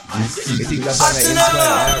You think that's why I inspired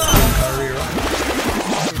our career?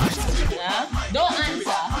 Don't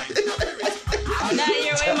answer. I'm not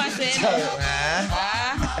here with my saying.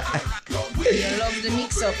 You love the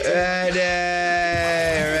mix up. Ready.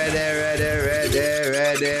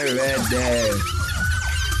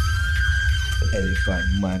 Elephant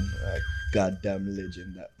Man, a goddamn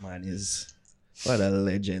legend that man is. What a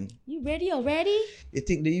legend. You ready already? You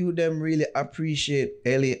think the youth them really appreciate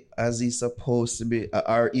Ellie as he's supposed to be,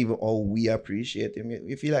 or even how we appreciate him?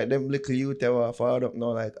 You feel like them little youth that were far up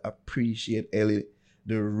now like appreciate Ellie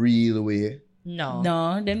the real way? No,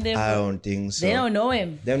 them I don't think so. They don't know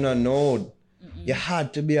him. Them not know. You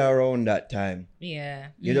had to be around that time. Yeah.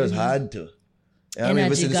 You just had to. You know what I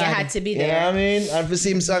mean? You had to be there. You know what I mean? And for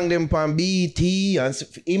him sang them pan BT and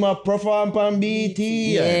him a perform pan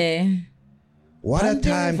BT. Yeah. What a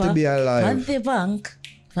time to be alive. Van the bank.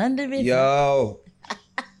 Yo.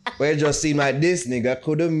 Well, it just seem like this nigga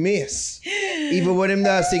could have missed. Even when him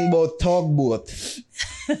not sing about tugboat.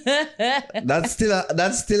 That's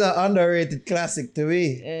still an underrated classic to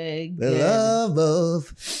me. The love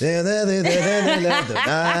of the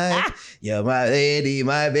night. You're my lady,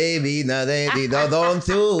 my baby, no lady, don't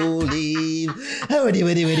you leave.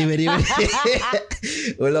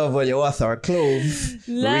 We love when you wash our clothes.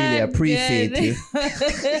 Really appreciate you.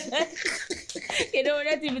 You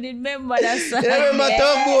don't even remember that song. You remember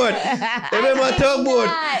tugboat?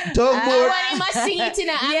 Tugboat. When he must sing it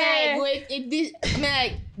in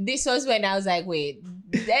this was when I was like, wait,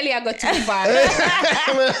 Ellie, I got too far. For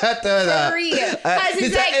real. Because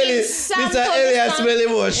it's like it's sample. This Elliot smelling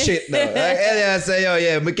more shit now. Like Elliot say, yo,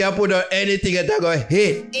 yeah, we can put on anything that I go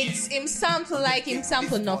hit. It's him sample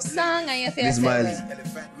enough song and you feel this man's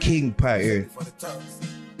king pie here.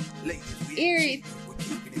 Hear it.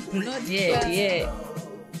 Not yet, yeah.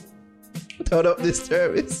 Turn up this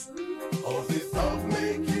service. All this love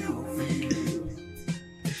make you feel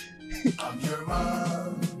I'm your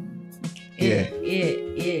man. Yeah.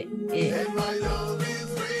 And my love is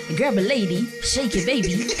real. Grab a lady, shake it,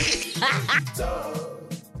 baby.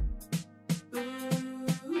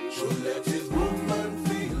 Should let his woman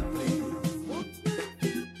feel please.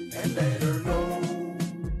 And let her know.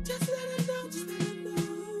 Just let her know.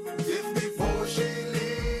 If before she leaves.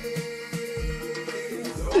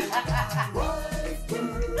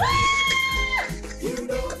 Right, you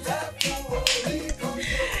don't have to worry.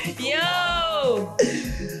 Yo!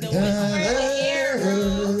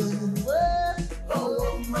 A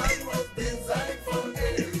woman was designed for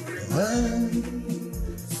everyone.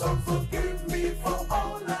 So forgive me for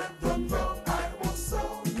all I've done wrong. I was so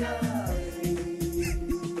nice.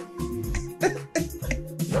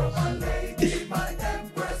 You're my lady, my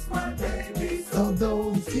empress, my baby. So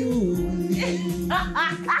don't you leave.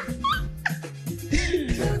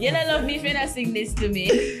 You don't love me if you not sing this to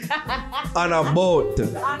me. On a boat.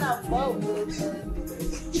 On a boat.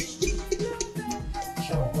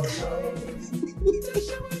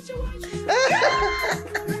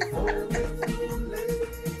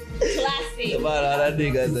 Classic. Man, that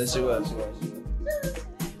nigga is sure. And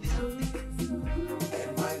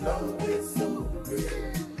my love is so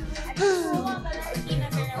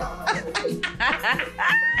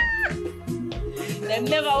They've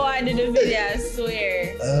never wanted the video, I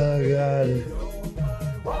swear. Oh God.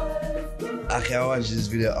 I can watch this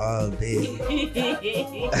video all day.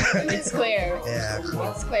 It's square. Yeah, cool.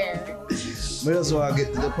 It's square. But that's why I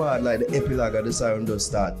get to the part like the epilogue of the song just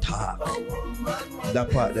start talk. That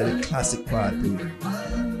part, that the classic part too.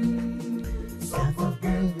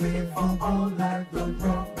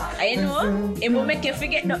 I know, it will make you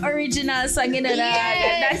forget the original song, you know.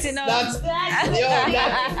 That's enough. That's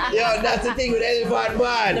the thing with Elephant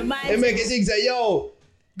Man. It make you think say, yo.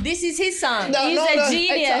 This is his song. He's a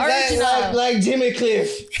genius. Original. Like Jimmy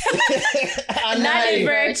Cliff. Not in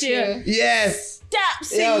virtue. Yes. Stop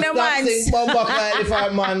singing the man. Stop singing Bumbuck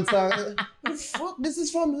Elephant Man song. Fuck, this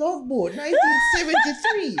is from Love Boat,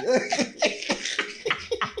 1973.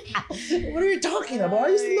 What are you talking about? I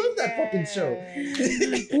used to love that fucking show.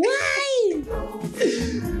 Why?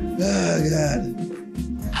 Oh, God.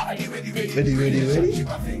 Are you ready? Ready?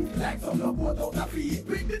 Like some love out of feet.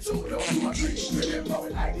 Bring the two down to a tree. Remember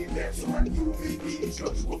when I did that, so when you meet me, it's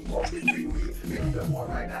just one more between we. Make them more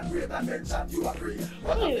right and great and then chat you agree.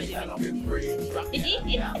 But I'm the hell of it free.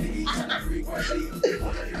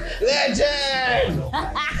 Legend!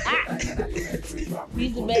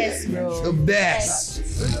 He's the best, bro. The best.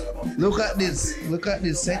 Look at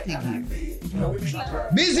this setting here.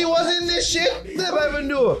 Busy was in this shit. Never even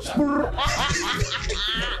do.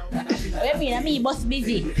 What mean? I mean, boss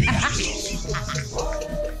busy.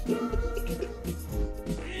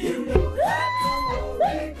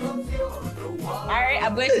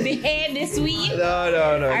 I'm going to be here this week. No. It's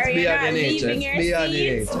Are you beyond not the nature. leaving It's your beyond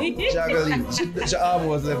the seat? nature. Jaggle she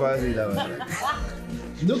almost left her seat that one.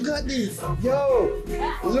 Look at this. Yo.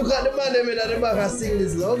 Look at the man them in the back and sing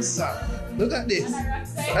this love song. Look at this.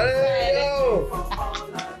 Hey, yo.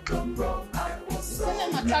 The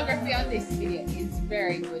cinematography on this video is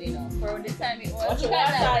very good, you know. For the time it was. Look at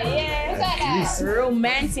at that, that. yeah. Look at that.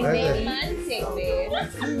 Romantic, baby. Romantic, babe.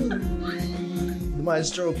 The man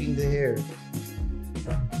stroking the hair.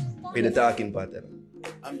 With the talking pattern.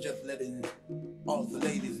 I'm just letting all the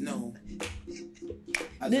ladies know.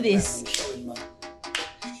 Do this. Showing my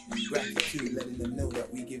gratitude, letting them know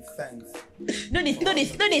that we give thanks. Do this.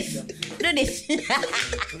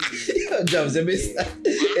 Jobs, every start.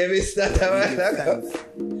 We give thanks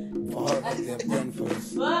for all that they have done for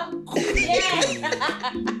us.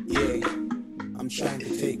 Yeah. I'm trying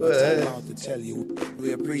to take my time out to tell you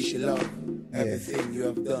we appreciate love, everything you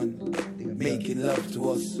have done, making love to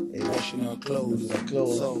us, washing our clothes.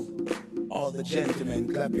 So, all the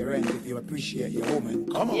gentlemen, clap your hands if you appreciate your woman.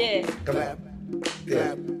 Come on, Yeah. clap.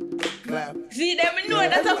 See, them know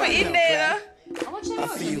that's up in there. I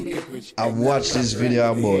feel Kiprich. I've watched this video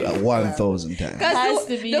about 1,000 times. Has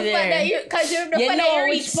to be the there. fact that you, cause you're the You fact know that you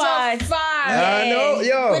which reach so part. far. I know,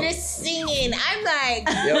 yo. When it's singing, I'm like,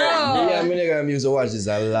 Yo, bro. me and my nigga used to watch this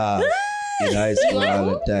a lot in high school all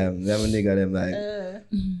the time. Them nigga them like,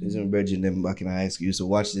 this my brethren them back in high school used to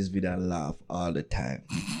watch this video and laugh all the time.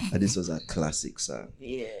 And this was a classic song.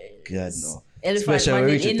 Yeah. God no. Elephant Especially Man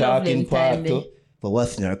when we did reach the in love talking them part time, too. For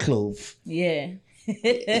what's in your clothes. Yeah. Yo,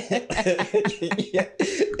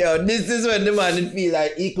 this is when the man didn't feel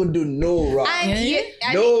like he could do no wrong.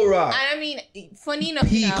 No wrong. And I mean, funny enough,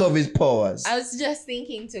 Peak of his powers. I was just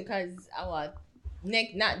thinking too, cause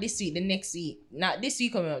not this week, the next week, not this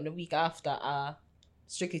week coming up, the week after,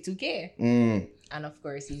 Strictly 2K, and of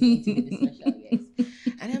course he's going to be the special guest.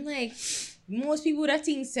 And I'm like, most people that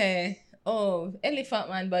think say, oh, Elephant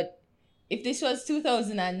Man, but if this was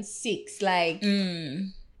 2006, like.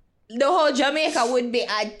 The whole Jamaica would be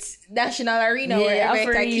at National Arena where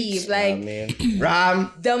Rebecca Keith. Like,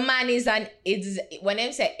 Ram. the man is when they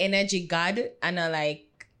say energy god, and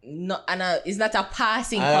it's not a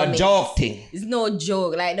passing comment. A joke thing. It's no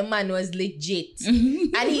joke. Like, the man was legit.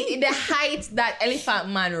 And the height that Elephant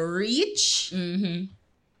Man reached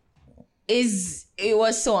it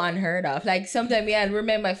was so unheard of. Like, sometimes I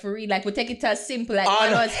remember for real, like, we take it as simple. Like,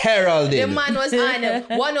 Unheralded. the man was on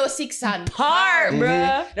 106 on par,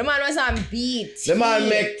 bruh. The man was on beat. The man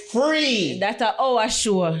make free. That's a hour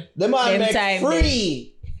show. The man make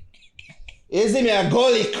free. You see me a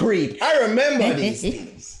gully creep. I remember these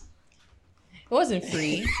things. It wasn't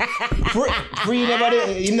free. Free never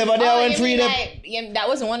there. You never there when free them. That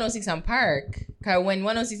wasn't 106 on Park. Cause when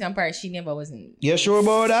 106 on Park, she never wasn't. You sure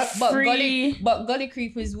about that? But Free. Gully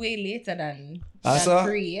Creep was way later than Asa?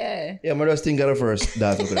 free, yeah. Yeah, I just think of the first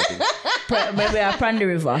dance. Maybe upon the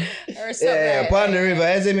river. Or something. Yeah, upon the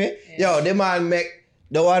river, you see me? Yo, the man make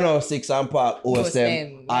the 106 and Park host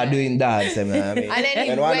them are doing dance, you know what I mean? And then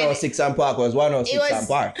when 106 and Park was 106 and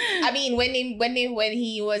Park. I mean, when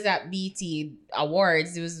he was at BT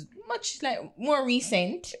Awards, it was much like more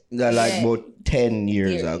recent. That like about 10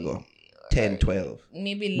 years ago. 10, 12.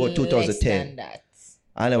 Maybe about less 2010. than that.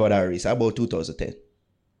 I never that recent. About 2010.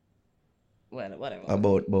 Well, whatever.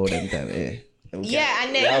 About them time, yeah. Yeah,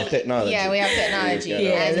 and then we have technology. Yeah, we have technology.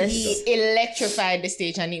 Yeah, and he electrified the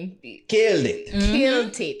stage and he killed it.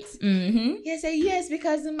 Killed it. He said yes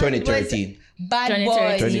because the man 2013. was Bad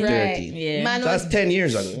Boys. 2013. Right. Yeah. Man So that's was 10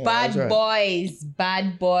 years ago.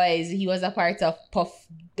 Bad Boys. He was a part of Puff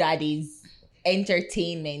Daddy's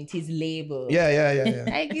entertainment, his label. Yeah.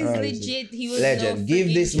 Like, he's legit. He was legend. no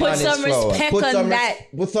Give this Put man his some flowers. respect Put on some that.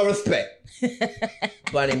 Put some respect.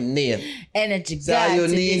 On him name. Energy See God how you to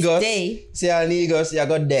this niggas. day. See how niggas. You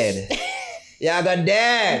got dead. You got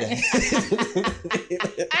dead.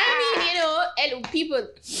 I mean, people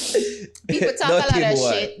talk a lot of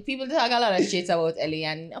shit. People talk a lot of shit about Ellie,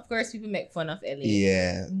 and of course, people make fun of Ellie.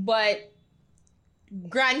 Yeah. But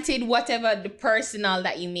granted, whatever the personal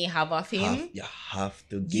that you may have of him, You have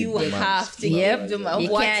to give you the man have to his give flowers. them You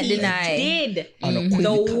what can't he deny. did.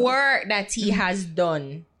 Unequivocal. The work that he has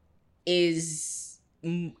done is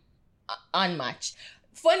unmatched.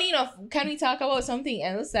 Funny enough, can we talk about something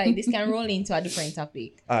else? Like, this can roll into a different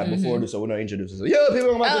topic. Alright, before this, we're not introduce ourselves. Yo,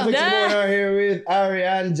 people, welcome to Fix nah. It Going here with Ari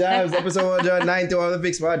and Jabs, episode 191 of the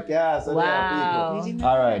Fix Podcast. So, Wow. yeah,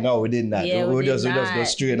 Alright, no, we did not. Yeah, we we just did go not.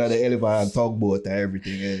 straight on the elephant and talk about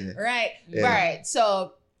everything. Yeah. Right. Yeah. Right.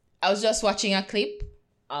 So I was just watching a clip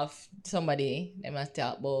of somebody that must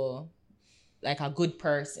talk about like a good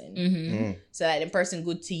person. Mm-hmm. Mm. So like the person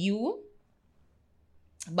good to you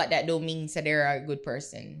but that don't mean that they're a good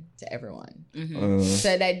person to everyone. Mm-hmm.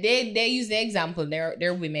 So that they use the example,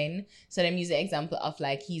 they're women, so them use the example of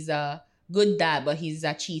like he's a good dad but he's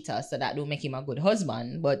a cheater, so that don't make him a good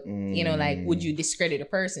husband. But you know, like, would you discredit a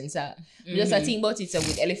person? So just a thing about it, so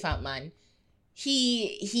with Elephant Man,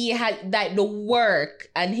 he had like the work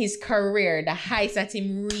and his career, the heights that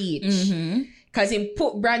him reach, because he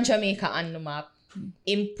put Brand Jamaica on the map,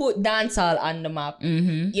 he put dancehall on the map.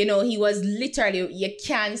 You know, he was literally, you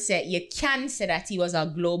can say that he was a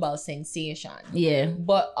global sensation. Yeah.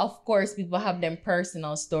 But of course, people have them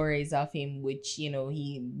personal stories of him, which, you know,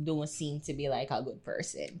 he don't seem to be like a good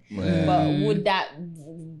person. But would that,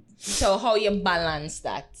 so how you balance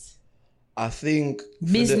that? I think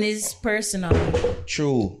Business, personal.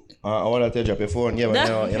 true. I want to tell you before, yeah,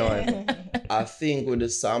 but you know, I think with the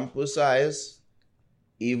sample size,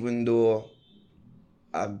 even though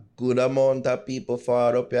a good amount of people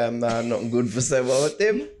far up here, I'm not nothing good for say about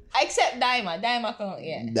him. Except Daima can't,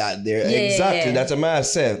 yeah. That there, Yeah, exactly. yeah. That's what I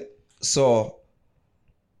said. So,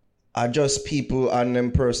 I just people and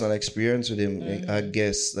them personal experience with him. I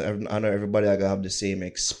guess I know everybody I gotta have the same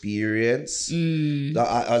experience.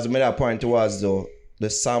 As I made that point towards though, the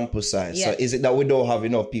sample size. Yeah. So is it that we don't have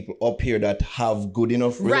enough people up here that have good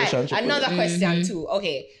enough relationship? Right. Another with question too.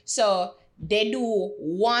 Okay, so they do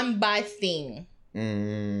one bad thing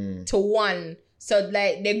them? to one. So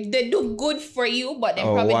like they do good for you, but then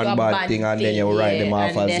Oh, probably do one a bad thing and then you write them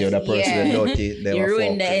off and as the other person yeah. that dirty. They You were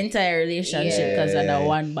ruin the fucking. entire relationship because of that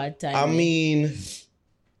one bad time. I mean,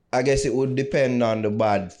 I guess it would depend on the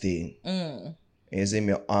bad thing. Is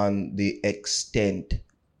it on the extent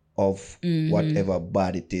of whatever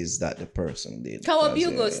bad it is that the person did. Come up, you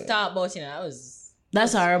Because, go start about, you know, that was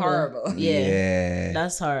that's horrible. horrible. Yeah.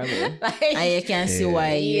 That's horrible. And you can see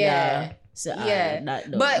why Yeah. that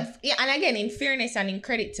don't. But yeah, and again, in fairness and in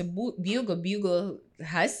credit to Bugle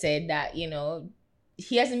has said that, you know,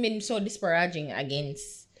 he hasn't been so disparaging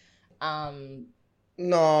against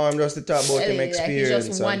No, I'm just to talk about him Like, it's experience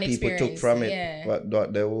just and one people took experience, from it yeah.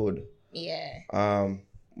 what they would. yeah.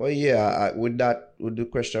 But yeah, with the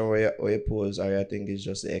question where you pose, I think it's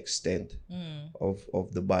just the extent of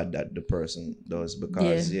the bad that the person does,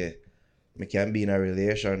 because we can be in a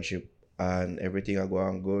relationship and everything are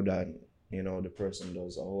going good and you know the person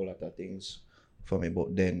does a whole lot of things for me,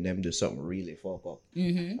 but then them do something really fuck up.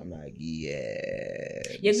 I'm like, yeah.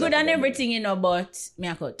 you're this good happened on to me. everything, you know, but me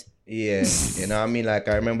a cut. Yeah, you know what I mean? Like,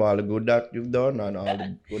 I remember all the good that you've done and all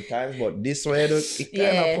the good times, but this way, it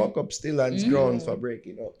kind of fuck up still and it's grounds for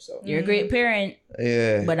breaking up. So, You're a great parent,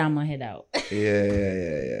 yeah. but I'm gonna head out.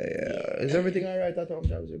 Yeah. Is everything all right at home,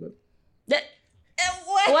 Travis? You good?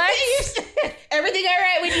 What? Everything all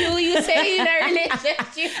right with you? You say in a relationship?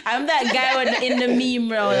 I'm that guy in the meme,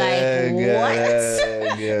 bro.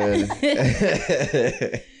 Good.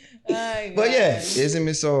 But yeah, isn't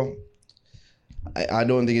it so? I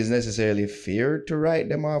don't think it's necessarily fair to write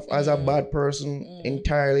them off as a bad person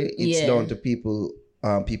entirely. It's down to people's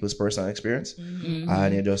personal experience,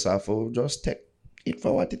 and you just have to just take it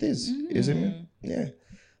for what it is, isn't it? Yeah.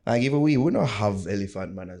 Like even we don't have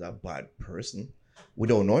Elephant Man as a bad person. We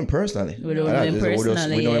don't know him personally. We don't know him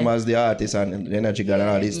personally. We know him as the artist and the energy god and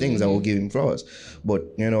all these things, and we'll give him flowers. But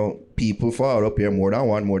you know, people fall up here more than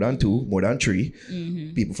one, more than two, more than three.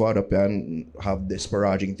 People fall up here and have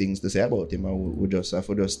disparaging things to say about him, and we just have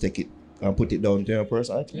to just take it and put it down to your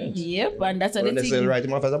personal experience. Yep, and that's what We don't the necessarily thing. write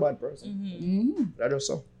him off as a bad person. That's just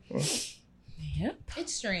so. Yep.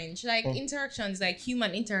 It's strange. Like interactions, like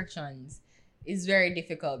human interactions, is very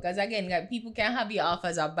difficult because again, like, people can have you off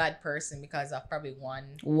as a bad person because of probably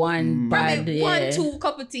One bad, one, two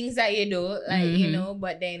couple things that you do, like you know,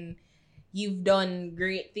 but then you've done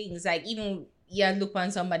great things. Like even you look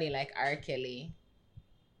on somebody like R. Kelly,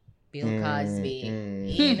 Bill Cosby,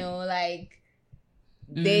 you know, like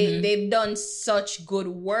they've done such good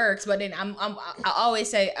works. But then I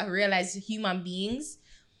always say I realize human beings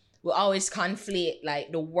will always conflate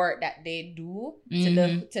like the work that they do to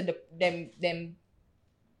them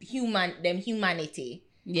humanity.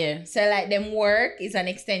 Yeah. So like them work is an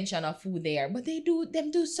extension of who they are, but they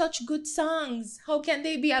do such good songs. How can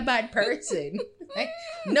they be a bad person? Like,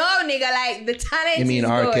 no, nigga, like the talent. You mean is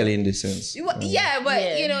R. good. Kelly in this sense? Yeah, but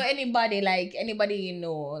Yeah. you know, anybody you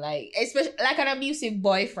know, like especially like an abusive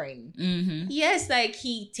boyfriend. Yes, like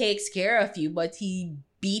he takes care of you, but he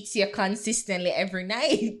beats you consistently every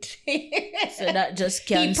night. So that just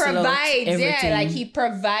he cancels provides, everything. yeah, like he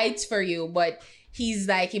provides for you, but he's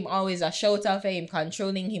like him always a shout out for him,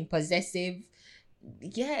 controlling him, possessive.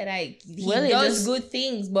 Yeah, like he Well, it does just- good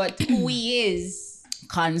things, but who he is.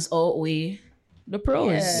 Cons outweigh the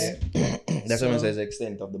pros. Yeah. That's what I says the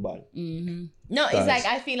extent of the bad. No, it's Guys. like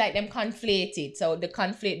I feel like them conflate it. So the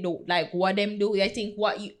conflate do like what them do. I think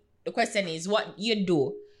the question is what you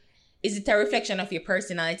do. Is it a reflection of your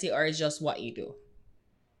personality or is just what you do?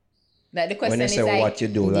 Like the question When you is say like what you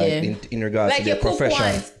do, like in regards like to you their cook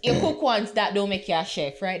profession. once, you cook once that don't make you a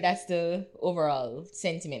chef, right? That's the overall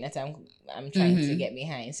sentiment that I'm trying to get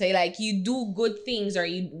behind. So like you do good things or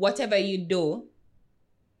you whatever you do.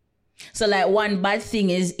 So like one bad thing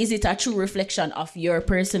is it a true reflection of your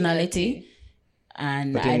personality?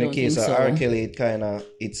 And But I in the don't case think of so. R. Kelly,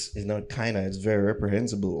 it's not it's very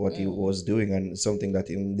reprehensible what he was doing and something that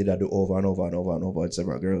he did do over and over and over and over with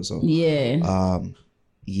several girls. So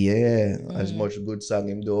Yeah. as much good song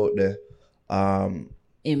him do out there.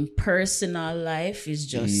 In personal life is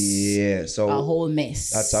just So a whole mess.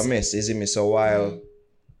 that's a mess, isn't it? So while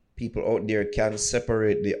people out there can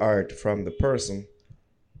separate the art from the person,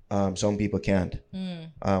 some people can't,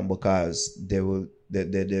 because they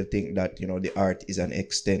think that the art is an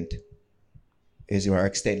extension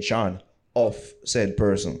of said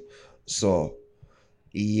person. So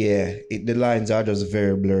the lines are just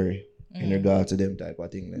very blurry in regard to them type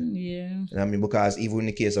of thing. Yeah. And I mean, because even in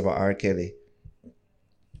the case of R. Kelly,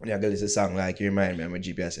 when you listen to a song like "You Remind Me," I'm a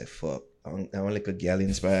GP, I say, "Fuck, I want a little girl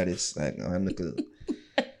inspired this." Like, I want a little.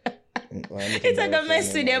 It's like a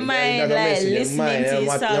mess with your mind, like listening to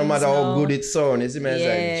your songs. No matter how now. good it sounds, it's like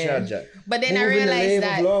Yeah. Jaja. But then I Move in the realized name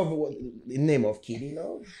that of love, in the name of kidding,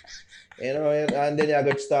 and then you got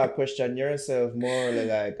to start questioning yourself more.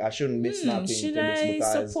 Like, I shouldn't be snapping should to this I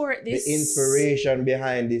because support this? the inspiration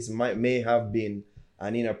behind this may have been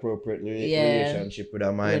an inappropriate relationship with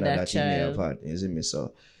a minor that that he may have child. had. You see me?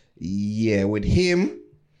 So, with him,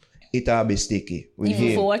 it'll be sticky. With If him.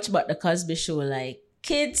 you watch about the Cosby Show, like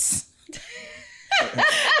kids,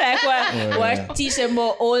 like what teach them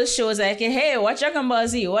about old shows, like hey, watch Dragon Ball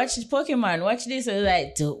Z, watch Pokemon, watch this, and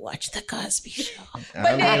like don't watch the Cosby Show.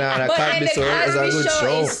 But then the Cosby Cosby Show is a good Show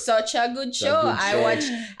show. is such a good show. good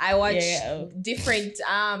show. I watch Yeah. different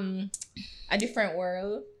a different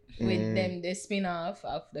world with them, the spin-off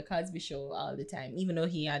of the Cosby Show all the time. Even though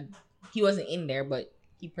he wasn't in there, but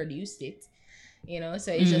he produced it.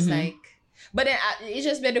 So it's just like, but then it's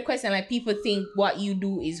just been the question, like people think what you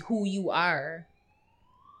do is who you are,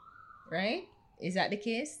 right? Is that the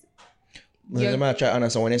case? I'm trying to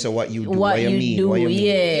understand when they say what you do, What what you you mean, do, what you mean.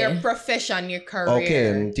 yeah. Your profession, your career. Okay,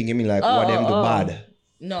 I'm thinking me like what them do bad.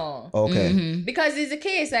 No. Okay. Because it's a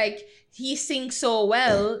case like he sings so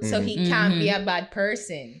well, so he can't be a bad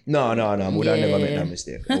person. No, I would have never made Yeah. that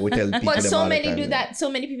mistake. I would tell people But them so all the many time, do that. So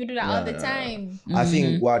many people do that all the time. I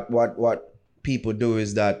think what people do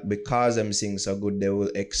is that because them sing so good, they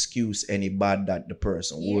will excuse any bad that the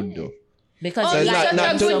person would do. Because So you it's like not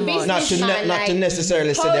them to- so good much. businessman, not to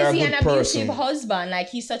necessarily say how they're a is he good an person. abusive husband? Like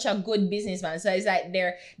he's such a good businessman. So it's like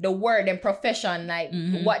the word and profession, like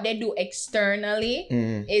what they do externally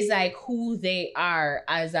is like who they are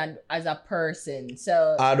as a person.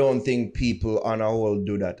 So I don't think people on a whole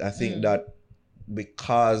do that. I think that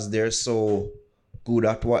because they're so good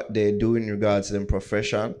at what they do in regards to their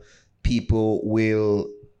profession, people will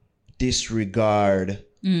disregard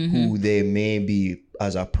who they may be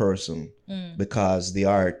as a person because the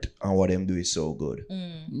art and what them do is so good.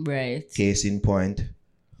 Right. Case in point,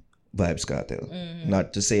 Vybz Kartel.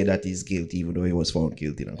 Not to say that he's guilty, even though he was found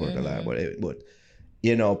guilty in a court of law, but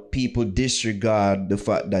people disregard the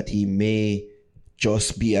fact that he may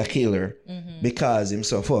just be a killer because he's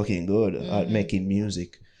so fucking good at making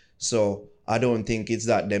music. So I don't think it's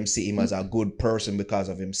that them see him as a good person because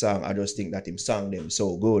of him song. I just think that him song them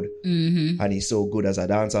so good and he's so good as a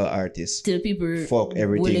dancehall artist. Still people Fuck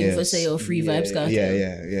everything willing else. for say free Vybz Kartel.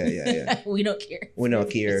 Yeah. We don't care. We don't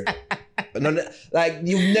care. But none, like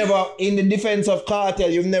you've never, in the defense of Cartel,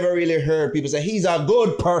 you've never really heard people say he's a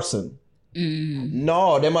good person.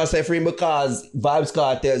 No, they must say for him because Vybz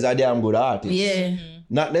Kartel is a damn good artist. Yeah.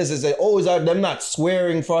 Not necessarily. Oh, is that them not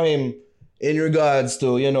swearing for him in regards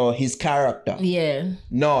to his character? Yeah.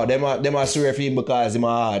 No, they must swear for him because he's an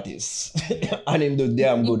artist and him do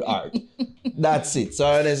damn good art. That's it. So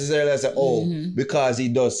I don't necessarily say because he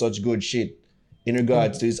does such good shit in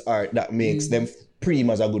regards to his art that makes them pre him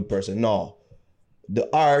as a good person. No, the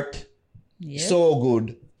art so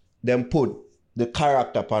good, them put the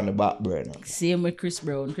character upon the back burner. Same with Chris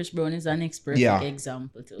Brown. Chris Brown is an perfect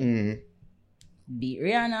example too. Beat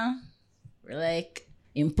Rihanna. We're like,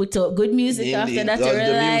 him put out good music after that. Does We're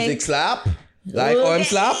the like, music slap? Like on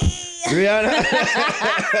slap? Rihanna?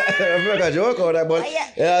 I feel like a joke on that, but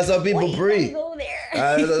some people pre. go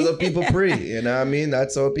there. Some people pre, you know what I mean?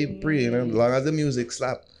 That's how people pre, as long as the music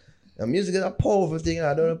slap. And music is a powerful thing.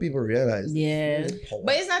 I don't know if people realize. Yeah.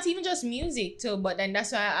 But it's not even just music too. But then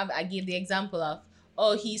that's why I gave the example of,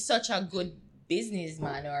 oh, he's such a good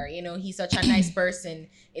businessman, or he's such a nice person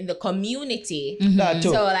in the community. That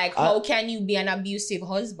too. So like, how can you be an abusive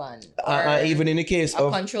husband? Or even in the case a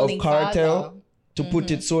of controlling Cartel, father? to put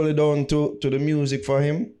it solely down to the music for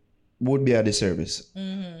him would be a disservice.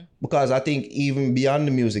 Because I think even beyond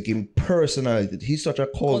the music, in personality, he's such a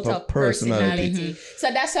cult of personality.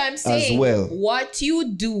 So that's what I'm saying. As well. What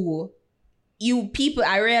you do,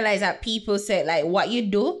 I realize that people say like what you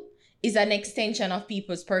do is an extension of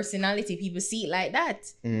people's personality. People see it like that.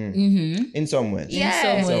 In some ways.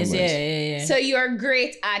 Yeah. In some ways, yeah. So you're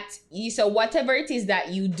great at so whatever it is that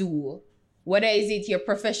you do, whether is it your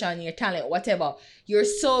profession, your talent, whatever, you're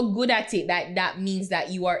so good at it that means that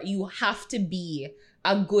you have to be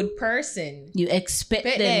a good person. You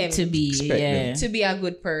expect them to be, to be a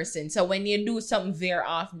good person. So when you do something very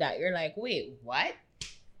off that, you're like, wait, what?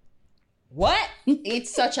 It's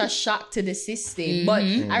such a shock to the system. But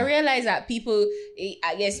I realize that people,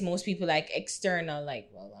 I guess most people like external, like,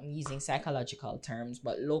 well, I'm using psychological terms,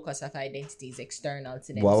 but locus of identity is external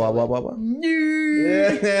to them. Wow. Yeah.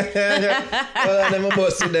 Well, I'm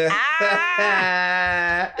about to there.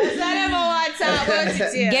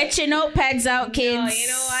 Get your notepads out, kids. No, you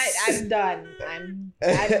know what? I'm done.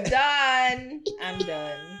 I'm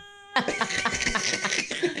done.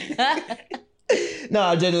 No,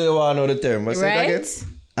 I genuinely want to know the term. Say Right? it again.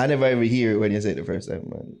 I never even hear it when you say it the first time,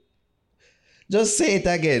 man. Just say it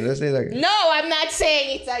again. Let's say it again. No, I'm not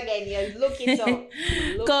saying it again. You look it up.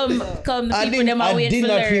 Come, the people them are I waiting did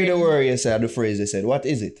for not hear the learn. word you said, the phrase you said. What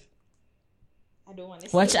is it? I don't want to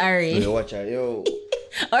say Watch Ari. Yo, watch out. Yo.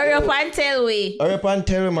 Hurry up and tell we. Hurry up and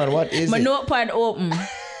tell me, man. What is My it? notepad open.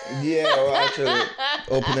 Yeah, we're actually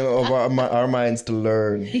opening up our minds to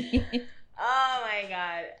learn. Oh my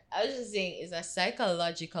God. I was just saying it's a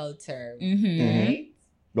psychological term. Mm-hmm.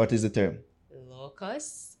 What is the term?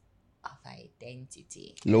 Locus of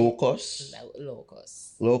identity. Locus?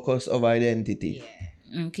 Locus of identity.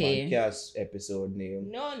 Yeah. Okay. Podcast episode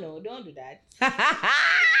name. No, don't do that.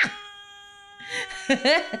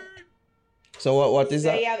 So what is So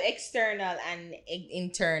that? you have external and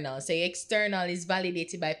internal. So your external is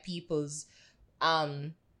validated by people's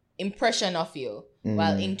impression of you.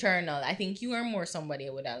 While internal, I think you are more somebody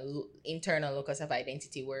with an internal locus of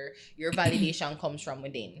identity where your validation comes from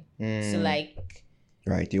within. So like,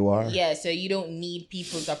 right, you are. yeah, so you don't need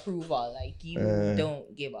people's approval. Like you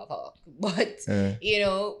don't give a fuck. But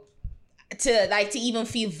to even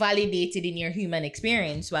feel validated in your human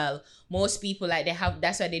experience, well, most people like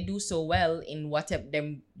that's why they do so well in whatever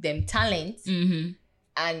them talents and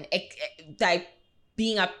like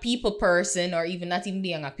being a people person, or even not even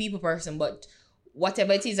being a people person, but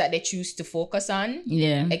whatever it is that they choose to focus on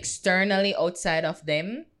externally outside of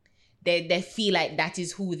them, they feel like that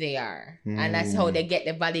is who they are. And that's how they get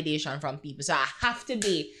the validation from people. So I have to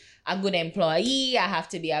be a good employee, I have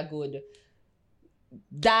to be a good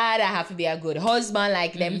dad, I have to be a good husband,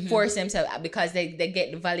 like them force themselves, because they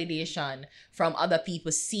get the validation from other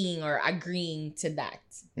people seeing or agreeing to that.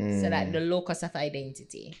 So that the locus of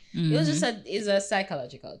identity. It was just is a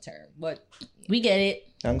psychological term, but we get it.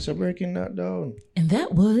 Thanks for breaking that down. And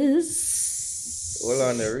that was... Hold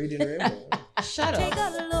on, the reading rainbow. shut up. Take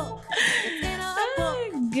a look. It's in a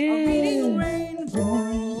book. Good. Reading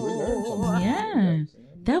rainbow. Yeah.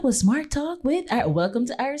 That was Smart Talk with... welcome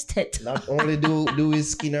to Iris TED Talk. Not only do we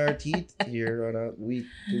skin our teeth here on a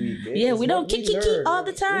week-to-week basis. Yeah, we don't but kiki learn. all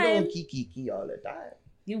the time. We don't kiki all the time.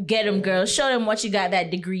 You get them, girl. Show them what you got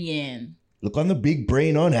that degree in. Look on the big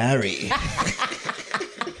brain on Harry.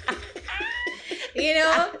 You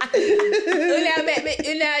know,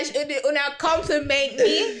 una compliment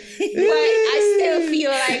me, but I still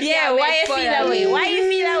feel like Why you feel that way? Why you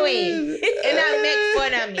feel that way? And I make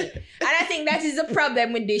fun of me. And I think that is the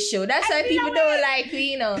problem with this show. That's why people don't like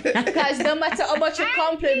me, because no matter how much you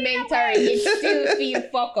complimentary, you still feel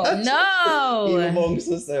fuck up. Even No.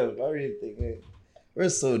 amongst ourselves, I really think we're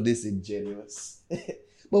so disingenuous.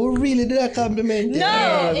 But we really did a compliment.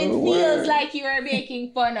 No, it feels like you are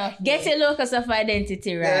making fun of me. Get your locus of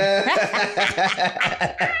identity right.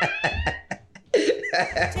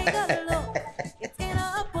 Take a look. It's in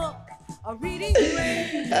a book. A reading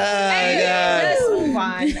rainbow. Let's move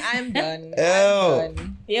on. I'm done.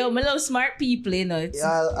 Yo, I love smart people, you know. Yeah,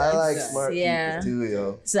 I like smart Yeah. people too,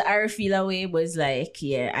 yo. So our feel away was like,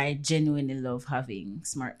 yeah, I genuinely love having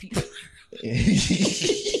smart people.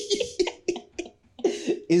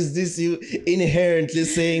 Is this you inherently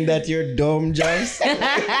saying that you're dumb, Joyce? They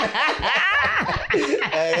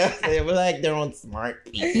were like they're on smart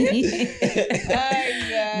people.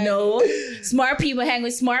 No, smart people hang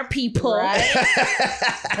with smart people. Right?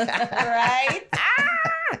 Right?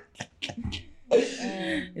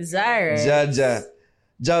 Is that right? Jaja.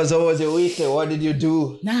 Jaws, how was your weekend? What did you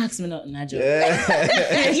do? Nah, ask me nothing, I joke.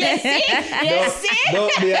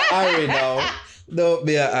 Don't be a Harry now. Don't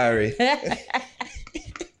be a Harry.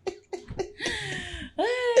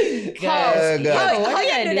 How God. you do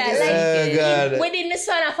that? Like, God. within the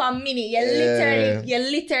span of a minute, you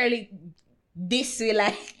literally this way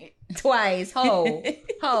like twice. How?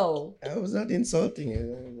 I was not insulting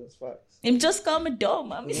you. That's facts. Him just call me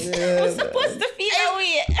dumb. I'm Yeah, supposed to feel that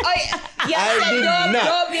way.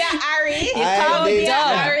 Don't be a Harry. I Don't did be a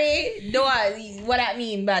not. Harry. Don't what I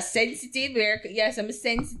mean, but sensitive. Yes, I'm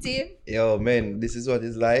sensitive. Yo, man, this is what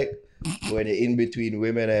it's like when you're in between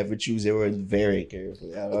women. I have to choose your words very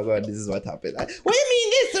carefully. Oh my God, this is what happened. What do you mean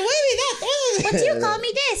this? What do you mean that? What do you call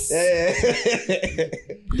me this?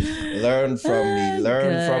 Learn from me.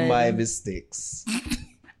 Learn God. from my mistakes.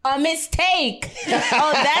 A mistake.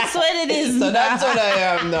 Oh, that's what it is. So that's what I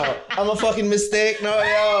am now. I'm a fucking mistake now,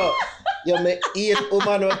 yo. Yo, me eat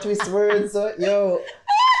woman or twist words. So, yo.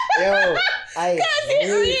 It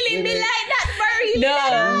really be like that for real.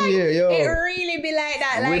 No. Yeah, yo. It really be like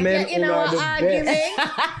that. Like Women you're in are our the argument. best.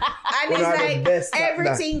 And Women it's are the like best at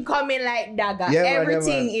everything coming like dagger. Yeah, man,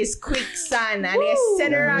 Everything yeah, man. is quicksand. And you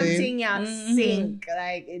set around Mhm. thing you sink.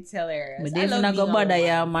 Like it's hilarious. But I they love not go being a bother woman.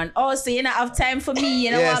 ya, man. Oh, so you not have time for me.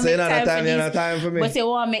 You don't Yeah, want so to you make don't have time time, for you don't this. have time for me. But you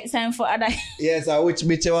want to make time for other. Yeah, so which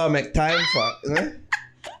bitch you want to make time for? Eh?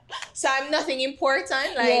 So I'm nothing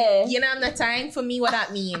important. Like Yeah. you know, I'm not time for me. What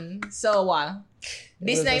that mean? So what?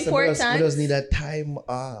 This not We important. just need a time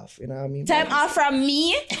off. You know what I mean? Time off from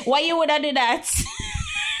me? Why you would have do that?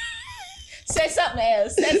 Say something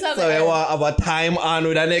else. Say something So you else. want to have a time on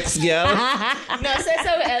with the next girl? No, say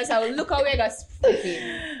something else. I will look how we got flipping.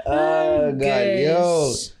 Oh, God.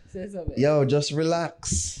 Yo. Say something. Yo, just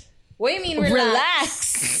relax. What do you mean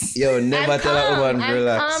relax? Yo, never I'm tell a woman calm.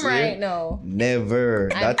 relax. I'm calm yeah? right now. Never.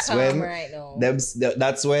 I'm That's calm when right now.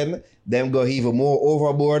 that's when them go even more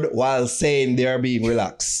overboard while saying they are being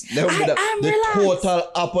relaxed. Them I the, am the relaxed.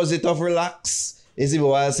 total opposite of relax is even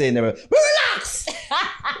while saying them relax.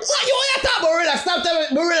 What you want to talk about relax? Stop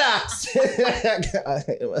telling me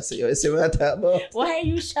relax. You see what I talk about? Why are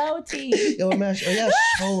you shouting? Yo, man, shout.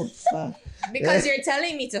 Fuck. Because you're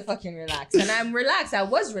telling me to fucking relax. And I'm relaxed. I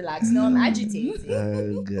was relaxed. Now I'm agitated.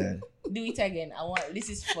 Oh, God. Do it again. I want this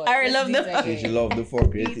is fun. I Let's love do the it again. You love the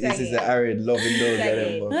fuck. This is the arid loving those that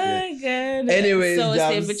them fuck, yeah. Oh, God. Anyways, so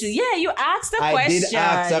Jams, simple. Yeah, you asked a I question. did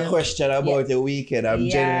ask a question about the weekend. I'm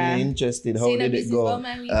Yeah. genuinely interested. How See, no, did this it is go? about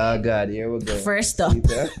my weekend. Oh, God, here we go. First up.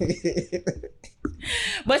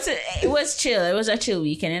 But it was chill. It was a chill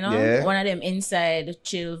weekend, you know? Yeah. One of them inside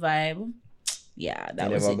chill vibe. Yeah, that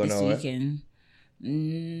You was never it go this nowhere? weekend.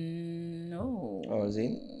 No. Oh, is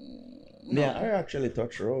it? Yeah, I actually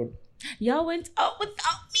touched road. Y'all went out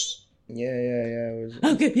without me. Yeah. It was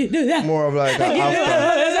How could you do that? more of like an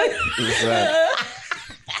after. It's like,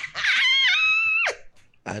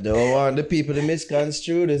 I don't want the people to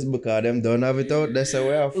misconstrue this because them don't have it out. That's the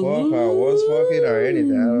way I fuck or was fucking or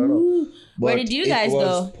anything. I don't know. Where did you guys it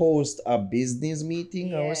was go? post a business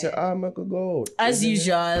meeting. I was say, I could go out. As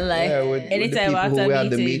usual, like Yeah, with the anytime people after who we had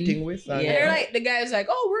the meeting. meeting with. And Yeah. They're like, the guy's like,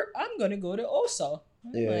 I'm going to go to Osa.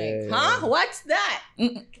 I'm Yeah, like, yeah. huh? What's that?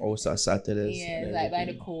 Also Saturdays. Yeah, and it's like by the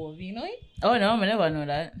everything. cove, you know it? Oh no, I never know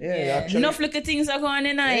that. Yeah, Yeah. actually. Enough little things are going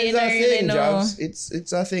on. I It's don't a really thing, know. Jobs.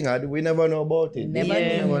 It's a thing. We never know about it. Never We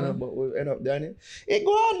know. never know, but we end up doing it. It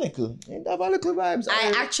go on little. It have a little vibes.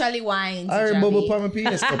 I actually whined. I bubble Javi. on my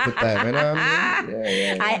penis couple times. You know what I mean?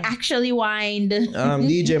 Yeah. I actually whined.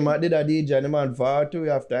 DJ Matt did a DJ and the man for 2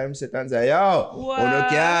 half time sit and say, yo, Wow. you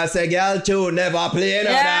can't say girl tune, never play no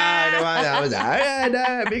Yeah. that. I was like,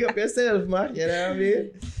 alright, big up yourself, man. You know what I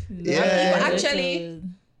mean? Yeah. But actually,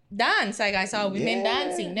 dance. Like I saw women Yeah.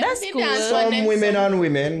 dancing. Never That's did cool. dance, but Some them women some- and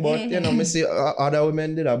women, but you know, me see other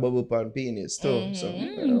women did a bubble pan penis too. So,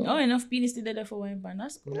 you know. Oh, enough penis to do that for one pan.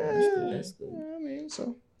 That's cool. That's cool. Yeah, I mean,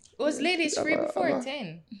 so. It was ladies free Yeah, before but-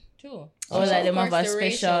 10 too. Oh, like them of have a course the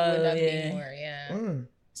ratio special, would have been yeah. more, yeah. Mm.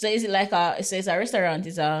 So is it like a? So it's a restaurant?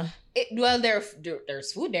 It's a. Well,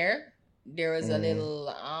 there's food there. There was a little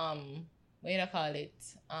what do you call it?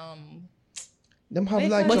 Them have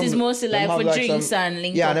like But some, it's mostly them like have for like drinks some- and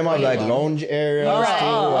link Yeah, up them have like whatever. lounge areas Oh, too,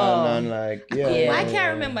 oh. and like Yeah. I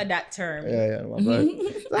can't remember that term. Yeah.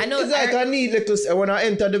 I know- It's like I need little. When I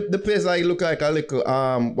enter the place, like look like a little.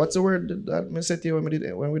 What's the word that I said to you when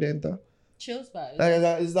we did enter? chill spot.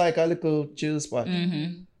 It's like a little chill spot.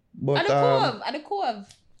 Mm-hmm. But At the Cove.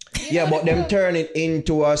 yeah, but them turn it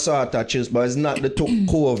into a sort of chill spot. It's not the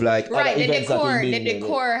cove like Right, other the events that decor, we've the been in.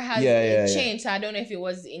 decor has Yeah. changed. So I don't know if it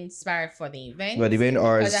was inspired for the event. But even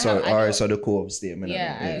ours, Because I so the cove stay. Man,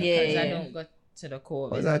 yeah, Yeah. because I don't go to the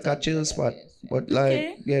Cove. It's like a chill spot. But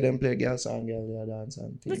Okay. like, them play girl song, girl dance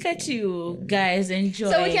and things. Look at you guys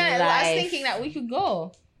enjoying So we can. life. I was thinking that we could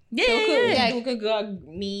go. Yeah, So yeah. we could go.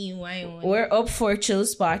 Me, why? We're up for chill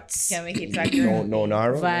spots. Can make it like girl. No,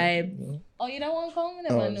 Naro. Vibe. Oh, you don't want to come? I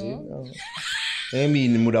never know. No. I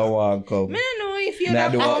mean, would I want to come? I don't know if you Nah,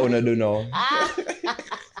 not do what I come. wanna do now.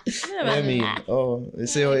 I mean, you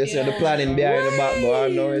see the planning behind the back, go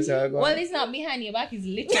on now, you see how it go? Well, it's not behind your back. It's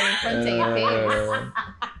literally in front of your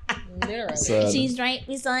face. Literally. so, She's right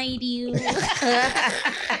beside you.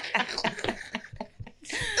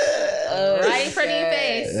 Right in front of your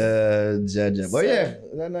face. Jaja. But yeah,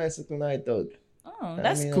 it's a nice little night out. Oh,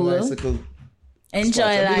 that's I mean, cool. A nice little Enjoy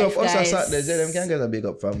spot. So big life, up us on guys. Saturdays, yeah, them can get a big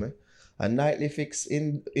up from me. A nightly fix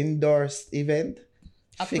endorsed event.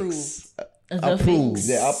 Fix. The Approved. fix.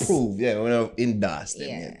 Yeah, approved. Yeah, we don't endorse them.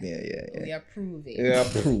 Yeah. Yeah. We approve it. Yeah,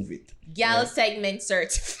 approve it. Gal segment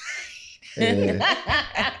certified.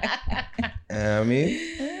 I mean,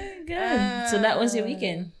 Good. So that was your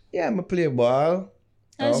weekend, yeah, I'm a play ball.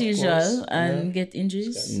 as Of usual, course, and yeah. get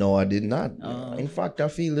injuries. No, I did not. Oh. In fact, I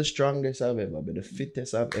feel the strongest I've ever been, the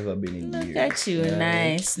fittest I've ever been in Look years. at you, Yeah.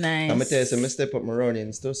 nice. I'm gonna tell you, so I step up my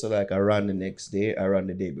running too. So like I ran the next day, I ran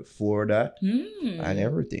the day before that, and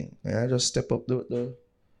everything. And I just step up the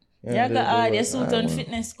Yeah, the- got all the- your suit I on want-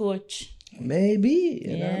 fitness coach. Maybe.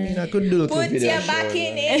 You know what I mean? I could do a little Put video your show, back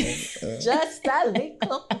in yeah. it. Just a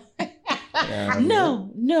little. Yeah,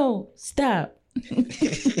 No, stop.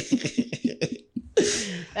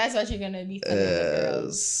 That's what you're gonna be telling the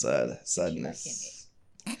girls. sadness.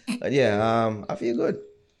 But yeah, I feel good.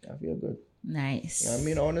 Nice. I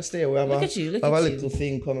mean, I want to stay. We have Look a, at you, look have at a you. little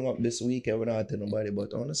thing coming up this weekend. We're not telling nobody,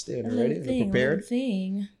 but I want to stay. You Little ready? You thing, prepared? little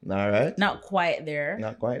thing. All right. Not quite there.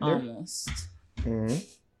 Not quite there. Almost. Mm-hmm.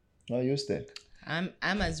 How you stay? I'm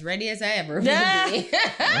as ready as I ever will Ah. be.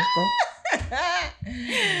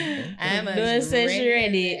 I'm Don't as say she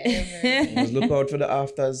ready. as I ever will be. Just look out for the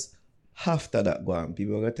afters. After that, go on.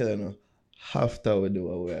 People are gonna tell you no. After we do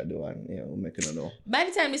what we are doing, we're making it know. By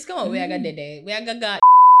the time this come out, we are gonna do it. We are gonna got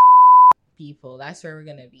people. That's where we're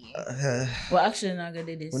gonna be. Well, actually, not gonna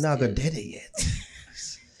do this. We're not gonna did it yet.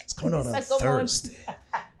 It's coming out on It's like a month. Thursday.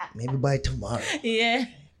 Maybe by tomorrow. Yeah.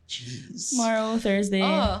 Jeez. Tomorrow, Thursday.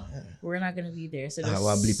 Oh, We're not gonna be there. So I just will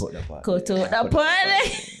bleep out that part. go to the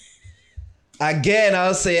party. Again,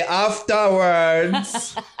 I'll say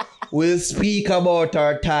afterwards, we'll speak about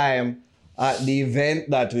our time at the event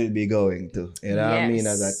that we'll be going to. You know what I mean?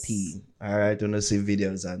 As a Yes. team. All right, want to see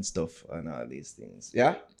videos and stuff and all these things.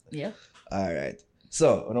 Yeah? Yeah. All right.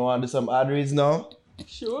 So, I want to do some ad reads now.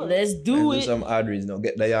 Let's do it. Some ad reads now.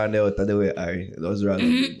 Get the yarn out of the way, Ari. Those rather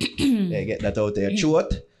yeah, get that out of your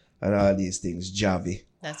throat and all these things. Javi.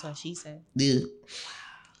 that's what she said.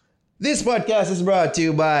 This podcast is brought to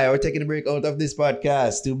you by, we're taking a break out of this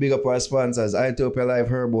podcast to big up our sponsors, Itopia Life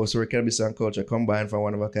Herbos, where cannabis and culture combine for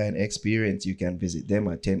one-of-a-kind experience. You can visit them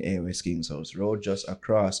at 10A West Kings House Road, just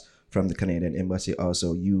across from the Canadian Embassy.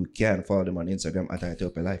 Also, you can follow them on Instagram at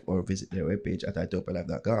Itopia Life or visit their webpage at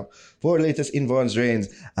itopialife.com for the latest info, strains,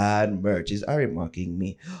 and merch. Is Ari mocking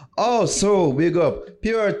me? Also, big up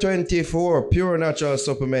Pure 24, pure natural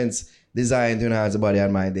supplements designed to enhance the body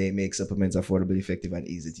and mind. They make supplements affordable, effective, and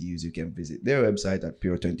easy to use. You can visit their website at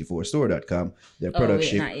pure24store.com. Their product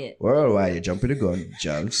ship not yet. worldwide. You jump in the gun,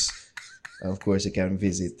 Jobs. Of course, you can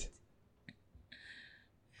visit.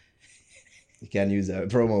 You can use a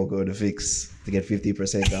promo code FIX to get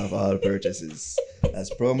 50% off all purchases.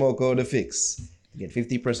 That's promo code FIX to get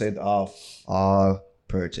 50% off all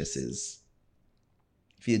purchases.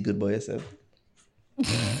 Feel good by yourself.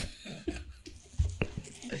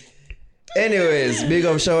 Anyways, big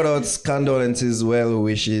up shout outs, condolences, well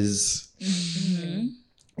wishes.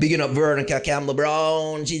 Bigging up Veronica Campbell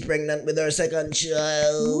Brown. She's pregnant with her second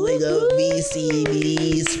child. Big up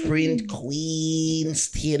VCB, Sprint Queen,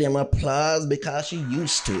 stadium applause because she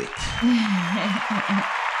used to it.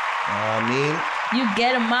 I mean, You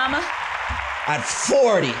get him, mama. at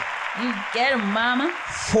 40, You get him, mama.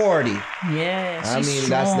 40. Yeah. I mean, she's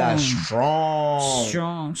that's that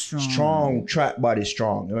strong. strong trap body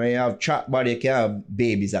strong. When you have trap body, you can have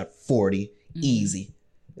babies at 40, easy.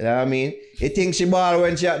 You know what I mean? You think she ball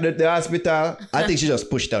when she at the hospital? I think she just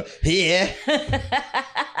pushed her. Yeah.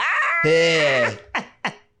 Yeah.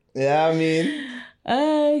 You know what I mean?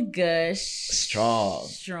 Oh gosh. Strong.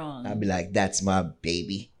 Strong. I'd be like, that's my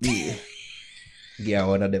baby. Yeah. Yeah,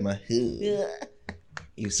 one of them.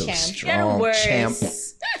 You so Champ. They're strong, worse. champ.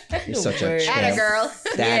 You're such a worst. champ. Atta girl.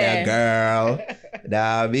 That a girl.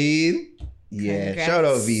 That I mean, yeah. Congrats. Shout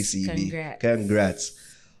out VCB. Congrats.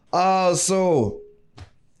 Also,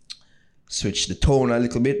 switch the tone a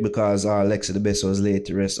little bit because Lexi the Best was laid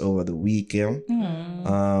to rest over the weekend.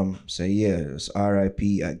 So yeah, it's RIP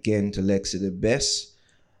again to Lexi the Best,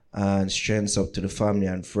 and strengths up to the family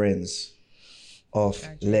and friends of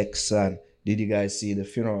Lexan. Did you guys see the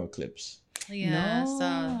funeral clips? Yeah,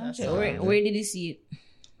 I saw. Where did you see it?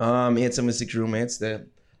 He had some of the 6 roommates.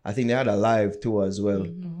 I think they had a live too as well.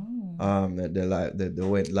 They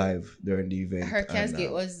went live during the event. Her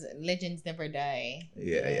casket was Legends Never Die.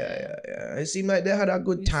 Yeah. It seemed like they had a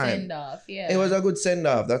good time. Send off, yeah. It was a good send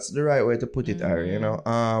off. That's the right way to put it, Ari. You know,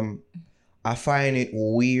 I find it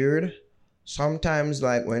weird sometimes,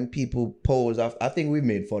 like when people pose. I think we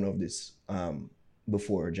made fun of this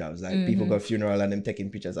before, Jobs. Like people got funeral and them taking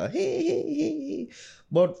pictures of hey.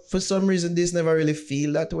 But for some reason, this never really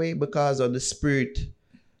feel that way because of the spirit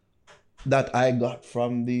that I got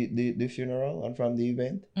from the funeral and from the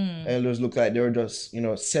event. It just looked like they were just,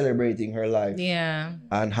 celebrating her life. Yeah.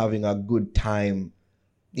 And having a good time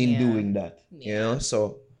in doing that. You know?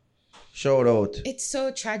 So shout out It's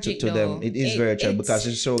so tragic to though. them. It is very tragic because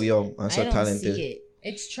she's so young and so I don't talented. see it.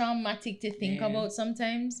 It's traumatic to think about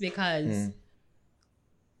sometimes because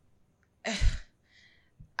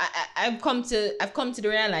I've come to the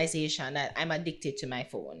realization that I'm addicted to my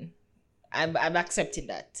phone. I've accepted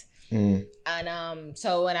that. And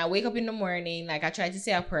so when I wake up in the morning, like I try to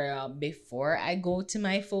say a prayer before I go to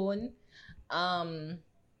my phone. And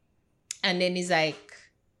then it's like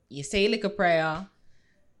you say like a prayer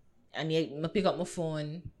and I pick up my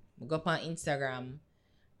phone, I go up on Instagram,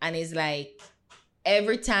 and it's like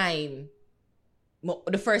every time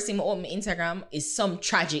the first thing I open Instagram is some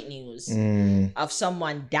tragic news of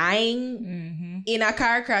someone dying in a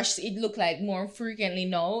car crash. It look like more frequently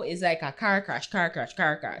now is like a car crash.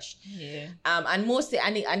 Yeah. And mostly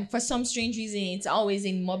and for some strange reason it's always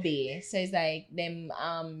in Mobe. So it's like them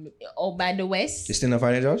by the west. You still not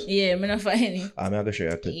find it, Jobs? Yeah, I'm not finding it. I'm gonna show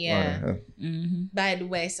you a clip. Yeah. By the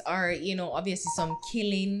west are obviously some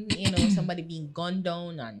killing, somebody being gunned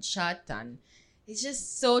down and shot, and it's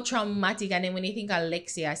just so traumatic. And then when you think of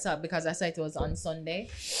Lexi, I saw it was on Sunday.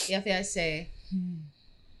 You have to say,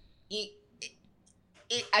 it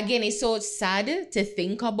again, it's so sad to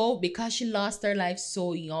think about because she lost her life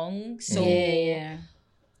so young, so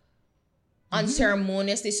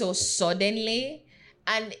unceremoniously, so suddenly.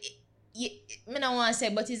 And I don't want to say,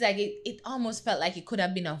 but it's like it almost felt like it could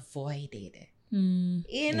have been avoided.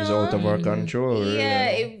 It's out of our control.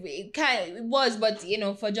 Yeah, Really. it was, but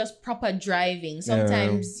for just proper driving,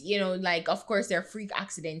 sometimes like of course there are freak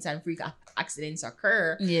accidents and freak accidents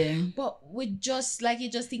occur. Yeah. But with just like you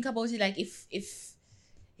just think about it, like if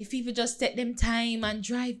people just take them time and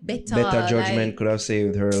drive better Judgment like, could have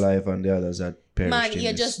saved her life and the others that perished. man, in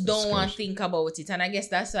you this just don't want to crash. think about it, and I guess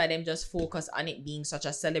that's why them just focus on it being such a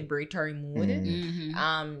celebratory mood.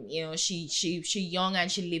 She young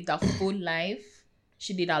and she lived a full life.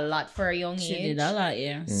 She did a lot for a young age. She did a lot,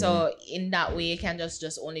 yeah. So in that way, you can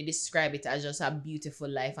just only describe it as just a beautiful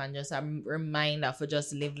life and just a reminder for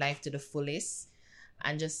just live life to the fullest,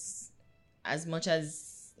 and just as much as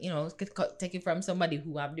take it from somebody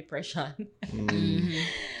who have depression.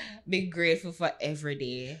 Be grateful for every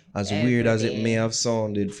day. As weird as it may have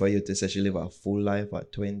sounded for you to say she live a full life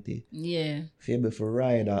at 20. Yeah. If you able to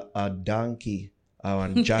ride a donkey or a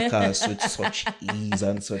jackass with such ease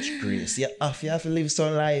and such grace, you have to live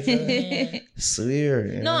some life. Swear.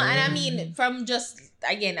 No, and I mean, from just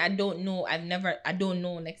again, I don't know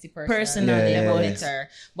Lexi Personally, never but- met her,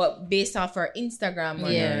 but based off her Instagram or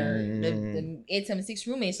the 876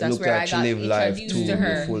 roommates, that's Look where like I she got live life introduced to to the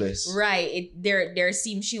her. fullest. Right, there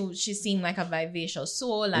seemed she seemed like a vivacious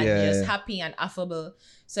soul and just happy and affable.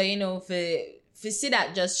 So if you see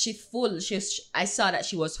that I saw that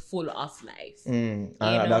she was full of life. And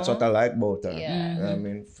that's what I like about her. Yeah. I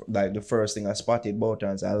mean, like the first thing I spotted about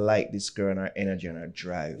her is I like this girl and her energy and her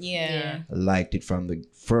drive. Yeah. I liked it from the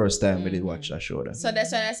first time we did watch that show. So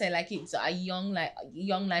that's why I say like it's a young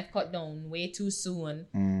life cut down way too soon.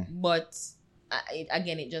 But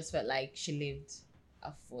it just felt like she lived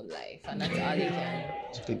a full life, and that's all you can.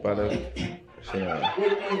 Clip out of it. Yeah.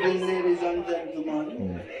 Good evening, ladies and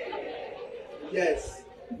gentlemen. Yes,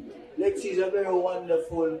 Lexi is a very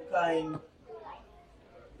wonderful, kind,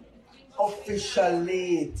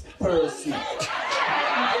 officially person.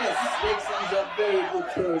 Yes, Lexi is a very good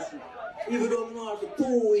person. Even though I know her for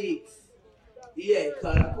 2 weeks. Yeah,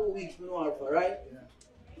 because 2 weeks I know her for, right?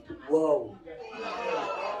 Wow.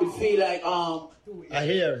 It feel like I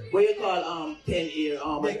hear. what you call 10 year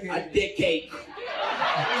a decade.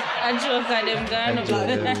 A joke of them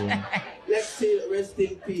gone. Let's say rest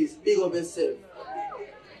in peace. Big up yourself.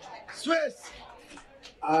 Swiss.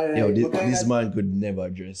 Alright. Yo, we kinda- this man could never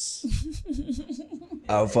dress.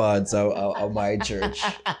 Our fathers at my church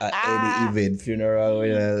at any event, funeral.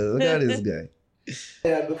 Look at this guy.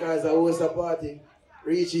 Yeah, because I was a party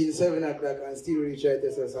reaching 7 o'clock and still reach right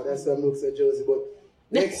there. So that's some looks at Josie. But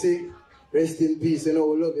next thing, rest in peace. You know,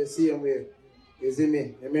 we love you, see him here. You see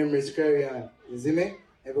me? The memories carry on. You see me?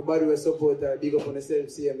 Everybody will support her, big up on yourself,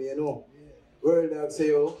 see me, you know. World Dog say,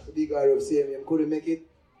 yo, big her up, see me. I couldn't make it,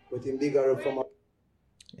 but him big her up from a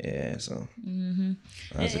Yeah, so.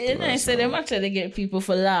 It's nice. So them actually get people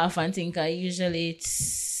for laugh and think usually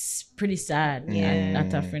it's pretty sad. Yeah.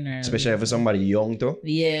 At a funeral. Especially for somebody young too.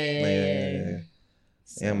 Yeah.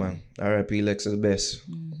 Yeah, man. R.I.P. Lex is best.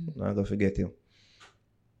 Not gonna forget you.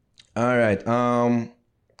 All right.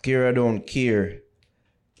 Kira don't care.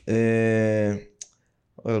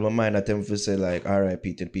 Well, my mind attempt to say like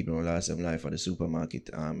R.I.P. to the people who lost their life at the supermarket.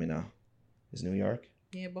 It's New York,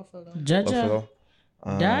 Yeah, Buffalo. Jaja. Buffalo.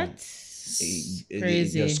 That's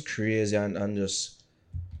crazy. It's just crazy and just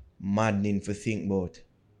maddening to think about.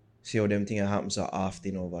 See how them things happen so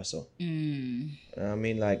often over so. I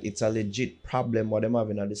mean, like it's a legit problem what them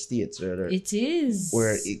having at the States It is.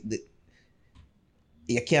 where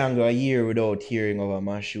you can't go a year without hearing of a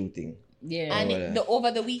mass shooting. Yeah. And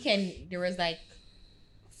over the weekend, there was like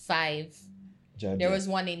 5. There was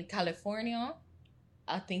one in California.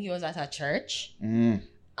 I think it was at a church.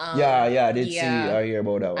 Yeah, I did see or hear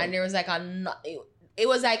about that one. And there was like it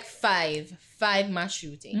was like 5 mass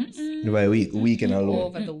shootings By weekend alone.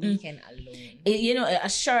 over the weekend alone.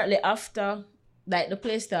 Shortly after, like the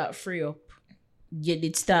place start free up, you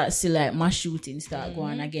did start see like mass shooting start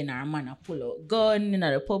going again, or a man a pull out gun in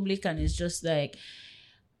the public, and it's just like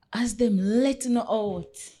as them letting it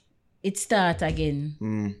out, it start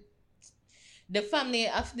again. The family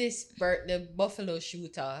of the Buffalo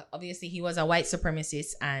shooter, obviously he was a white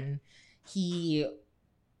supremacist and he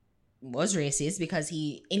was racist because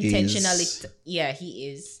he intentionally he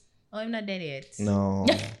is. Oh, I'm not dead yet. No.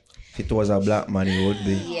 If it was a black man, he would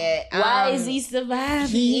be. Yeah. Why is he surviving?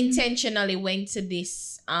 He intentionally went to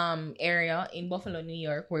this area in Buffalo, New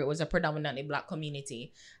York, where it was a predominantly black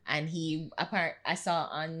community, and I saw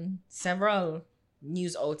on several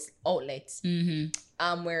news outlets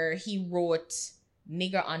where he wrote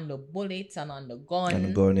nigger on the bullets and on the gun. And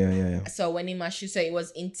the gun, yeah. So when he must shoot, so it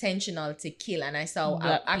was intentional to kill, and I saw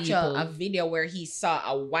Black a video where he saw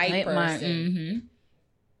a white person.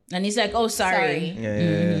 And he's like, "Oh, sorry."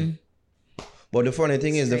 Yeah. But the funny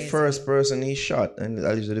thing is, the Crazy. first person he shot, and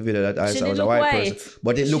at least the video that I She saw was didn't a white look white. person.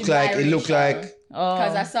 But it She looked like biracial. Oh,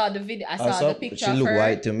 Because I saw the video, I saw the picture she of looked her.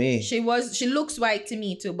 white to me. She looks white to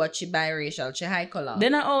me too, but she biracial. She high color.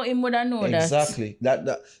 then how him would have know that? Exactly.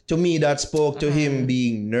 That to me that spoke to him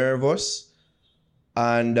being nervous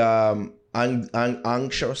and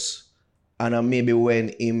anxious, and maybe when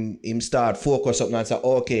him start focus up and say,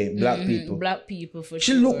 okay, black people. Black people for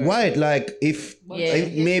She sure. look white, like if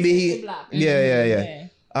maybe he, black. yeah.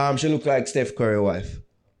 She looked like Steph Curry wife.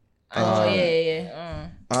 Oh yeah.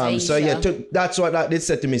 So yeah, that's what that did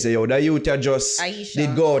said to me. Say, yo, that youth just Aisha.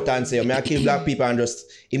 did go out and say, yo, I kill black people, and just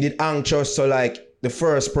him did anxious. So like the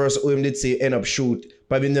first person who him did say end up shoot,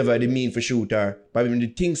 probably never did mean for shoot her. Probably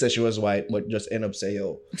did think that she was white, but just end up say,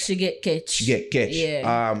 yo, She get catch.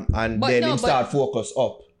 Yeah. And But then no, him but- start focus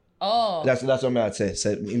up. Oh. That's what I say.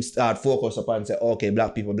 So him start focus up and say, okay,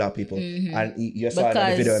 black people. And you saw in the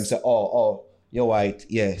Because- video him say, oh, you're white.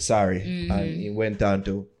 Yeah, sorry. And he went on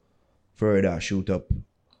to further shoot up.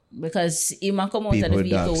 Because he might come out of People the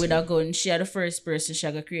vehicle dancing. with a gun. She had the first person. She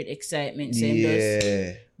had create excitement. So him just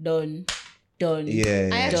Yeah. done. Yeah.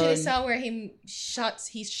 I actually Done. saw where he shot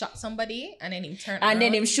somebody and then him turned And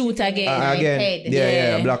then around. him shoot again. Again, head.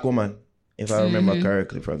 yeah, Yeah. black woman. If I remember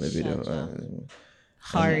correctly from the video.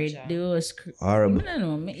 Horrid. It was Horrible. I don't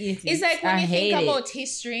know. Me hate it. It's like when I you hate think it. about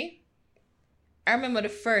history. I remember the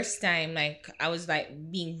first time like I was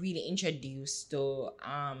like being really introduced to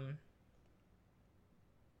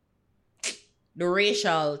the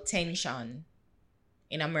racial tension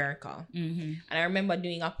in America. Mm-hmm. And I remember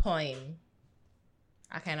doing a poem.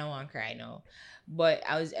 I kind of want to cry now. But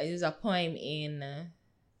it was a poem in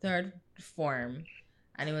third form,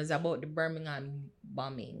 and it was about the Birmingham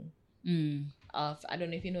bombing of, I don't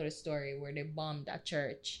know if you know the story, where they bombed a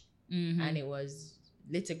church and it was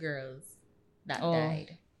little girls that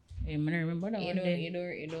died. I remember that You one know,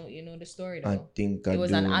 day. you know the story though. I think I It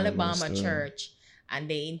was do an remember the Alabama story. church, and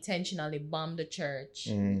they intentionally bombed the church.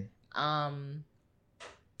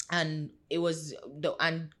 And it was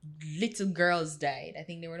and little girls died. I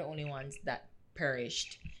think they were the only ones that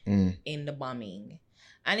perished in the bombing.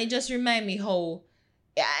 And it just reminded me how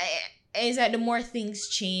it's like the more things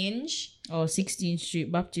change. 16th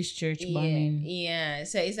Street Baptist Church bombing. Yeah.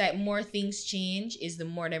 So it's like more things change is the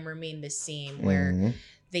more them remain the same. Where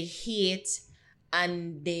the hate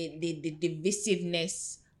and the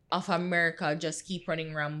divisiveness of America just keep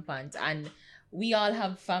running rampant. And we all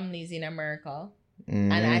have families in America.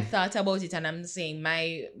 And I thought about it and I'm saying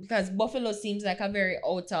because Buffalo seems like a very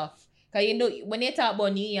out of, because you know, when you talk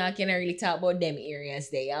about New York, you don't really talk about them areas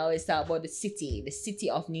there. You always talk about the city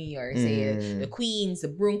of New York. So the Queens, the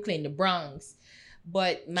Brooklyn, the Bronx.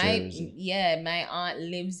 But my aunt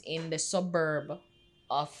lives in the suburb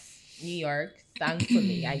of New York,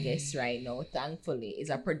 thankfully, I guess right now. Thankfully, it's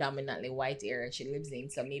a predominantly white area she lives in.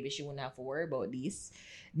 So maybe she wouldn't have to worry about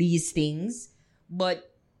these things. But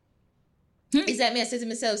is that me? I said to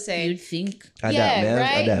myself, say, You'd think. but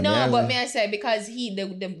me I say because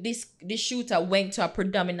this shooter went to a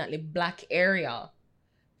predominantly black area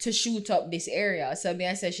to shoot up this area. So me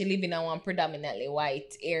I say she live in a one predominantly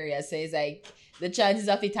white area. So it's like the chances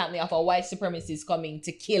of it happening of a white supremacist coming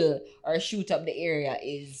to kill or shoot up the area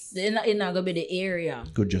is It's not gonna be the area.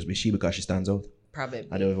 Could just be she because she stands out. probably.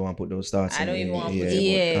 I don't even want to put those thoughts I don't even want to put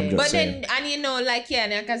it. But then, and you know, like,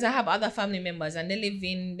 because I have other family members and they live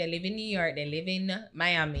in New York, they live in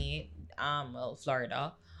Miami,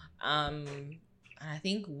 Florida. And I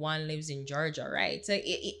think one lives in Georgia, right? So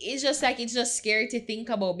it's just like, it's just scary to think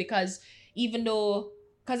about because even though,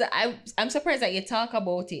 because I'm surprised that you talk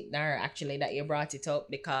about it now, actually, that you brought it up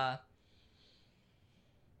because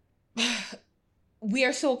we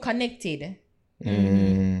are so connected.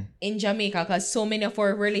 In Jamaica, because so many of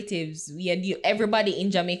our relatives, everybody in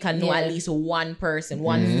Jamaica know at least one person,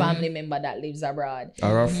 one family member that lives abroad,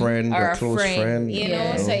 or a friend, or a close friend, you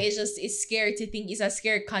know. So it's scary to think. It's a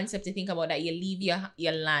scary concept to think about that you leave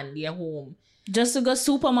your land, your home, just to go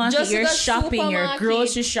supermarket, you're shopping, you're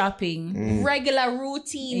grocery shopping, regular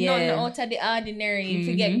routine, nothing out of the ordinary. You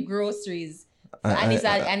forget groceries. And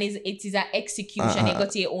it is an execution. You got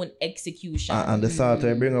to your own execution. And the thought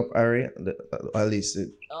I bring up, Ari, at least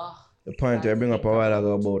the point I bring up a while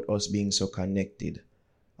ago about us being so connected,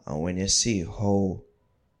 and when you see how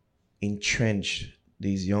entrenched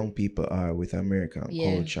these young people are with American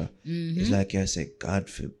culture, it's like I say, God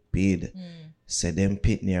forbid, say them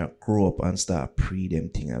pitney grow up and start pre them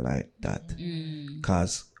thing like that,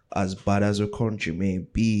 because as bad as the country may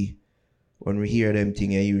be. When we hear them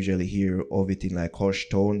thing, I usually hear of it in like hush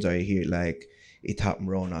tones, or you hear like it happen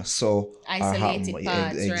around us. So isolated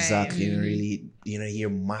parts, exactly. Right? You really, hear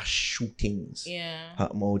mass shootings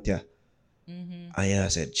happen out there. And I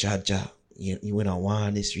said, Jaja, you wouldn't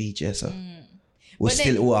want this reach, yes, sir. We but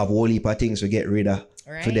still then, have a whole heap of things to get rid of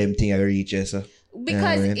for them thing I reach, yes, sir.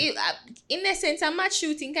 Because in a sense, a mass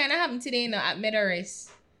shooting kind of happened today, at Medaris.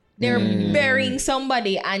 They're burying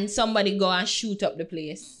somebody and somebody go and shoot up the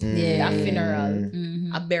place. A funeral,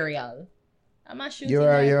 a burial. I'm not shooting. You're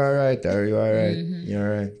right, Ari.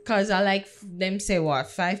 You're right. Because I like them say,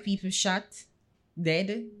 5 people shot,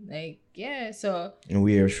 dead. Like, so. And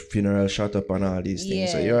we are funeral shut up and all these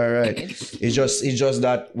things. So you're right. It's just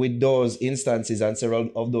that with those instances and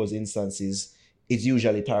several of those instances, it's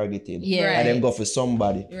usually targeted. And then go for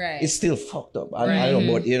somebody. It's still fucked up. I don't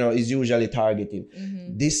know, but it's usually targeted.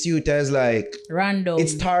 This youth is like random.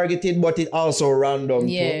 It's targeted, but it also random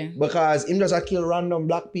too. Because him just kill random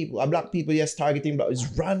black people. A black people, yes, targeting, but it's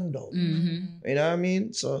random. You know what I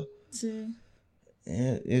mean? So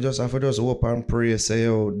you just have to just hope and pray, say,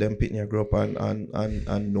 them pitney grow up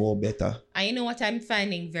and know better. And you know what I'm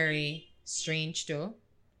finding very strange too?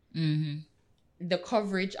 The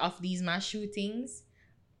coverage of these mass shootings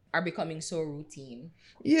are becoming so routine.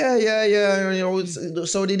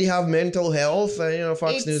 So did he have mental health? And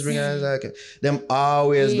Fox News bring us like them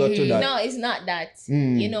always go to that. No, it's not that.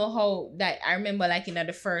 You know how that I remember like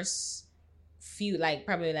the first few, like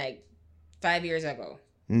probably like 5 years ago.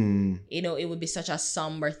 It would be such a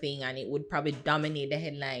somber thing and it would probably dominate the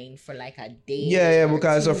headline for like a day.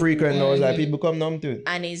 Because it's so frequent now, it's like people become numb to it.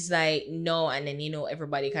 And it's like, no, and then,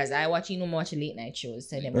 everybody, because I watch late night shows,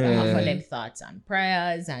 so them would offer them thoughts and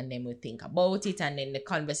prayers, and then would think about it, and then the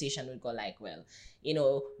conversation would go like, well,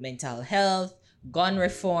 mental health, gun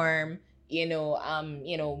reform,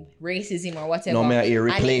 racism or whatever. No, man, a And it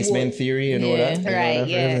replacement would- theory, you know Yeah. that? Right,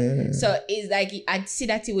 yeah. So it's like I'd see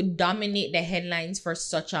that it would dominate the headlines for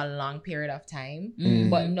such a long period of time.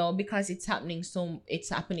 But no, because it's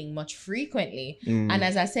happening much frequently. And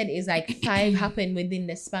as I said, it's like 5 happened within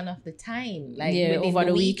the span of the time. Like within over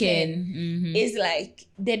the weekend. It's like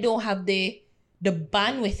they don't have the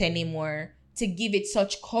bandwidth anymore to give it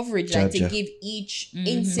such coverage, like to Gotcha. give each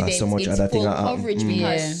incident So much its other thing full that happen. coverage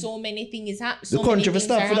because Yeah. so many things happen. The country will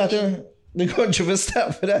stop for that. The country will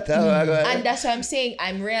stop for that. And that's what I'm saying.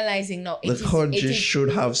 I'm realizing now. The country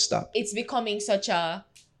should have stopped. It's becoming such a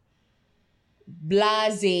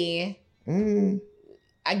blase.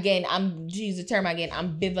 Again, use the term again.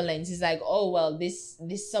 Ambivalence. It's like, oh well, this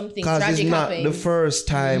something Because tragic it's not happened. the first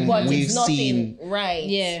time but we've it's nothing, seen right?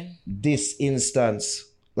 Yeah. this instance,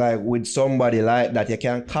 like with somebody like that. You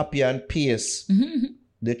can copy and paste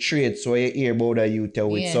the traits so you hear about that you tell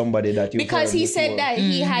with Yeah. somebody that you Because he said that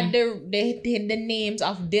he had the names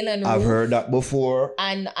of Dylan I've Roof heard that before.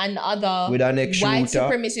 and other With an ex white shooter.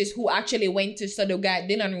 supremacists who actually went to the guy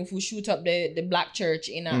Dylan Roof who shoot up the black church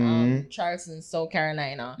in Charleston, South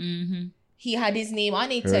Carolina. He had his name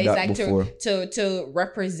on it, so Heard it's that like before. to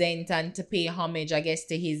represent and to pay homage, I guess,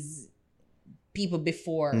 to his people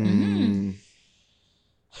before.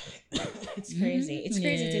 It's crazy. It's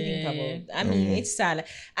crazy to think about. I mean, it's sad.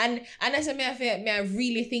 And as I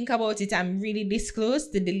really think about it, I'm really this close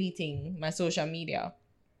to deleting my social media.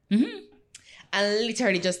 And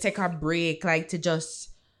literally just take a break, like to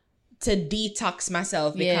detox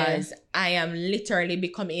myself because I am literally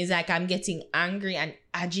becoming, it's like I'm getting angry and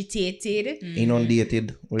agitated.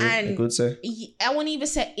 Inundated, I could say. I won't even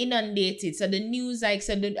say inundated. So the news, I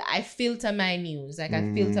filter my news. Like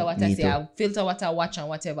I filter what I me say, too. I filter what I watch and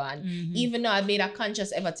whatever. And even though I made a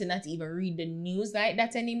conscious effort to not even read the news like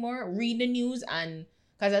that anymore, read the news and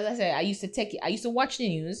because as I said, I used to watch the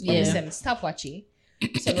news. But I said stop watching.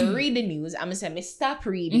 So I read the news. I'm gonna say stop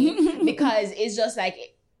reading because it's just like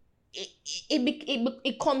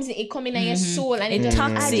it comes in your soul and it just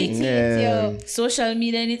toxic. agitates you. Social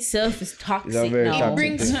media in itself is toxic very now. toxic. It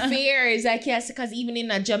brings fear. It's like, yes, because even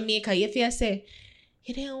in Jamaica, if you say,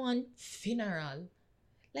 you don't want funeral.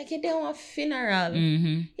 Like, you don't want funeral.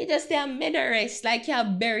 You just say a rest. Like, you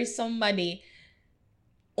bury somebody.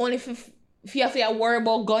 Only if you have to worry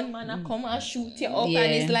about gunman and come and shoot you up. And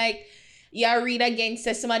it's like, you read against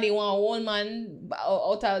say somebody want old man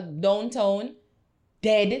out of downtown,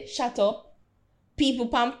 dead, shot up. People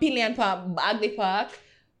from Pillion Park, Bagley Park,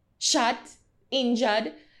 shot,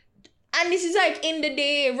 injured. And this is like in the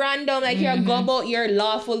day, random, like you're go about your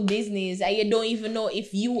lawful business and you don't even know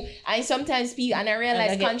if you, and sometimes people, and I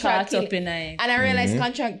realize contract killing, and I realize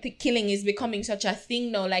contract killing is becoming such a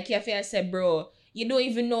thing now. Like if I say, bro, you don't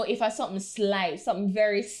even know if it's something slight, something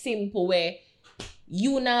very simple where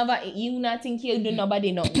you not think you'll do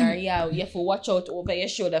nobody nothing or you have to watch out over your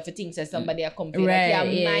shoulder for things that somebody are come to you.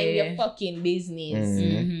 Like you mind your fucking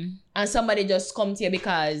business. And somebody just come to you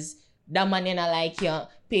because that man you not like you,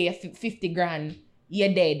 pay you 50 grand,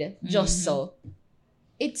 you're dead. Just so.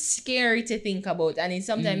 It's scary to think about. And it's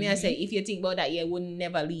sometimes I say, if you think about that, you would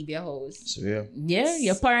never leave your house. So, Yeah,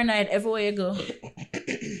 you're paranoid everywhere you go.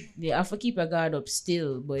 You have to keep your guard up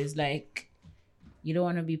still, but it's like you don't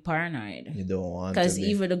want to be paranoid. you don't want to Because be.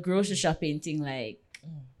 even the grocery shopping thing, like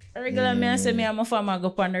regular me, I say me, I'm a farmer, go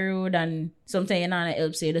up on the road, and sometimes you not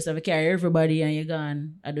help, say you just have to carry everybody and you're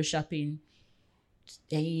gone at the shopping.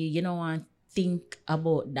 And you don't want to think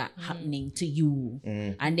about that happening to you.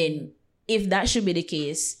 And then if that should be the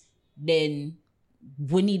case, then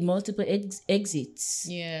we need multiple exits.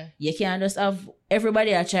 Yeah. You can't just have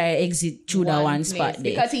everybody try to exit through that one place. spot there.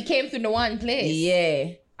 Because he came through the one place.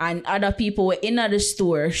 Yeah. And other people in the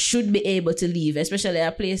store should be able to leave, especially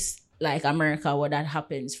a place like America where that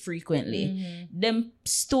happens frequently. Them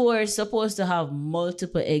stores supposed to have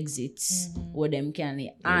multiple exits where them can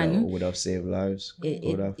leave. And would have saved lives.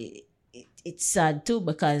 Would have. it's sad too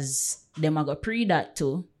because them are going to pre that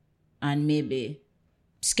too and maybe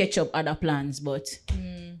sketch up other plans. But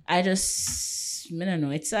I don't know,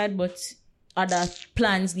 it's sad, but other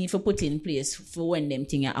plans need to put in place for when them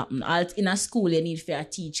things happen. In a school, you need to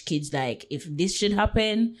teach kids like if this should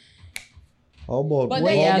happen. How about? But how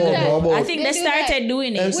then about- you do that. how about- I think they They do that. started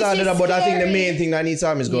doing Them it. started is that, but I think the scary. main thing that needs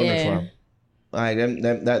time is government Yeah. farm. Like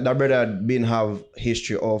that brother been have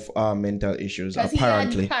history of mental issues 'Cause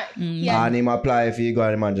apparently, he had, and him apply if you go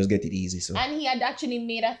and man just get it easy. So and he had actually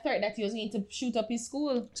made a threat that he was going to shoot up his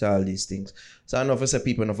school. so all these things. So I know for some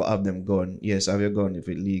people enough have them gun. Yes, have your gun if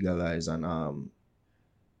it legalized and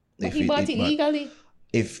But he bought it but legally.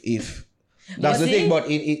 if That's the see? thing, but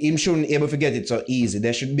him shouldn't able to get it so easy.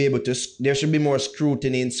 There should be more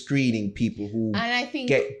scrutiny in screening people who And I think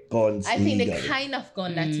get guns I think legally. the kind of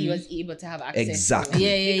gun that he was able to have access Exactly. to.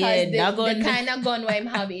 Yeah. Because That gun. the kind of gun what him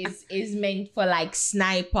have is meant for like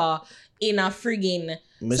sniper in a friggin'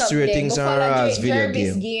 Mr. something. Things Go are follow as video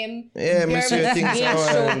Jervis game. Yeah, Mr. Jervis Things game are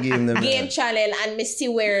show, as game them, game yeah. channel, and me see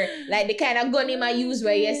where like the kind of gun him I use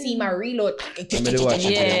where you see my reload. Me dey watch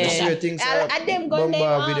it. Yeah. Mr. Things are And them gun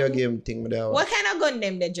Bumba them, video game thing. Me dey watch. What kind of gun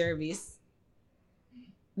them the Jervis?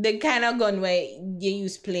 The kind of gun where you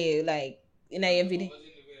use play like in a video.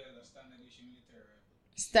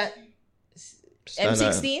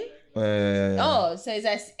 M16? Oh, so it's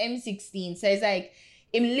like M16. So it's like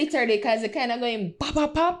him literally because the kind of going pop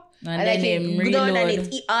pop pop. And like then him go down and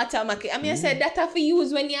reload. it automatic. I mean I said that for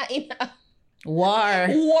use when you're in a War.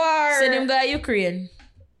 war. Send him go Ukraine.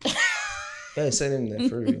 Yeah, send him there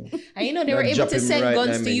for real. And you know they were Not able to drop him send right guns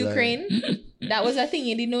now, to me, like- Ukraine. That was a thing.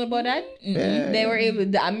 You didn't know about that? Yeah. They were able,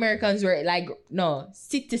 the Americans were like, no,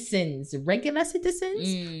 citizens, regular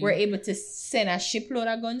citizens were able to send a shipload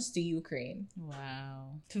of guns to Ukraine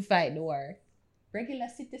Wow. to fight the war. Regular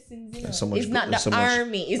citizens, you know. So much it's not gu- the so much-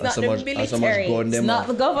 army. It's and not so the much- and so much military. gun It's them not have.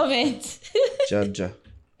 the government. Jaja.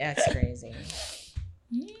 That's crazy.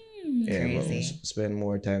 Yeah, Crazy. well, spend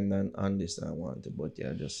more time than on this than I wanted, but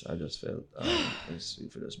yeah, I just felt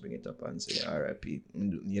if you just bring it up and say RIP,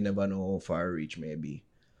 you never know how far reach may be.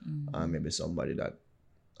 Maybe somebody that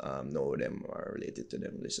know them or related to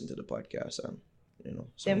them listen to the podcast and you know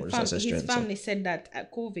His family said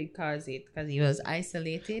that COVID caused it because he was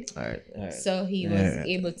isolated. All right. So he was Yeah.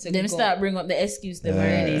 able to Them go. start bring up the excuse them Yeah.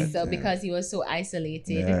 already. So because he was so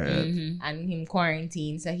isolated and him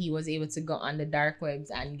quarantined, so he was able to go on the dark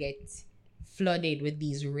webs and get flooded with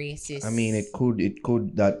these racist. I mean,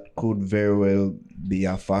 that could very well be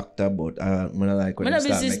a factor, but when I like when When they a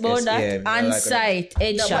start business making- about that yeah, I on like when site no,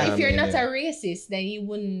 but headshot. if you're not yeah. a racist, then you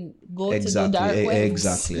wouldn't go to the exactly, dark webs.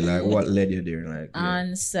 exactly. Like what led you there? Like yeah.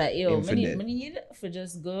 On site, yo, Him for dead. I need for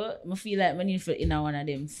just go. I feel like I need for in one of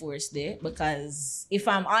them force there because if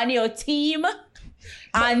I'm on your team,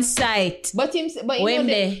 on site, But you When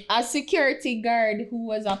know, they- a security guard who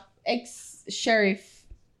was a ex-sheriff,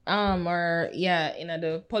 or yeah, in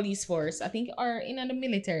the police force, I think, or in the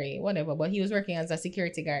military, whatever. But he was working as a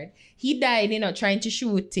security guard. He died, trying to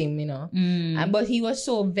shoot him, and but he was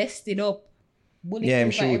so vested up. Yeah, him bulletproof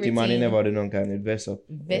and shoot him and he everything. never done none kind of vest up.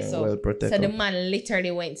 Vest Yeah, up. well So protected. the man literally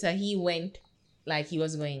went. So he went like he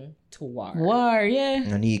was going to war. war, yeah.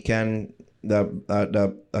 And he can a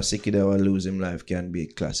Siki that will lose him life can be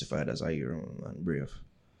classified as a hero and brave.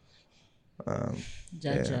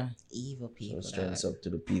 Jaja. Evil So people. strength up to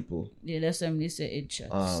the people. Yeah, that's what they say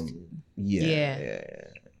headshots. Yeah.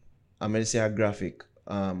 I'm gonna say a graphic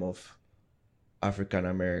of African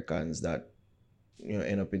Americans that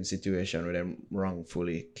end up in situation where them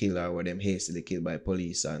wrongfully killed or where them hastily killed by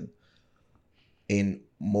police, and in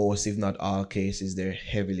most if not all cases they're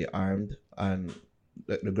heavily armed, and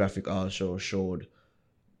the graphic also showed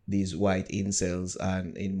these white incels,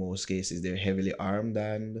 and in most cases they're heavily armed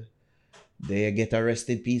and they get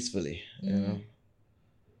arrested peacefully.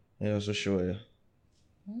 They also show you.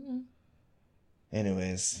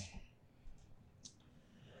 Anyways,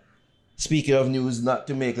 speaking of news, not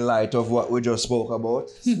to make light of what we just spoke about.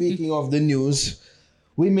 Speaking of the news,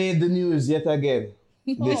 we made the news yet again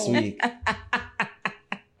this week.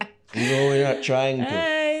 We're not trying to.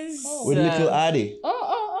 Nice. With little Addy.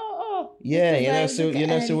 Oh. Yeah, Little you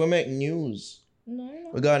know, Addy. so we make news. No.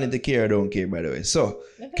 We're going into Care or Don't Care, by the way. So,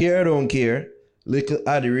 Care or Don't Care, little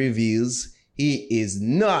Addy reveals he is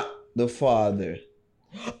not the father.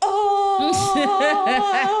 Oh,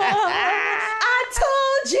 I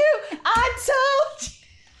told you.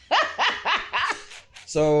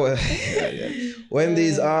 So when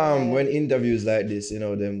these when interviews like this,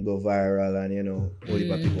 them go viral and all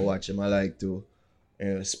the people watch them, I like to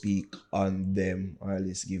speak on them, or at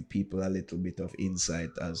least give people a little bit of insight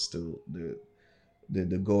as to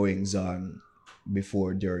the goings on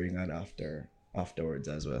before, during, and afterwards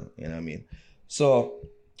as well. You know what I mean? So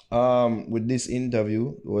with this interview,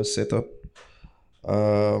 it was set up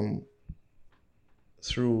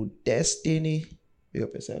through Destiny. Big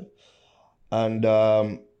up yourself. And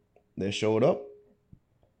they showed up,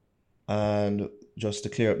 and just to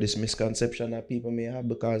clear up this misconception that people may have,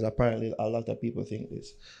 because apparently a lot of people think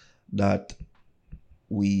this, that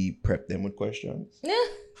we prepped them with questions,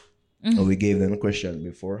 or we gave them a question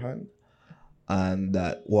beforehand, and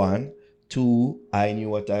that one. Two, I knew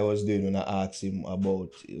what I was doing when I asked him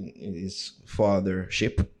about his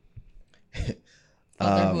fathership.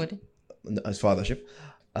 Fatherhood. His fathership.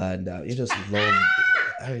 And he just loved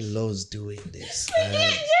Ari loves doing this. I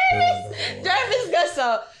don't know. Jarvis got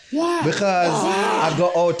so. Because I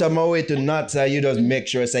go out of my way to not say you just make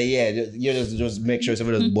sure say you just make sure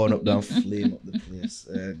somebody just burn up down flame up the place.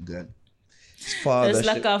 Good. It's father Just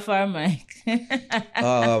like off our mic.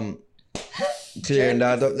 clearing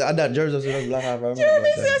that George just black off our mic.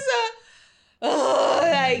 Jarvis got so. Oh,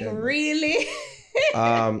 like really?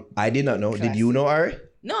 I did not know. Did you know, Ari?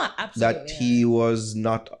 No, absolutely. That he was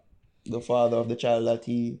not the father of the child that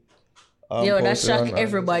he Yo, that posted shocked on-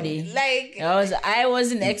 everybody. Like, I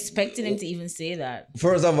wasn't expecting him to even say that.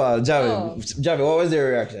 First of all, Javi, what was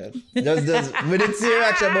your reaction? Just we didn't see your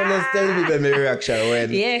reaction, but let's tell people my reaction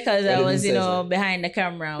when. Yeah, because when I he was, says that. behind the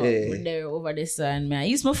camera Yeah. there over this and me I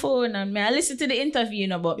use my phone and me I listen to the interview,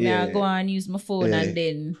 but me I Yeah. go and use my phone Yeah. and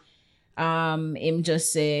then him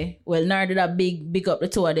just say, well, now did a big up the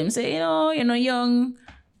two of them say, young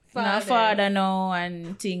father now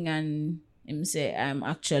and thing, and him say I'm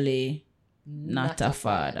actually not a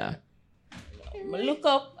father. I look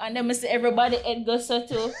up and then I see everybody head goes so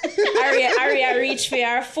too. Aria reach for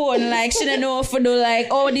her phone like she don't know if to do like,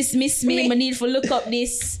 oh, this miss me, I need to look up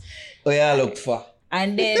this. Oh yeah, look for.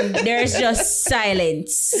 And then there's just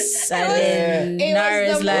silence. And then it was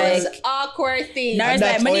Nara's the like, most awkward thing. Nara's And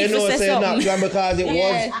that's like, how I you need to know say say not something. gone because it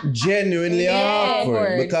Yeah. was genuinely awkward.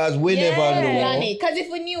 awkward. Because we never know. Because if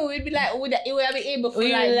we knew, we'd be like, it would have been able to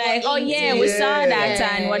We were like, oh yeah, we saw that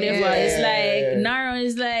and whatever. Yeah. It's like, Nara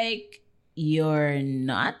is like, you're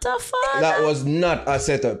not a father? That was not a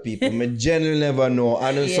setup, people. I genuinely never know.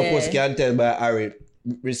 And I'm Yeah. supposed can tell by Ari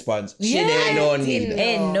response. She Yeah, didn't know didn't need. know.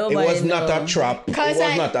 Ain't It nobody was not know. a trap. It 'Cause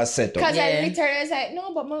was not a setup. Because Yeah. I literally was like,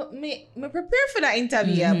 no, but me prepare for that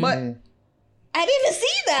interview, Mm-hmm. but I didn't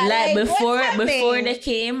see that. Like what's before happening? they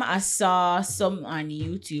came, I saw some on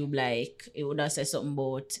YouTube, like it would have said something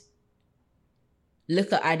about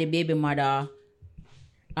look at the baby mother,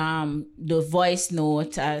 the voice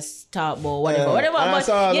note as talk about whatever. And I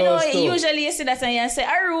saw those too. Usually you see that and you say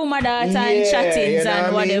a room of that and Yeah, chattings you know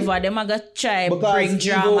and what I mean? whatever. Them are gonna try Because bring even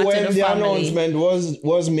drama when to the the family. announcement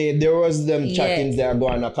was made, there was them Yeah. chattings there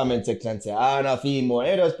go in the comment section and say, no female.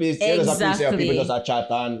 You just appreciate Exactly. people just a chat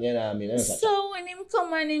and you know what I mean. You know, So when him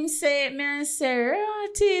come and him say, man, say,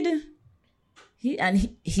 rotted.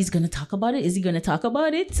 He's gonna talk about it. Is he gonna talk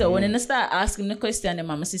about it? So when I start asking the question, the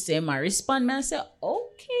mama sister him respond, man, I say,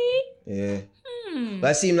 okay. yeah.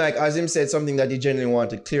 That seemed like, as him said, something that he genuinely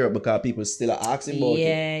wanted to clear up because people still are asking about it.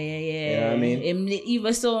 Yeah. You know what I mean? Him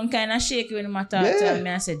even so kind of shaky when I talk to Yeah. him.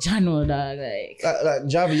 I say, Jano, dog, like. Like,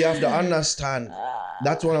 Javi, you have to understand.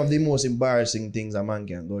 That's one of the most embarrassing things a man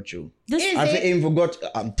can go through. This Is And for it? him forgot,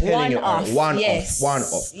 I'm telling you, one yes.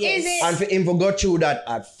 off. Yes. Is it? And for him forgot through that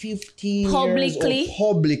at 15 Publicly. years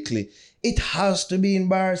old, publicly. It has to be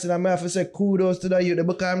embarrassing. I may have to say kudos to that youth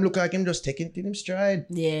because I'm look like him just taking it in him stride.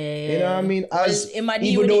 Yeah. You know what I mean? As him a deal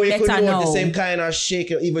even with though it he could better know the now. same kind of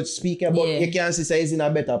shake, even speak about, Yeah. you can't say he's in a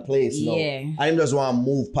better place now. Yeah. And him just want to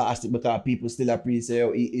move past it because people still appreciate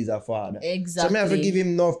how he is a father. Exactly. So I have to give him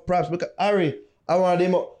enough props because Ari,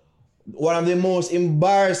 one of the most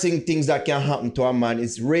embarrassing things that can happen to a man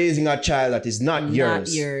is raising a child that is not yours. Not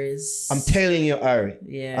yours. I'm telling you, Ari.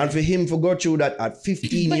 Yeah. And for him to go through that at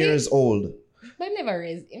 15 But he- years old. But never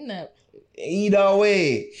raised him that. Either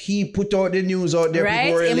way, he put out the news out there. Right?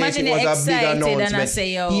 People were Imagine elated. It was a big excited and I announcement.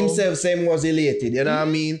 say, yo. He himself saying was elated. You know what I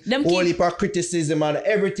mean? Them Whole keep- heap of criticism and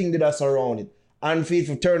everything that surround it. And for it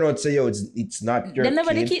to turn out say, yo, it's not your They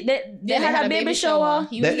never kid. they had a baby shower.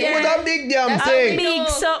 He Then was it was a big damn That's thing. big No,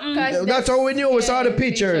 something. 'cause That's how we knew. We saw the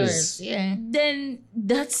pictures. Yeah. Then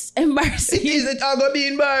that's It embarrassing. is. It's all gonna be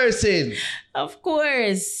embarrassing. Of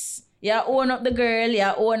course. You own up the girl, you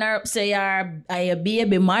own her up, say you're a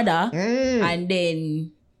baby mother, and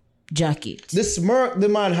then jacket. The smirk the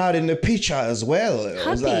man had in the picture as well. It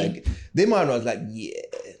was Happy. like the man was like, yeah.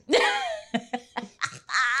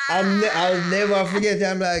 I'll never forget.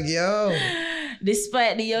 I'm like, yo.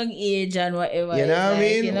 Despite the young age and whatever. You know it's what I like,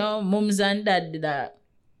 mean? You know, mums and dad did that.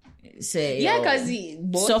 Say, Yeah, yo,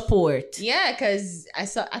 because support. Yeah, because I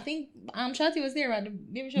think Shotty was there at the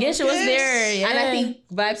baby shower. Yeah, she was there. Yeah. And I think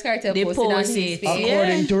Vibes Cartel They posted on post his it. page. Yeah.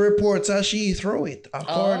 According to reports, she threw it.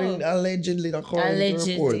 Allegedly, according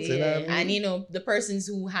to reports. You know what I mean? And you know, the persons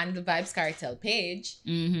who handle Vibes Cartel page,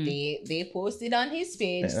 Mm-hmm. they posted on his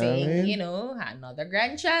page Yeah, saying, I mean- you know, another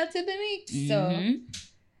grandchild to the mix. So Mm-hmm.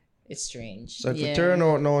 it's strange. So if Yeah. it turn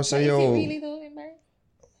out now, But say is he yo, really though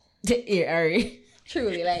embarrassed? Yeah, Ari.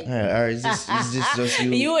 Truly, like. Or is this just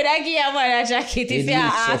you? You would have give a man a jacket if It you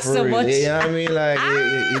looks asked so so for real. much. You know what I mean? Like,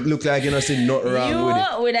 it look like you know, see nothing wrong with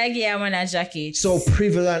it. You would have give a man a jacket. So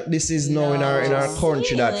prevalent this is now in our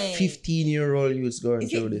country that Really? 15-year-old youths going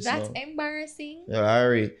Is through it this that now. embarrassing? Yeah,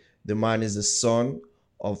 Harry, the man is the son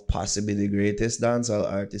of possibly the greatest dancehall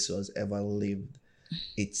artist who has ever lived.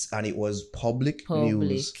 It was public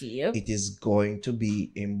news. Yep. It is going to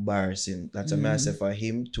be embarrassing. That's a Mm-hmm. message for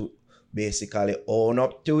him to basically own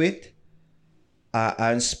up to it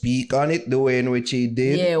and speak on it the way in which he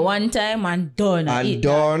did. Yeah, one time and done. And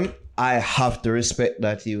done, I have to respect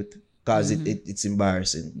that youth because it's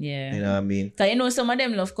embarrassing. Yeah. You know what I mean? Because you know, some of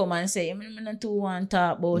them love come and say, I don't too want to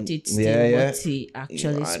talk about it still, Yeah. but he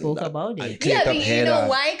actually And spoke that- about and it. click Yeah, up but you head know on.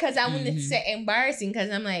 why? Because I wanted to say embarrassing because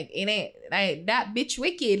I'm like, it ain't like that bitch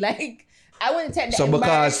wicked. Like, I wouldn't take the So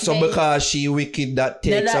embarrassment. because she wicked, that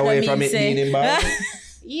takes that away mean from it say- being embarrassing.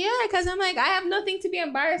 Yeah, because I'm like, I have nothing to be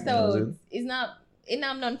embarrassed of. It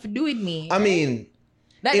have nothing to do with me. I mean,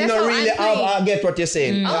 That- it that's not how really. I'm playing. I get what you're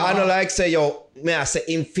saying. I don't like say yo. May I say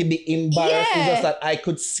him fi be embarrassed? It's Yeah. just that I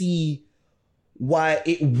could see why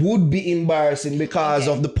it would be embarrassing because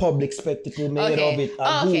Okay. of the public spectacle made Okay. of it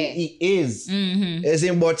and Okay. who he is. As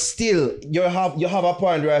in, but still, you have a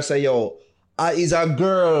point where I say yo. Is a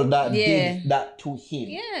girl that Yeah. did that to him.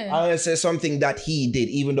 Yeah. I say something that he did,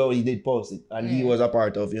 even though he did post it, and he was a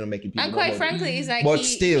part of making people. And know quite about it. frankly, it's like But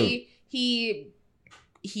still.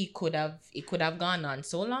 he could have gone on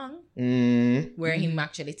so long Mm. where him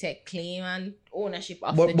actually take claim and ownership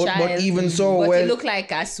of But the but child. but even so, But when it looked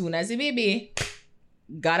like as soon as the baby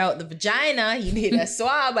got out the vagina, he did a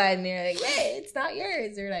swab and they're like, hey, it's not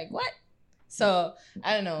yours. They're like, what? So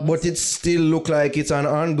I don't know. but it still look like it's an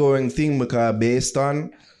ongoing thing because based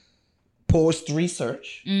on post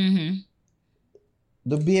research,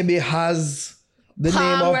 the baby has the name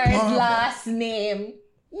of Palmer's Palmer. last name.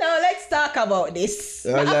 No, let's talk about this.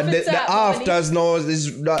 We have to The talk about it. afters now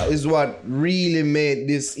is what really made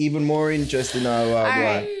this even more interesting. All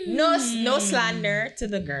right. No slander to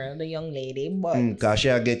the girl, the young lady, but Cause she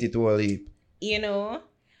get it all heap. you know,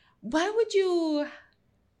 why would you?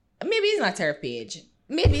 Maybe it's not her page.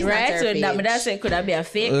 Maybe it's Right? not her So page. that's it could have been a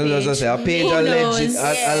fake Let's page. just say a page Who knows?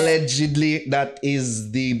 allegedly that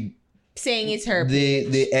is the saying it's her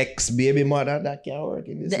page. the ex baby mother that can't work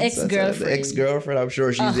in this. The instance. ex-girlfriend. The ex-girlfriend. I'm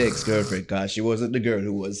sure she's the ex-girlfriend because she wasn't the girl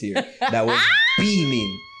who was here. That was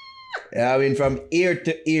beaming. Yeah, I mean, from ear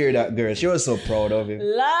to ear, that girl. She was so proud of him.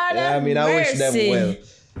 Lord Yeah, I mean, I wish them mercy. well.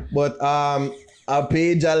 But a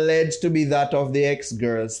page alleged to be that of the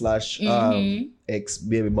ex-girl /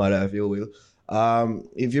 ex-baby mother, if you will.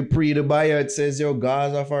 If you pre the bio, it says your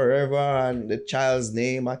Gaza forever and the child's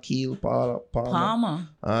name, Akil Palmer.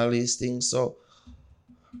 all these things. So,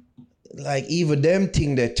 like, even them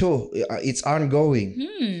thing there too, it's ongoing.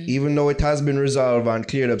 Even though it has been resolved and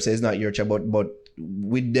cleared up, says it's not your child, but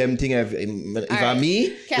with them thing, if right. I'm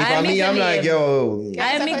me, Can I make I'm a like, name? yo, I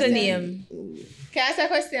That's a make a question. name. Can I ask a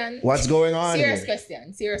question? what's going on Serious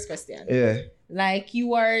here? question. Yeah. Like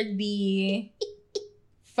you are the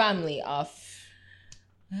family of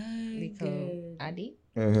little Addy.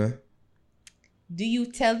 Uh-huh. Do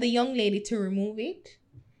you tell the young lady to remove it?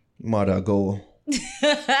 Mother, go.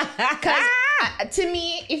 Because to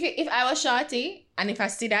me, if I was shorty and if I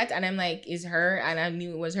see that and I'm like, it's her and I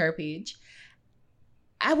knew it was her page,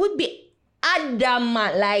 I would be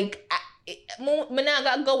adamant. Like, I'm not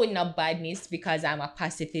gonna go with no badness because I'm a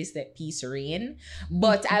pacifist at peace reign,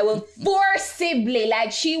 but I will forcibly,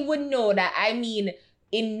 like, she would know that I mean,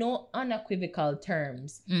 in no unequivocal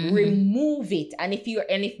terms, remove it. And if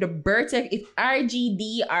the birth, if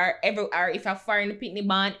RGD or if a foreign pitney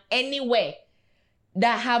band anyway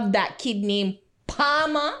that have that kid named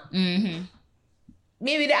Palmer,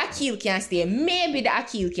 maybe the Akil can stay. Maybe the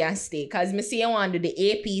Akil can stay. Cause me say I want to do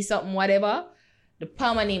the AP something whatever. The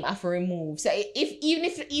Palmer name I have to remove. So even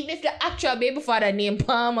if the actual baby father named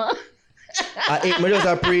Palmer. I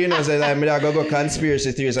just pray, you know, say like, I go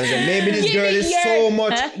conspiracy theories and say maybe this Give girl it is your- so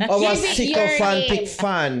much of a give it your sycophantic name.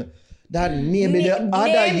 fan that maybe the other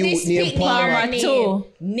Name youth this named pitney Palmer. your Palmer name. too.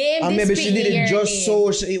 Name And this maybe she pitney did it your just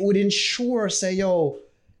name. so it would ensure, say, yo,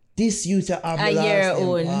 this youth have the A year last name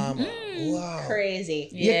old. Palmer. Wow. Crazy.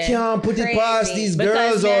 You Yeah. can't put it past Crazy. these Because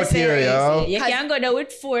girls they out say here, yo. You can't go there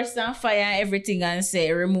with force and fire and everything and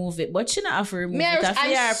say remove it. But she not have to remove Me, it. After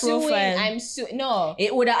your I'm suing. profile. I'm suing. No,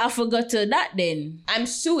 It would have forgot to that then. I'm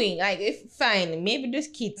suing. Like, if fine, maybe this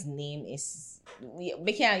kid's name is. You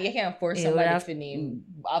can't force It somebody would have- to name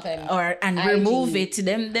of him. And IG. remove it.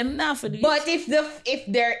 Them not for the But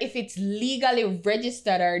if it's legally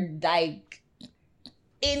registered or like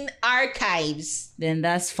in archives, then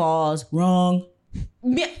that's false. Wrong.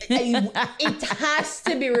 It has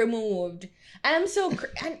to be removed. And I'm so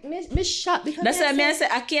me shocked because That's why I say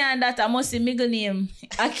I can't that I must say middle name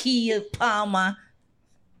Akil Palmer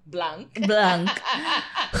blank.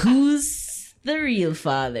 Who's the real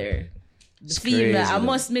father? The female, crazy, I man.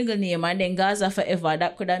 must middle name and then Gaza forever.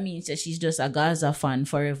 That could have mean that she's just a Gaza fan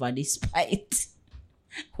forever despite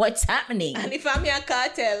what's happening. And if I'm your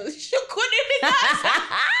cartel, she couldn't be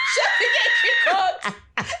she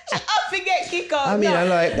forget kick out. I mean,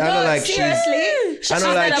 I don't like she. seriously. I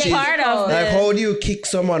don't like not a she. part of Like, the- how do you kick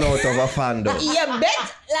someone out of a fandom? Yeah, bet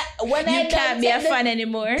like when You I can't be a fan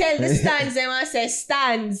anymore. Tell the stands them and say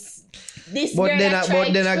stands. This But girl then, that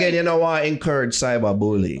tried to- again, you know what? Encourage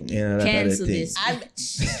cyberbullying. You know, that kind of Cancel thing. this.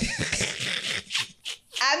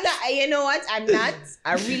 I'm not. You know what? I'm not.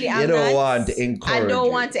 I really am. You don't not. want to encourage I don't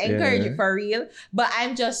it. want to encourage Yeah. it for real. But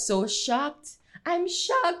I'm just so shocked. I'm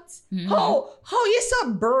shocked. Mhm. How you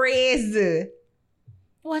so brazen?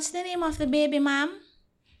 What's the name of the baby, ma'am?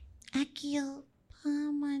 Akil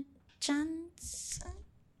Palmer Johnson.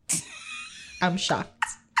 I'm shocked.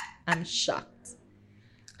 I'm shocked.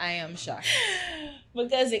 I am shocked.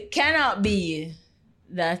 Because it cannot be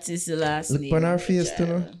that is the last Look name. on her of the face, you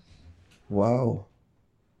know. child. Wow.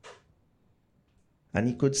 And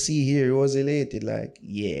you could see here he was elated, like,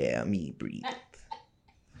 yeah, me breathe.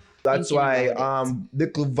 That's Thinking why about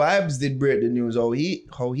Little Vibes did break the news how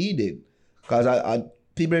he did. Because I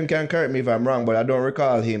people can correct me if I'm wrong, but I don't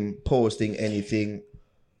recall him posting anything.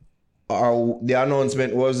 Or the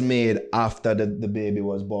announcement was made after the baby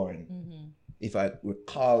was born. If I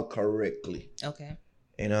recall correctly. Okay.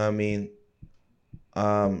 You know what I mean?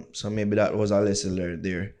 So maybe that was a lesson learned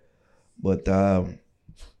there. But and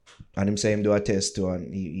him say him do a test too,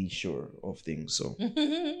 and he's sure of things. So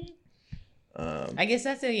I guess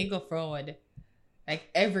that's how you go forward. Like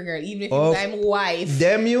every girl, even if Of- I'm wife.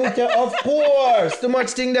 them youth, of course, too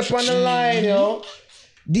much thing there on the line, yo.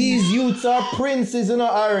 These youths are princes in a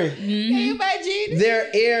hurry. Can you imagine? They're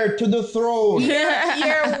heir to the throne. You're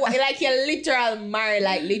like you're literal married,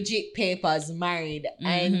 like legit papers married,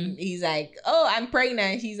 and he's like, "Oh, I'm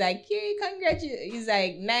pregnant." He's like, "Yay, congratulations!" He's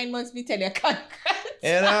like, 9 months. Me tell you, congrats.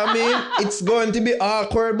 And I mean, it's going to be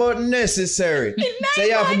awkward but necessary. So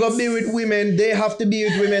you have to go be with women. They have to be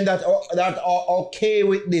with women that are okay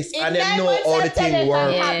with this In and they 9 know months, how the I'll tell thing them I'm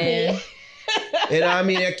works. happy. You know what I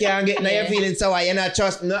mean? You can't get now you're feeling so you're not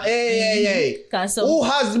trust. No, hey. 'Cause some- Who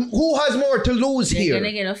has more to lose They're here?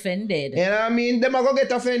 gonna get offended. You know what I mean? Them are gonna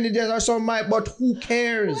get offended yes, or some might, but who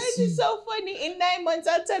cares? Why is it so funny? In 9 months,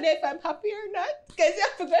 I'll tell you if I'm happy or not. Because you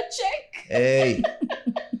have to go check. Hey,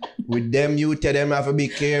 with them you tell them have to be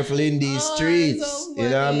careful in these Oh, streets. that's so You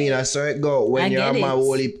know what I mean? funny. I saw it go. When I you get have my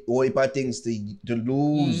it. whole heap of things to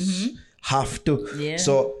lose. Have to. Yeah.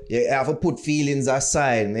 So you have to put feelings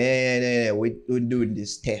aside. Nah. We're doing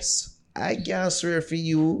this test. I can't swear for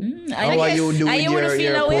you. How are you doing And you wouldn't feel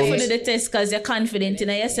your away post? for the test because you're confident in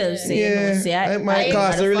yourself. So you Yeah, know, say, it might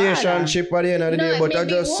cost a relationship at the end of the day, but I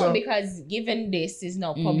maybe it just won't because given this is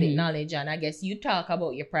now public knowledge, and I guess you talk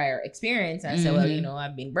about your prior experience and say, well, you know,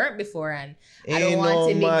 I've been burnt before, and I don't ain't want no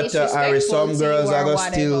to be matter, disrespectful Harry. Some to girls you or are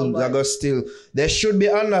gonna whatever, still. There should be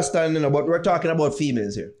understanding, but we're talking about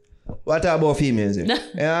females here. What about females here? You know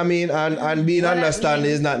what I mean? And being What I understanding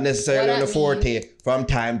mean- is not necessarily what on I the forte from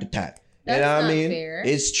time to time. You That's know what I not mean? fair.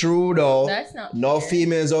 It's true though. That's not No fair.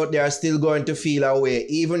 females out there are still going to feel away,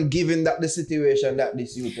 even given that the situation that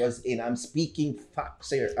this youth was in. I'm speaking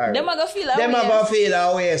facts here. Harry. them are gonna feel Them away. are gonna feel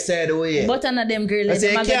away, said away. But none of them girls, I say,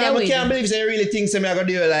 them I are gonna can't do it. believe they really think I'm gonna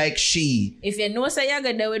do it like she. If you know say you're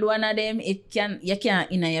gonna with one of them, you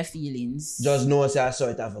can't inner your feelings. Just know say I saw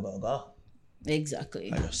it have a go.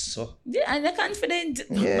 Exactly. I just saw. Yeah, and you're confident.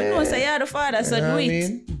 Yeah. We know say you're the father, so You know do what I it.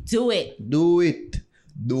 mean? Do it. Do it.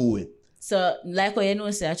 Do it. So like what you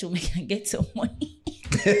know say I should make can get some money.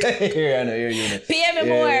 I know, you know. Pay me Yeah,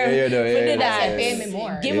 more yeah, for do that. Pay me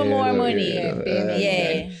more. Give me more money. pay me.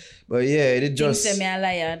 Yeah. But yeah, it Think just say me a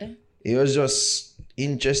liar. it was just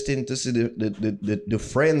interesting to see the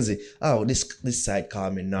frenzy. Oh, this side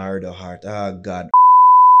called me Nardo Heart. Oh God.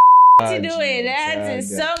 What you doing?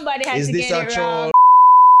 That's somebody has Is to this get a it troll? wrong.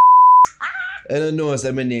 I don't know what's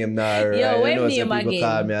my name Nardo. Yo, right? I what know name some people again?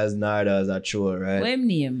 call me as Nardo as a troll, right? What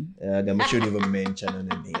name? Yeah, then I should even mention on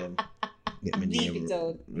the name. Get my Leave name. it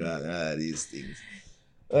out. These things.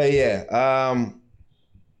 Oh yeah.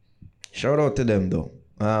 Shout out to them though.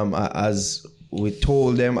 As we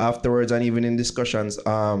told them afterwards and even in discussions,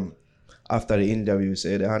 after the interview,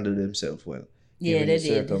 say they handled themselves well. Yeah, given they the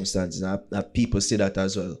did. circumstances. And people see that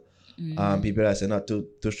as well. People that say not to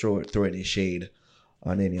throw any shade.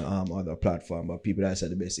 on any other platform, but people that said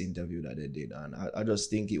the best interview that they did, and I just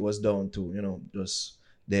think it was down to, you know, just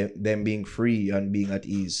them being free and being at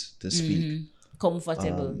ease to speak.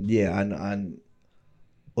 Comfortable. Yeah, and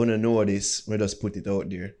on a know this, we just put it out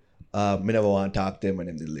there. Me never want to talk to them when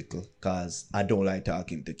they're little, because I don't like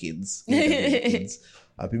talking to kids. interviewing kids.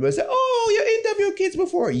 And people say, oh, you interviewed kids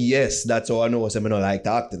before? Yes, that's how I know. So I don't like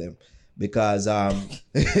talk to them. Because yeah,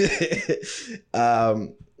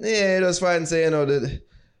 it was fine saying, you know, the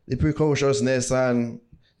precociousness, and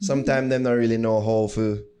sometimes them don't really know how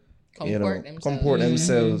to comport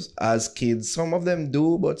themselves as kids. Some of them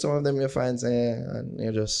do, but some of them you find saying, and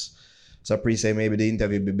you just say maybe the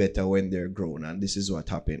interview be better when they're grown, and this is what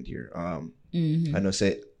happened here. I know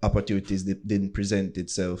say opportunities didn't present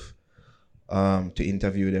itself to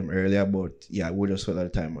interview them earlier, but yeah, we just felt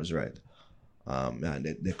that the time was right. And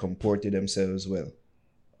they comported themselves well.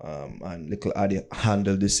 And little Adi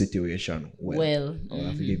handled the situation well. I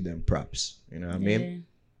have to give them props. You know what I mean?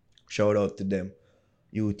 Shout out to them.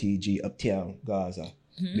 UTG, Uptown, Gaza.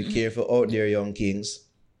 Be careful out there, young kings.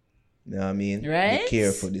 You know what I mean? Right? Be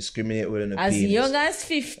careful. Discriminate within the As penis. young as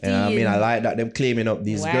 15. You know what I mean? I like that them claiming up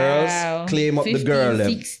these girls. Claim up 15, the girl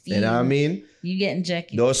them. 16. You know what I mean? You getting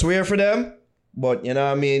jacket. Don't swear for them. But you know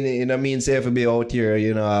what I mean? You know what I mean? Say if you be out here,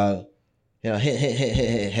 you know,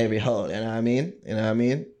 heavy hole. You know what I mean? You know what I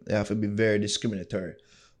mean? You have to be very discriminatory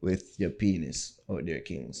with your penis out there,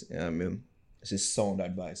 kings. You know what I mean? This is sound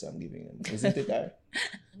advice I'm giving them. Isn't it, Ari?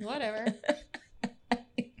 Whatever.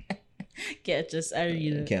 Can't just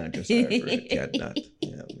argue. Can't just argue for it. Can't not.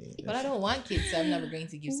 You know what I mean? But I don't want kids, so I'm never going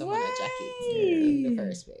to give someone a jacket in the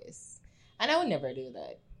first place. And I would never do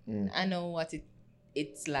that. I know what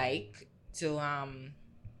it's like to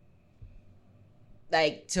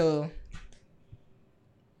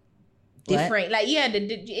different, like, yeah,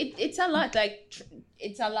 it's a lot, like,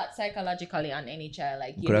 it's a lot psychologically on any child.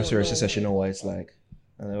 Like, you could I seriously say you know what it's like?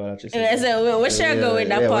 So we should go with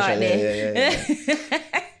that part there.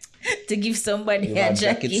 To give somebody a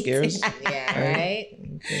jacket. Scares? Yeah, right?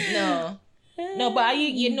 Okay. No, but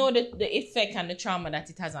you know the effect and the trauma that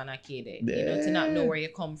it has on a kid. You know, to not know where you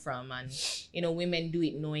come from, and you know, women do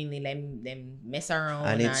it knowingly. Them mess around,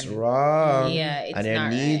 and it's wrong. Yeah, it's and there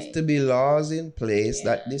not needs right. to be laws in place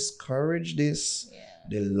that discourage this. Yeah.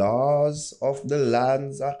 The laws of the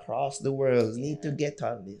lands across the world need to get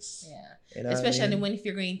on this. Yeah. You know especially when if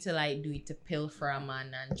you're going to like do it to pilfer a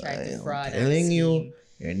man and try to fraud. I'm telling you.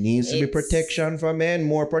 There needs to be protection for men,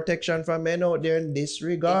 more protection for men out there in this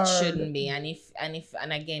regard. It shouldn't be. And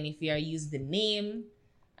again, if you use the name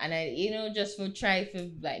and just for try for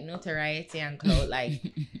like notoriety and clout, like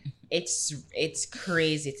it's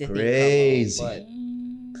crazy to think about.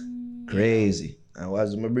 Crazy. And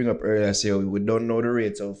as I bring up earlier, say we don't know the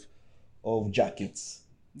rates of jackets.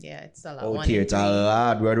 Yeah, it's a lot. Out here, it's a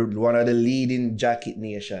lot. We're one of the leading jacket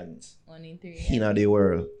nations. 1 in 3. In the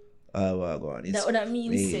world. That's what that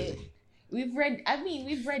means. We've read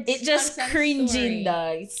it's just cringing,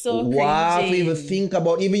 dog. It's so cringing. Wow, to even think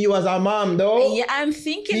about, even you as a mom, though. Yeah, I'm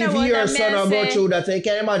thinking about your son about you that you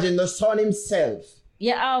can imagine the son himself.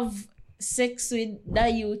 You have sex with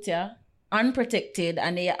that youth, unprotected,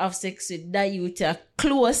 and you have sex with that youth,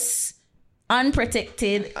 close,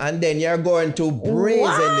 unprotected. And then you're going to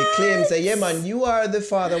brazenly claim, say, yeah, man, you are the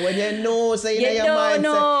father. When you know, say, you your mind,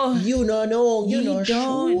 say, you don't know, you not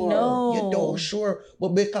sure. You don't sure. But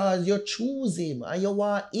because you choose him and you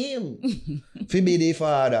want him to be the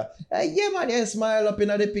father. Yeah, man, you smile up in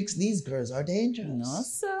the pics. These girls are dangerous. No,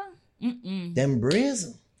 sir. Them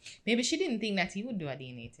brazen. Maybe she didn't think that he would do a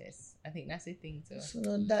DNA test. I think that's the thing too. So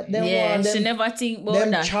that she never think about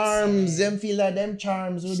them that. Charms, them feel like them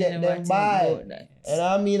charms will get them by. You know what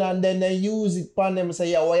I mean? And then they use it upon them and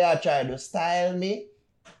say, yeah, why you try to style me?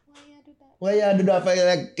 Why you do that for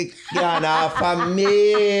like for me?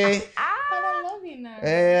 But I love you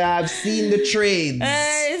now. I've seen the trades.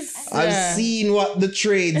 I've seen what the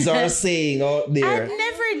trades are saying out there. I'd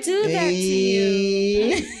never do that to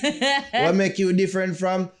you. What make you different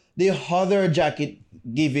from the other jacket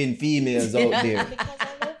giving females out there? Because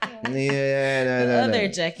I love you. Yeah, other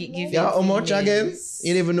jacket giving. Yeah, how much again?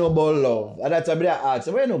 You didn't even know about love. And that's what I asked.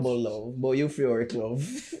 Where you know about love? But you free or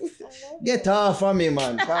love? Get off of me,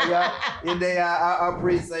 man. You're there, a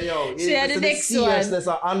priest, yo. She had the next seriousness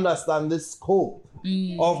one. I understand the scope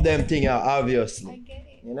of them things, obviously. I get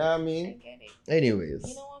it. You know what I mean? I get it. Anyways.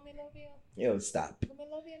 You know what me love you? Yo, stop. Me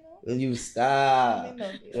love you now? Will you stop? Me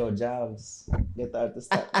love you. Yo, Jams. Get her to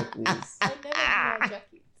stop me, please. I'll never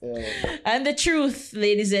give you a jacket. And the truth,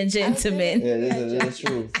 ladies and gentlemen. Yeah, this is the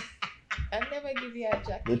truth. I'll never give you a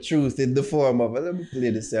jacket. The truth in the form of, let me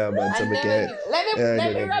play this here, man. Let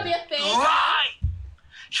me rub your face.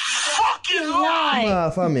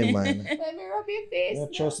 Why? For me, man. Let me rub your face. I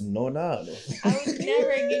trust no dad. I would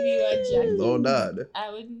never give you a jacket. No dad.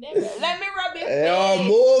 I would never. Let me rub your face. Yo,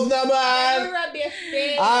 move now, Let me man. rub your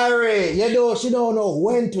face. Ari, she don't know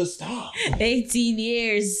when to stop. 18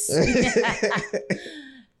 years.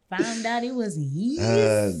 Found out it was his.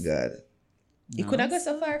 Oh, God. You could have got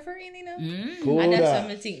so far for real, you know? Cool. And that's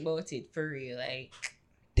what I think about it, for real. Like,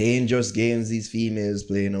 Dangerous games these females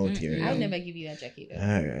playing out here. I would never give you a jacket. Though.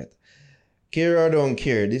 All right. Care or don't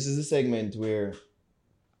care. This is a segment where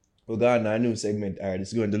we got a new segment. All right,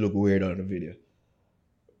 it's going to look weird on the video.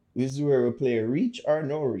 This is where we play reach or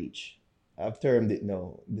no reach. I've termed it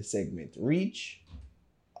now, the segment. Reach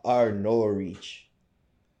or no reach.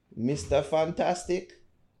 Mr. Fantastic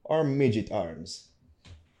or midget arms.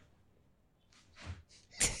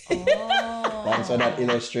 Oh. Thanks for that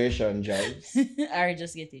illustration, James. Or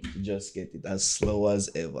just get it. Just get it as slow as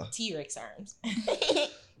ever. T-Rex arms.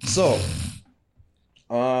 So,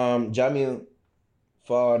 Jamil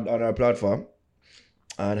found on our platform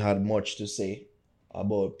and had much to say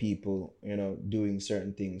about people, doing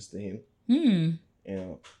certain things to him.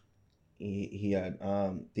 He had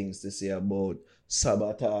things to say about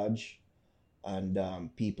sabotage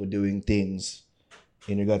and people doing things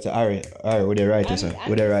in regard to Ari, with the writers,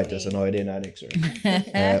 with the writers, and how they not next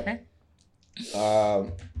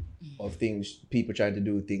of things, people trying to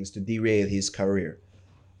do things to derail his career.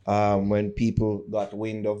 When people got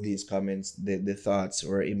wind of these comments, the thoughts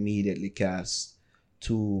were immediately cast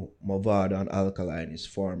to Mavado and Alkaline, his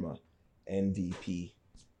former MVP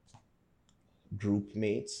group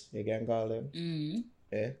mates, you can call them.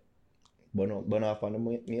 Yeah. Burn off on the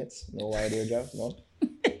mates. No why they're just no.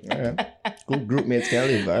 Alright. Good group mates can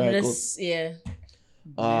live. Alright, cool. Yeah.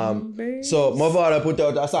 So Mavado put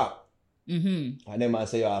out a song. And then I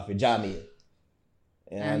say you have to jam it.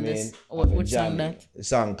 You know And what I this- mean? what song that? A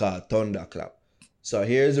song called Thunderclap. So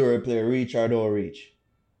here's where we play Reach or Don't Reach.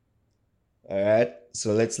 Alright.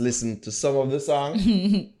 So let's listen to some of the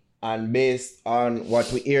song. And based on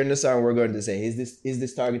what we hear in the song, we're going to say, is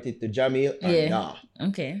this targeted to Jamil or Yeah. nah?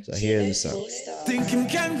 Okay. So here's the song. Think him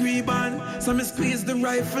can rebound, so me squeeze the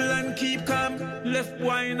rifle and keep calm. Left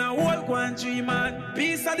wine and walk one tree man.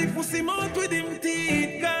 Piece of the pussy mouth with him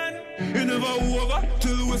teeth gone. You never over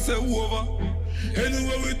till we say over.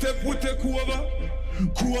 Anywhere we take over.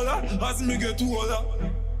 Cooler as me get older.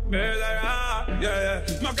 Yeah.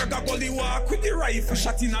 Magaga go the walk with the rifle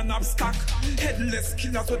shot in a knapsack. Headless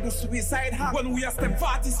killers with the suicide hack. When we are step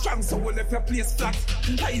 40 strong, so we left your place flat.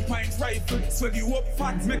 High point rifle, swell you up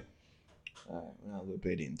fat. Alright, now we'll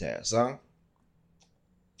play the entire song.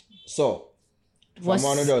 So, from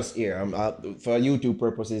one of those here, for YouTube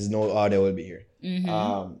purposes, no audio will be here.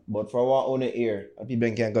 But for what on the ear,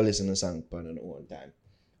 people can go listen to the song on their own time.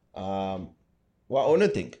 What on the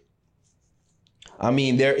think? I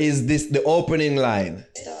mean, there is the opening line.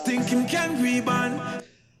 Think him can rebound.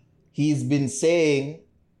 He's been saying,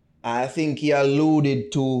 I think he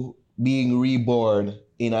alluded to being reborn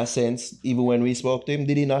in a sense, even when we spoke to him,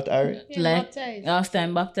 did he not, Ari? Like baptized. after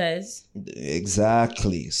I'm baptized.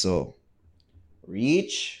 Exactly. So,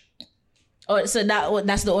 reach. Oh, so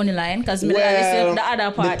that's the only line? Because the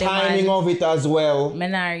other part, the timing of it as well. I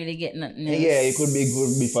not really get nothing else. Yeah, it could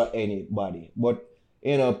be for anybody. But,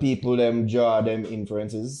 people them draw them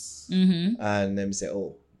inferences and them say,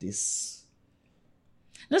 oh, this.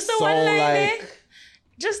 Just the so one line there. like,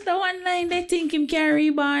 Just the one line they think him can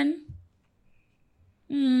rebound.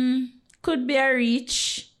 Could be a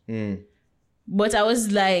reach. But I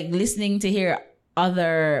was like listening to hear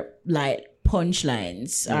other like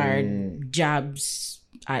punchlines or jabs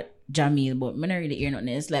at Jamil, but I don't really hear nothing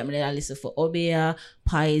else. Like I listen for Obeah,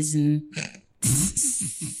 Poison,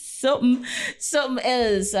 something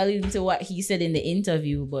else. I listen to what he said in the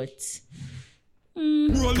interview, but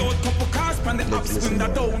Roll out couple cars, pan the ups,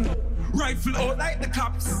 window down. Rifle out like the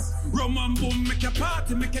cops. Rum and boom, make a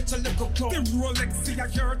party, make it a little club. The Rolex, see a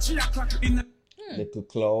girl, 3 o'clock in the... little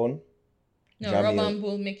clown. No, Jamil. rub and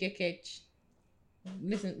bull make you catch.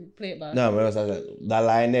 Listen, play it back. No, but that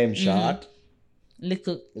line name shot.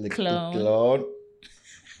 little Little clown. clown.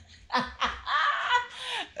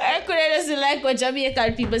 I could have just like what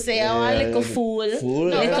Jamaican people say, I want a little fool. Fool.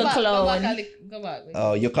 No, Little go back, clown. Go back.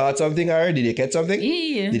 Oh, you caught something, Ari? Did you catch something?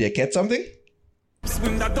 Yeah. Did you catch something?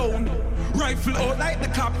 Window down. Rifle out like the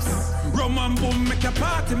cops. Rum and boom, make a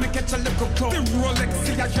party, make it a little club. The Rolex,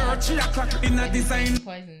 see a girl, 3 o'clock in a design.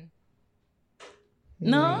 Poison.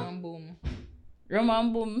 No? And boom. Rum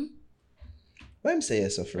and boom. Why am saying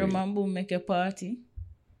so free? Rum and boom make a party.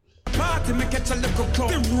 Party me catch a little club.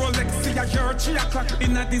 The Rolex see a your 3 o'clock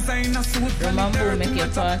in a designer suit. Roman Boom make your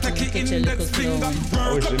party, me catch a little clown.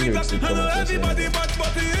 I wish the lyrics would come up with Everybody something.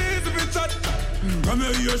 but it is a bit shot. Come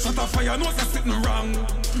here, shut a fire, no say sitting wrong.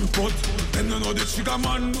 But them no know the trigger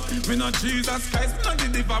man. Me not Jesus Christ, me not the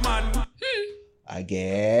diva man.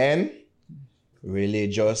 Again,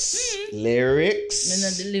 religious lyrics. Me no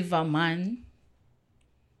deliver, man.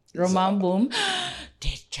 Roman Boom.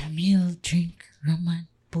 Did Jamil drink Roman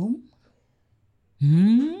Boom?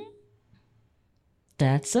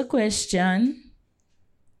 That's a question.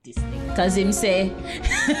 This thing. Cause him say,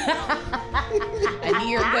 I knew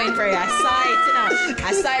you were going for it. I saw it, you know.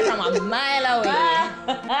 I saw it from a mile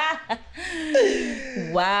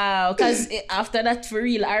away. wow. Cause after that for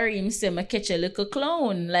real, Arim say, me catch a little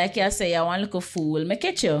clown. Like I say, I want little fool. Me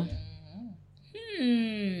catch you.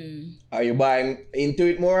 Are you buying into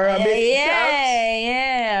it more a bit?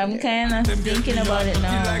 Yeah. I'm kind of thinking about it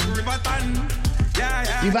now. Like Riverton. Yeah.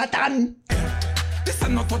 Ivatan! This is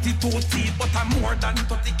not 32 teeth, but I'm more than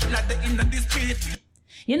 30 killer in the street.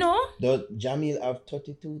 You know? Does Jamil have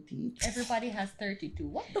 32 teeth? Everybody has 32.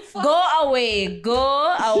 What the fuck? Go away.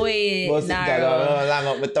 Boss, Naro. lang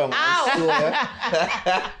up my tongue.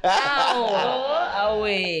 Go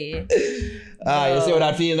away. You see what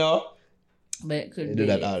I feel now? But it could You be. do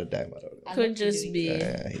that all the time. I don't know. Could just be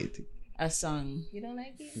I hate it. a song. You don't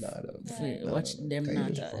like it? No, I don't. Watch them Can you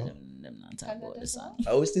not just them not talk about the song.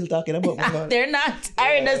 Are we still talking about my man? They're not.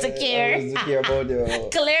 Aaron doesn't I care. doesn't care about you.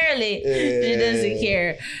 Clearly, she doesn't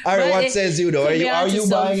care. Alright, But what it says you though? could Are be you onto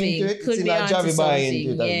buying something. into it? Could See, be like onto Javi buying into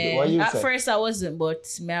something. it. What you Yeah. At say? first I wasn't, but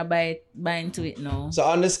me I buy into it now. So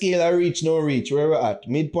on the scale of reach, no reach, where we're at?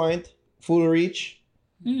 Midpoint? Full reach?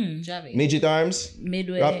 Javi. Midget arms?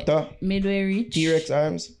 Midway. Raptor? Midway reach. T-Rex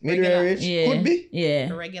arms? Midway Regular. reach? Yeah. Could be. Yeah.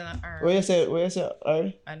 The regular arm. Where you say,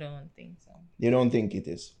 Ari? I don't think so. You don't think it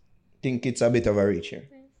is? Think it's a bit of a reach here?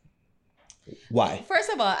 Why?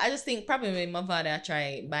 First of all, I just think probably when my father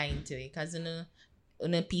try buying into it because you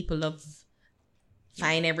know people love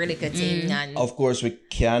find every little thing and Of course, we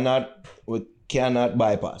cannot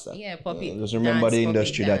bypass that. yeah, puppy. Just remember dance, the puppy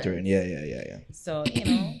industry that dance. we're in. Yeah. So you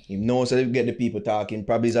know, He knows that we get the people talking.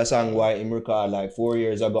 Probably it's a song why him record like 4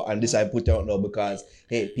 years ago, and this I put out now because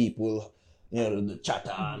hey, people, you know, the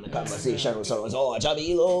chatter and the conversation was always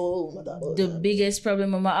Jamilo. The biggest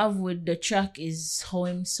problem I have with the track is how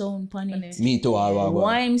him sound on it. Me too,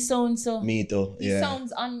 Why him sound so? Me too. he Yeah.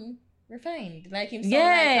 sounds unrefined, like him sound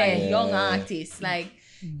Yeah. like a young Yeah. artist, like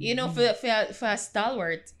you know, for a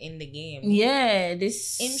stalwart in the game. Yeah,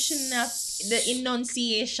 this Him should not. The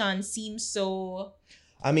enunciation seems so.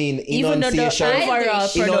 I mean, even though the enunciation. overall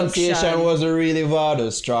Enunciation production, wasn't really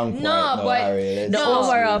Vada's strong point. No, no, but Ari. the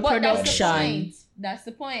overall but production. That's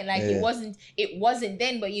the point. Like Yeah. it wasn't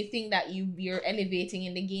then, but you think that you're elevating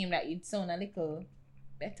in the game that you'd sound a little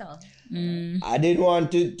better. I didn't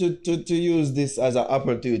want to use this as an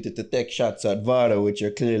opportunity to take shots at Vada, which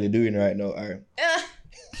you're clearly doing right now, Ari.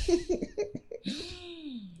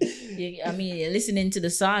 I mean, you're listening to the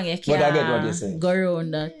song, you But I get what you're can't saying. go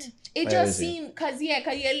around that. It Where just is he? seemed cause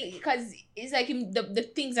it's like him, the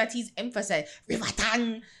things that he's emphasized.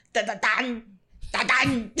 Rivatan, da da dan, da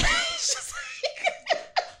dan.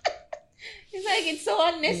 It's like it's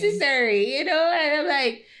so unnecessary, you know. And I'm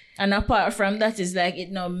like, And apart from that, it's like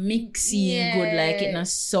it not mixing Yeah. good, like it not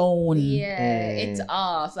sound. it's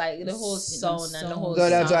off. Like the whole sound and the whole. So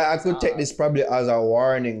that's why I sound could is take off. this probably as a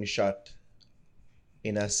warning shot,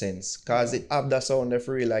 in a sense, cause it have the sound there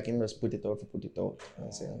for real, like you just put it out. I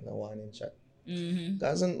say the warning shot.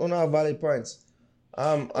 Doesn't have valid points.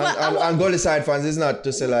 And Gully Side fans, it's not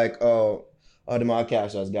to say like the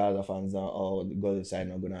Marquez as Gaza fans now, the Gully Side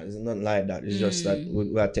not gonna. It's nothing like that. It's just that we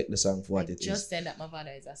take the song for what it is. Just said that my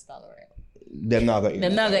father is a stalwart. Them not gonna hear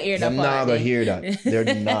Them that. not gonna hear that Them not part, gonna eh? hear that.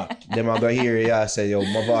 They're not. Them not gonna hear you say, yo,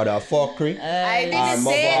 Mavada a fuckery. I didn't and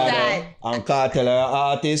say Mavada that. and Cartel are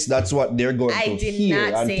artists. That's what they're going I to did hear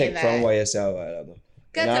not and say take that. from what you said a while ago.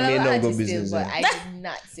 Cause And I mean, I'm no an good artist still, business. but Yeah. I did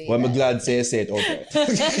not say Well, I'm that. glad say it outright.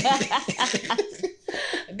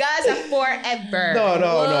 Gaza forever.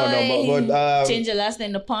 No, but Change your last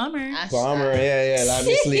name to Palmer. Palmer, yeah, like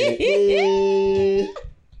misleading.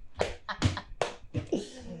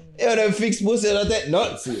 Yeah, them fixed pussy that take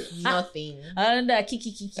nuts. Nothing. And that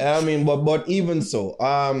kiki. I mean, but even so,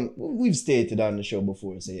 we've stated on the show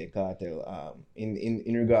before, say Cartel,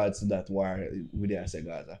 in regards to that war with the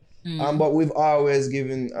Gaza. But we've always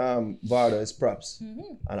given Vada his props,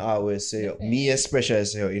 and I always say, me especially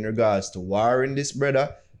say, in regards to warring this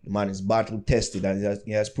brother, the man is battle tested and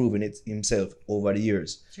he has proven it himself over the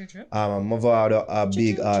years. True. Mavado a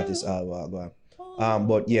big artist.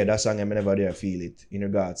 But yeah, that song I never dare feel it in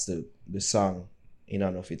regards to the song in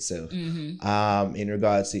and of itself. In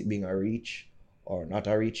regards to it being a reach or not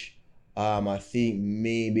a reach. I think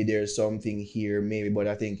maybe there's something here, maybe, but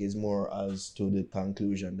I think it's more as to the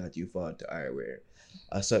conclusion that you thought to are where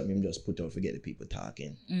something just put out forget the people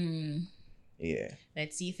talking. Yeah.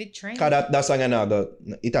 Let's see if it trends. Cause that song I know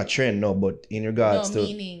it a trend no, but in regards to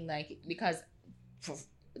meaning like because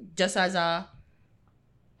just as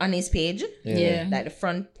on his page, like the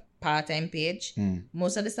front part-time page,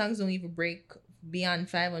 most of the songs don't even break beyond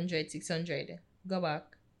 500, 600. Go back.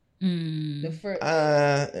 The first.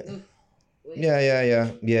 Yeah.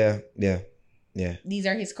 These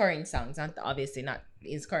are his current songs, obviously not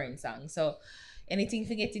his current songs. So anything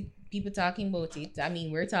forget it, people talking about it. I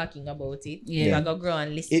mean, we're talking about it. Yeah. I go grow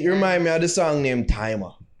and listen. It reminds me of the song named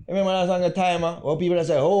Timer. Remember that song, The Timer? Well, people that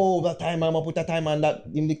say, oh, that timer, I'm going to put a timer on that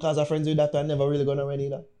in the class of friends with that, I'm never really going to win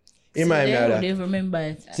either. It reminds me of that. You remember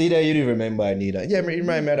it. See there, you didn't remember it neither. Yeah, it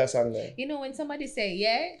reminds me of that song there. You know, when somebody say,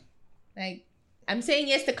 yeah, like, I'm saying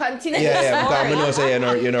yes to continue. Yeah, because I know say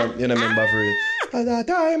you know remember for real. That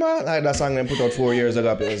timer, like that song they put out 4 years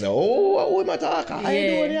ago. People say, oh, what am I talking? I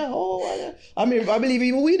ain't doing it. Oh, I mean, I believe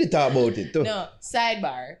even we did talk about it too. No,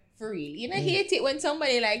 sidebar, for real. You know, hate it when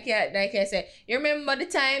somebody like I say, you remember the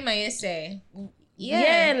time and you say,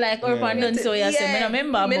 yeah, like Urban done so you say, I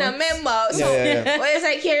remember. I remember. So, well, it's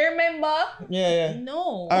like, you remember? Yeah.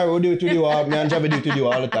 No. Alright, we'll do it to you all. Me and Javi do it to you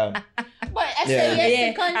all the time. But I say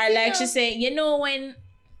yes to continue. I like to say, you know when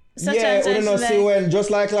such yeah, and such we don't like... see when, just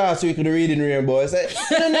like last week, the Reading Rainbow, I said,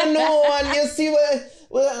 no, and you see what,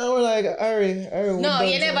 well, we're like, Ari. No,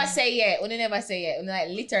 you never say yet. We never say yet. We like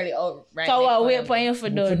literally, right. So I wait for you for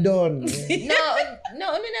done. For done.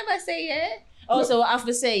 No, we never say yet. Also, I have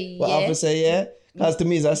to say yeah. What I have to say yeah? Because to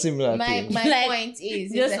me, it's a similar thing. My like, point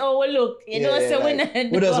is just overlook. You know, so when I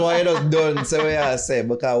we just want you just done, so we are say,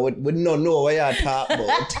 because we don't know what you're talking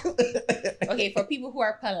about. Okay, for people who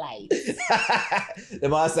are polite. They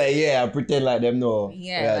must say, yeah, pretend like them know.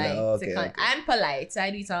 Yeah, like, okay. I'm polite, so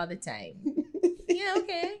I do it all the time. Yeah,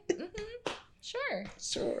 okay. Sure.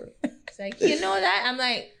 It's like, you know that? I'm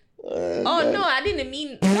like, no, I didn't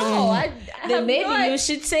mean no. Then maybe you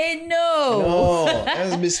should say no. No,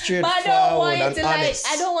 let's be straightforward. But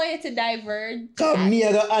I don't want you to diverge. Come me,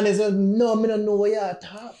 I got honest. No, I don't know what you're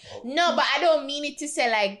talking about. No, but I don't mean it to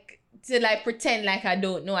say like pretend like I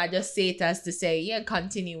don't know. I just say it as to say, yeah,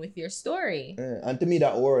 continue with your story. And to me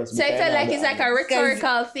that works. So I feel like it's like a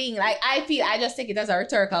rhetorical thing. Like I just take it as a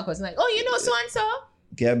rhetorical question. Like, oh, you know so and so.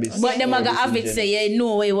 But them I got have it say, yeah,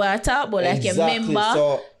 know what you want to talk about. Like you remember.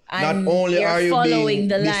 So, not only are you being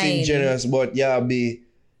disingenuous, but you're lying.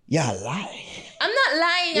 I'm not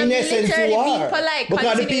lying. I'm literally being polite.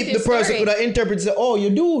 Because the person could have interpreted and say, oh, you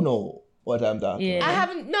do know what I'm talking about. I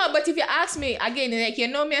haven't, no, but if you ask me again, like, you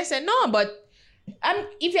know me, I said no, but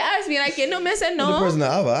if you ask me, like, you know me, I said no. The person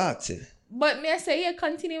I have asked it. But me, I say, yeah,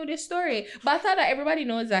 continue with the story. But I thought that everybody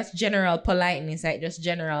knows that's general politeness, like just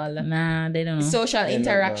general they don't know. Social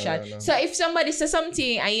interaction. No. So if somebody says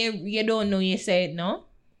something and you don't know, you say it, no?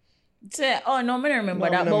 Say, oh, no, I don't remember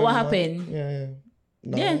that. But what happened? Yeah.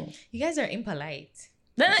 No. Yeah. You guys are impolite.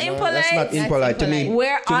 They're not impolite. That's not impolite. To me,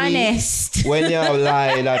 we're honest. When you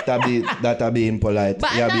lie, that'll be impolite.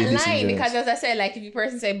 But I'm not lying because, as I said, like if the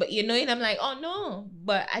person say, but you know it, I'm like, oh no.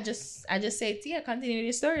 But I just say, yeah, continue with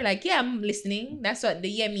your story. Like, yeah, I'm listening. That's what the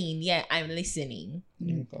yeah mean. Yeah, I'm listening.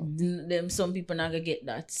 Them some people not gonna get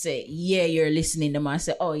that. Say, yeah, you're listening. Them I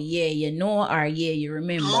say, oh yeah, you know, or yeah, you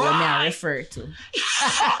remember what me I refer to.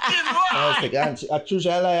 I choose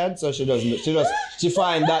her lion, so she doesn't. She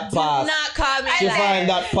find that path. Not call me. She find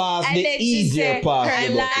that path, the easier path,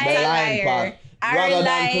 the lying path. Our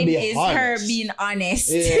line is honest. Her being honest.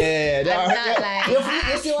 Yeah, I'm not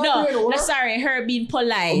lying. No, sorry, her being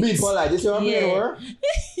polite. Being polite. You see what I'm doing?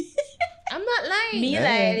 I'm not lying. Me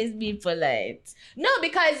lying is being polite. No,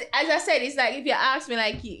 because as I said, it's like if you ask me,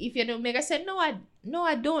 like if you don't make, I said no,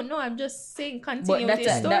 I don't know. I'm just saying continue with the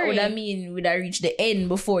story. That would have mean would I reach the end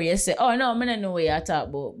before you say, oh no, I don't know what you're talking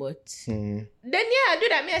about, but then yeah, I do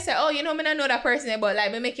that. Me I say, oh, you know, I don't know that person, but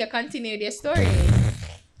like me make you continue their story.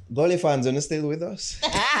 Gully fans are still with us.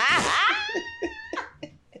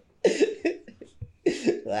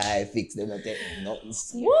 I fix them. I take nothing.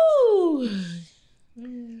 Woo!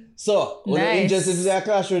 So, we're interested in a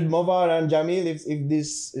clash with Movar and Jamil.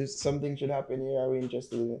 If something should happen here, are we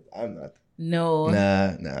interested in it? I'm not. No.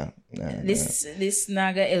 Nah. This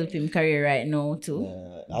naga help him career right now too.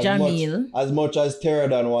 Jamil. As much as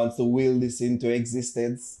Terradon wants to will this into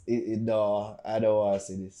existence, I don't want to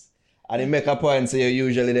see this. And they make a point, so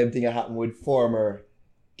usually them things happen with former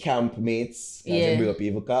campmates. Yeah. As bring up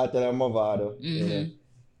Evil Cartel and Movado. You know?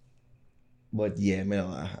 But yeah,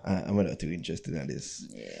 man, I'm not too interested in this.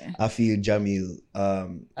 Yeah. I feel Jamil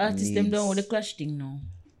Artists them needs- down with the clash thing now.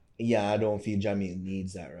 Yeah, I don't feel Jamil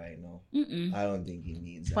needs that right now. Mm-mm. I don't think he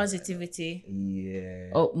needs that. Positivity. Right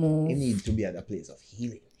now. Yeah. Up move. He needs to be at a place of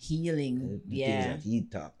healing. Healing. The Yeah. things that he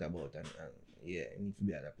talked about and yeah, he needs to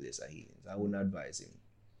be at a place of healing. So I wouldn't advise him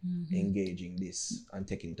engaging this and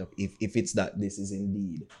taking it up if it's that this is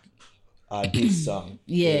indeed this song.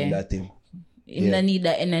 Yeah. That thing. Him Yeah. don't need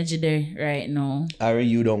that energy there right now. Ari,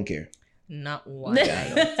 you don't care. Not one. All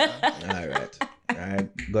right.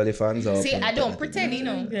 Gully fans out. See, I don't pretend, you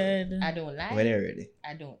know. Good. I don't lie. When you're ready.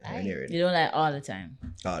 I don't When lie. you're ready. You don't like all the time.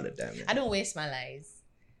 All the time. I don't waste my lies.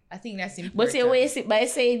 I think that's important. But you waste it by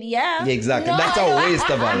saying yeah. Yeah, exactly. No, That's I a don't- waste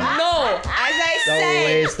of all. No, as I That's a said,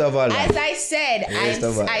 waste of all. as I said, Waste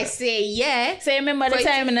of all. I say yeah. So you remember the But-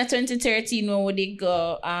 time in 2013 when we did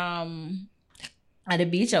go at the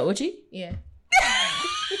beach at Ochi? Yeah.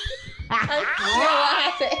 You know what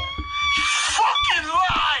happened? Fucking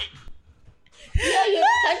lie! Yeah, you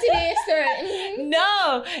continue your story.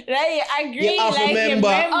 No, like I agree. You have to like remember,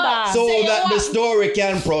 remember. so So you that the want- story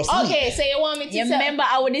can proceed. Okay, so you want me to You tell- remember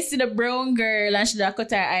I would see the brown girl and she da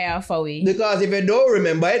cut her eye off away. Because if you don't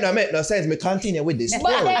remember, it don't make no sense. Me continue with this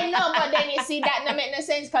But story. then you see that don't make no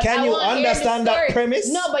sense. 'Cause Can I you want to hear the understand that story. premise?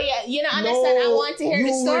 No, but you don't understand. I want to hear the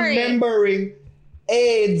you story. remembering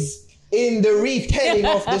AIDS in the retelling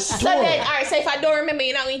of the So story. then, all right. So if I don't remember,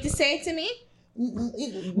 you're not going to say it to me. But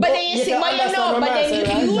But then you see, can but you understand know, what but I'm then saying, if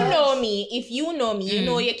right? you know me, you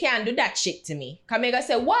know you can't do that shit to me. Come here,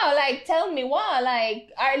 say, wow, like tell me, wow, like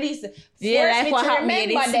or at least force Yeah, like me what to happened? You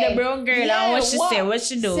remember did see the then. brown girl and what she say, what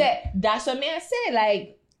she do? That's what me I say.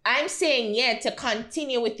 Like I'm saying, yeah, to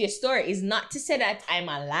continue with your story is not to say that I'm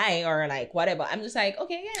a lie or like whatever. I'm just like,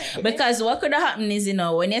 okay, yeah. Because what could have happened is, you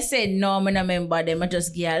know, when you said no, I don't remember them, I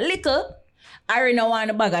just give a little. I don't want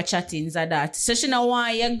the bag of chattings or that. So she don't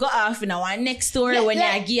want you go off in our next story when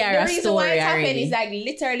you give her a the reason why story it happened already. is like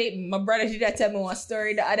literally my brother did that tell me one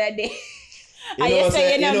story the other day. And you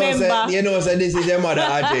say you don't remember. You know, so this is your mother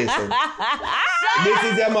adjacent. This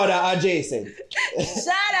is your mother adjacent.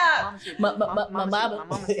 Shut up! My mama.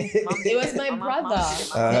 It was my brother.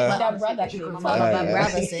 That brother came. My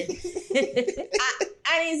brother said.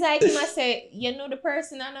 And he's like, he must say, you know the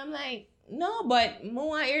person? And I'm like, no, but I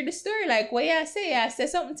want to hear the story. Like, what you say? You say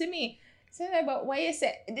something to me. So like, but why you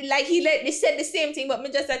say? Like, they said the same thing, but me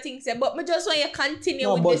just I think said, but me just want you to continue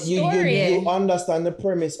No, with but the story. you understand the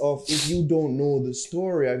premise of if you don't know the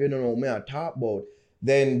story, if you don't know what I talk about,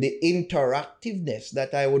 then the interactiveness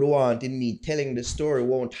that I would want in me telling the story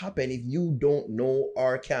won't happen if you don't know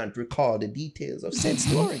or can't recall the details of said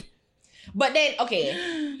story. But then,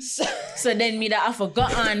 okay. So then me that I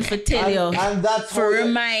forgotten for tell you. And that's For how you-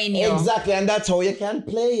 remind you. Exactly, and that's how you can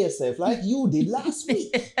play yourself like you did last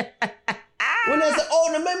week. When I say,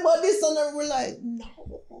 oh, remember this, and I were like, no.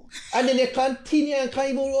 And then you continue and can't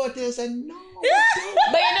even go out there and say, no.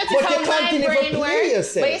 But you know But how you my continue to brain play works.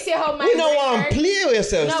 yourself. But you see how my You don't brain want works? to play with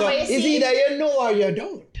yourself. No, so but you it's see- either you know or you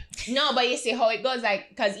don't. No, but you see how it goes, like,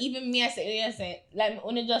 because even me, I say, like,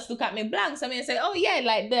 when you just look at me blank, so I say, oh, yeah,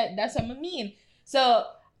 like, that's what I mean. So,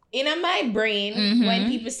 in my brain, when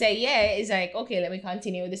people say, yeah, it's like, okay, let me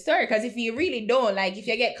continue with the story. Because if you really don't, like, if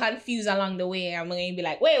you get confused along the way, I'm going to be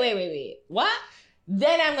like, wait, what?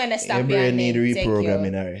 Then I'm going to stop Your you brain and need then take you.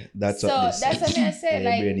 reprogramming, Ari. That's So, what this that's what I said,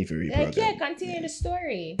 Your like, brain need to like, yeah, reprogram. continue the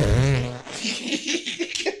story.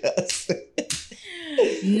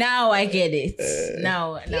 Now I get it.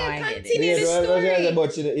 Now I get it. continue the story.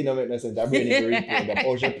 But you know, make no sense. That brain need to reprogram.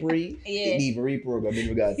 Ocean pre, Yeah. it need to reprogram in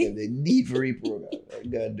regards to they need to reprogram. What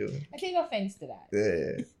you gotta do? I take offense to that.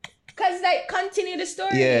 Yeah. Because, like, continue the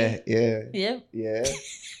story. Yeah. Yep.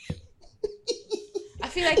 I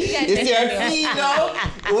feel like you guys You see her definitely- feel now?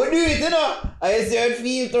 What do it, you know? I see her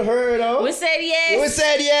feel to her now. We said yes. We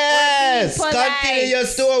said yes. We're being Continue your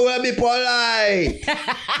story. We'll be polite.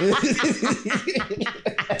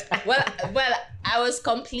 Well, I was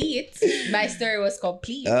complete. My story was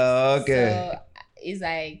complete. Okay. So it's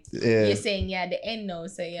like Yeah. you're saying yeah the end now,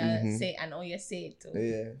 so yeah say and all you say it too.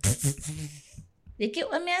 Yeah. You get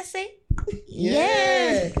what me I say?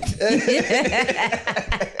 Yeah.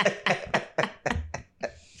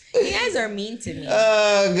 You guys are mean to me.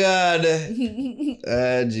 Oh God.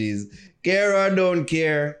 Jeez. Care or don't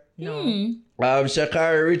care. No.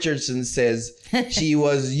 Shakari Richardson says she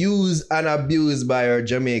was used and abused by her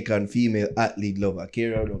Jamaican female athlete lover.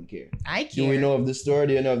 Care or don't care. I Do care. we know of the story?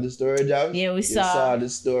 Do you know of the story, Jam? Yeah, we You saw. saw the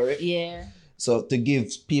story. Yeah. So to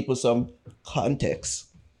give people some context,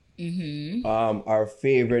 our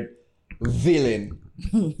favorite villain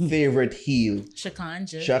favorite heel,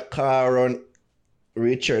 Shakaron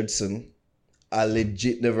Richardson. I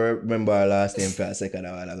legit never remember her last name for a second.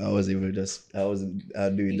 I wasn't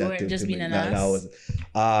doing that too. Just being an ass.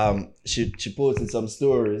 She posted some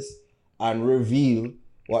stories and revealed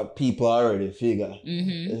what people already figure.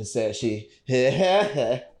 And said she what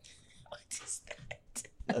is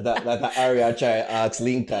that? That Aria try ask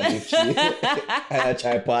Lincoln if she and I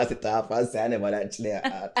try pass it off and say I never actually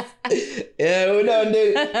asked. Yeah, we don't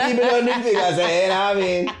do people don't do figures, you know what I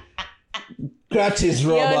mean? Crutches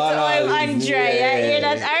rubber and all. I'm Andre. Yeah. You hear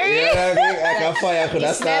that, Ari? Yeah, like a fire could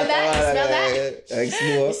have smell started. that? Like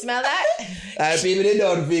smoke. You smell that? And people they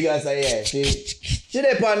don't figure say yeah. She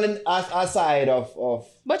did on a side of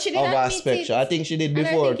But she did of not her meet spectrum. it. I think she did And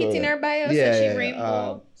before I think it's in her bio, so she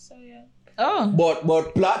rainbow. So yeah. Oh. But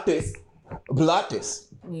plot twist.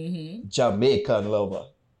 Jamaican lover.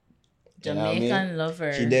 Jamaican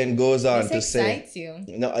lover. She then goes on This to say, excites you.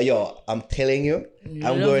 "No, yo, I'm telling you,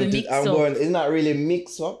 It's not really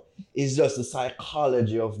mix up. It's just the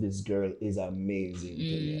psychology of this girl is amazing to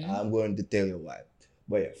me. I'm going to tell you why.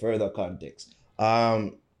 But yeah, further context.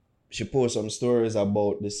 She posted some stories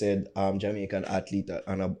about the said Jamaican athlete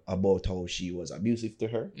and about how she was abusive to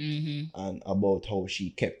her and about how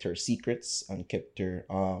she kept her secrets and kept her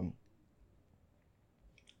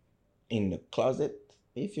in the closet,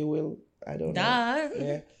 if you will. I don't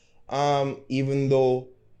know. Yeah. Even though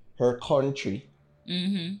her country,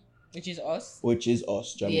 which is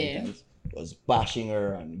us, Jamaicans, was bashing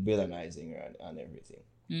her and villainizing her and everything.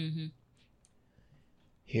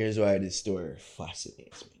 Here's why this story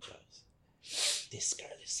fascinates me, Jazz. This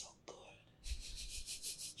girl is so good.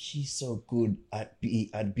 She's so good at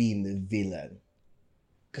being the villain.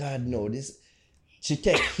 God no, she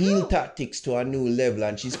takes heel tactics to a new level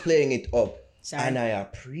and she's playing it up. And I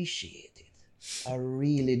appreciate it. I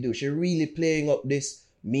really do. She really playing up this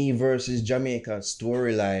me versus Jamaican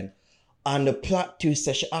storyline. And the plot twist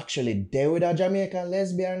that she actually there with a Jamaican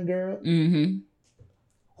lesbian girl.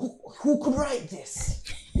 Who could write this?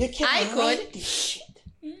 You can't write this shit.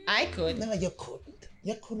 I could. No, you couldn't.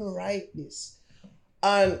 You couldn't write this.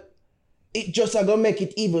 And it just gonna make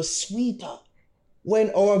it even sweeter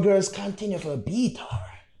when our girls continue to beat her.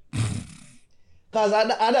 Because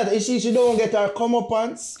if she don't get her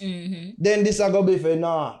comeuppance, then this is going to be for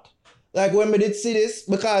naught. Like when we did see this,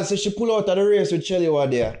 because she pulled out of the race with Shelly over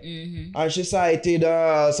there, and she cited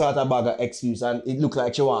sort of bag of excuse, and it looked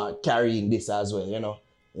like she was carrying this as well, you know.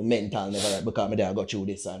 The mental never right, because my dad got through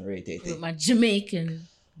this and rated it. With my Jamaican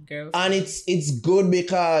girlfriend. And it's good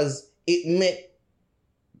because it make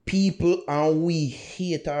people and we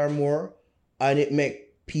hate her more, and it make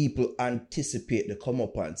people anticipate the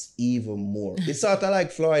comeuppance even more. It's sort of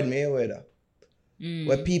like Floyd Mayweather,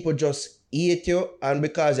 where people just hate you, and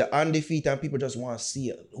because you're undefeated, and people just want to see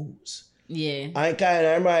you lose. Yeah. And kind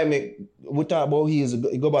of remind me, we talk about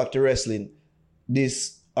go back to wrestling.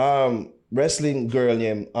 This wrestling girl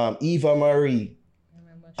named Eva Marie,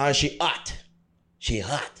 and she hot.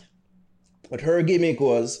 But her gimmick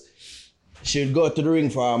was she'd go to the ring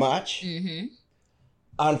for a match.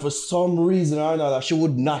 And for some reason or another, she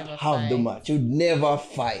would not have the match. She would never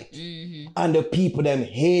fight. And the people them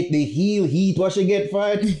hate the heel heat what she get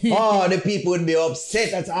fight. The people would be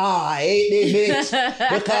upset. That's I hate this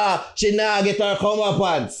bitch. Because she now get her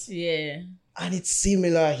comeuppance. Yeah. And it's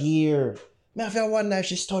similar here. I feel one night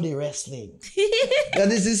she study wrestling. Now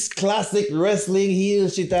this is classic wrestling heel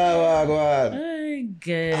shit. Oh,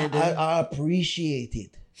 good. I appreciate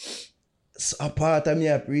it. A part of me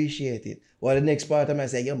appreciate it. Well, the next part of me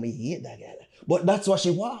say, yo, me hate that girl. But that's what she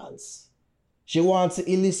wants. She wants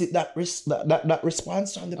to elicit that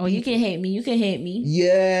response from the people. You can hate me.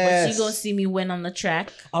 Yes. But she gonna see me win on the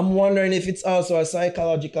track. I'm wondering if it's also a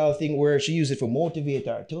psychological thing where she uses it for motivate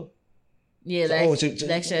her too. Yeah, so,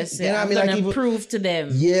 like she said, I'm gonna prove to them.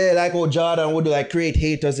 Yeah, like how Jordan would like create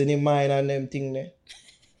haters in his mind and them thing there.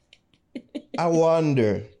 I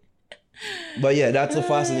wonder. But yeah, that's a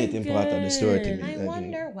fascinating part of the story to me. I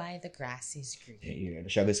wonder why the grass is green. Yeah, the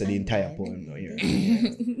Shaggy said the entire poem. No,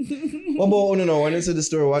 what about when you see the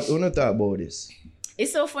story, what you talk about this?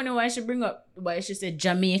 It's so funny why she said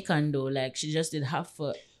Jamaican though. Like she just did half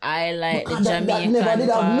a highlight the Jamaican that never did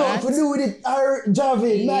have nothing to do with it,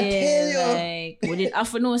 Javid. I tell you. Like we did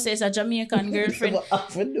half know say it's a Jamaican girlfriend.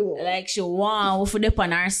 Like she want for them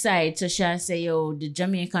on our side. So she say, yo, the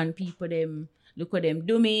Jamaican people them look what them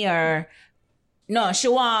do me, or No, she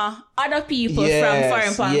want other people from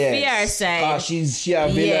foreign part fear side. Cause she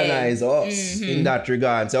villainize us in that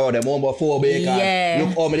regard. So them homophobic and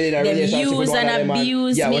look how many in a Them relationship use with one and of them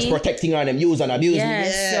abuse me. was protecting her and them use and abuse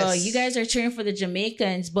me. So you guys are cheering for the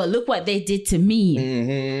Jamaicans, but look what they did to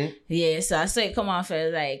me. Yeah, so I saw it come off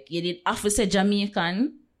as like you did officer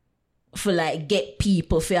Jamaican for like get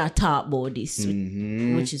people for talk about this,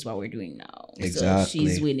 which is what we're doing now. Exactly. So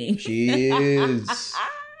she's winning. She is.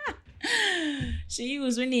 She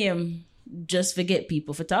used her name just to get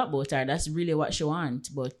people for talk about her. That's really what she wants.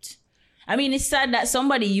 But I mean, it's sad that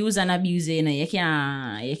somebody use and abuse it. You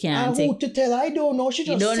can't take. Who to tell? I don't know. She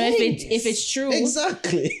just You don't know if it's true.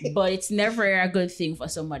 Exactly. But it's never a good thing for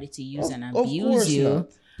somebody to use and abuse course you. not.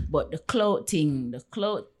 But the clout thing, the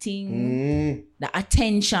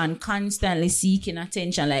attention, constantly seeking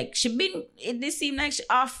attention. Like it seemed like she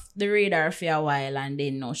off the radar for a while, and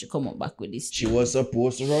then now she come up back with this. She was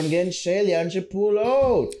supposed to run against Shelly and she pulled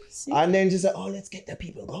out. And then she said, oh, let's get the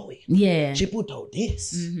people going. Yeah. She put out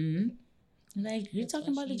this. Like, you're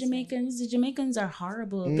talking about the Jamaicans. The Jamaicans are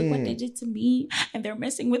horrible. Look what they did to me. And they're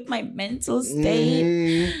messing with my mental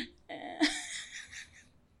state.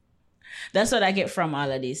 That's what I get from all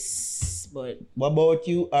of this. But what about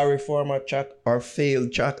you, a reformer track or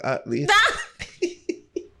failed track athlete?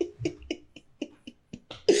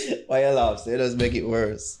 Why you laugh? Say, just make it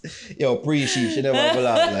worse. Yo, she never have a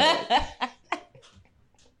laugh like that.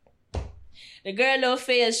 The girl don't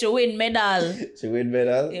fail, she win medal. She win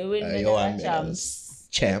medal? You win medal, champs.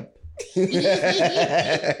 Champ.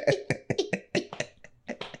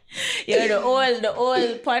 Yeah, the old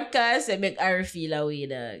podcast they make her feel away,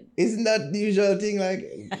 dog. Isn't that the usual thing, like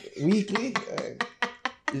weekly?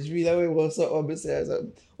 It's really away what's up besides.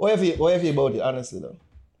 What you feel about it, honestly though?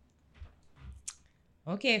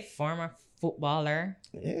 Okay, former footballer.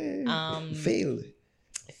 Yeah. Failed.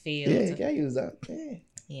 Yeah, you can use that.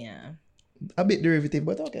 Yeah. A bit derivative,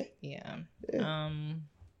 but okay. Yeah.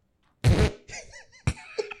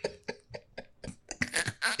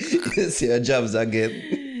 You see your jobs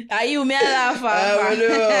again. Are you me laugh?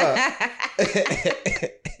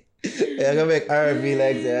 You're gonna make her feel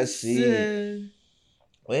like that shit.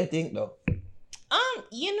 What do you think though?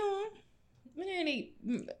 You know, I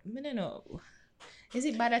don't know. Is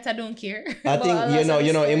it bad that I don't care? I think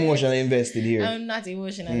you're not emotionally invested here. I'm not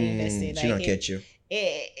emotionally invested. She don't catch you.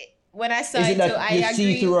 When I saw Is it that I you agree.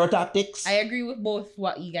 see through her tactics? I agree with both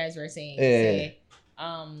what you guys were saying.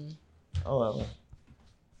 Oh well.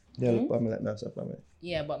 Yeah, look, I'm like myself, family.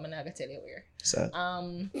 Yeah, but I'm not gonna tell you where. So, I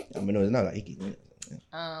mean, no, it's not like icky.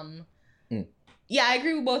 Yeah, I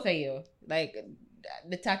agree with both of you. Like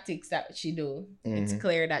the tactics that she do, it's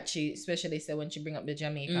clear that she, especially say when she bring up the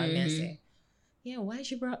Jamaican, and say, yeah, why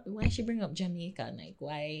she bring up Jamaican? Like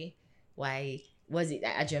why was it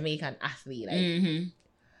a Jamaican athlete? Like,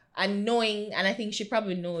 and knowing, and I think she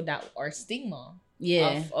probably know that our stigma.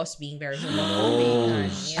 Of us being very homophobic,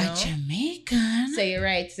 and, you know, a Jamaican. So you're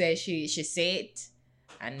right. So she say it,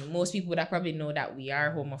 and most people that probably know that we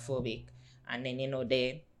are homophobic, and then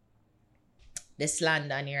the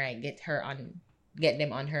slander and you're right, get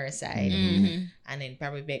them on her side, and then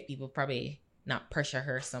probably make people probably not pressure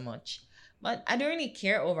her so much. But I don't really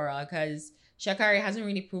care overall because Sha'Carri hasn't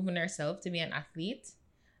really proven herself to be an athlete,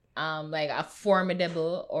 like a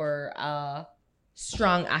formidable or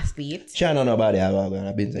strong athlete. She don't know nobody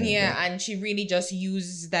I've been saying. Yeah, and she really just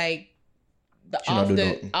used like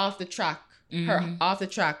the off the track, her off the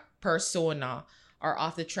track persona or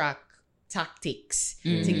off the track tactics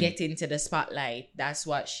to get into the spotlight. That's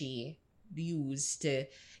what she used to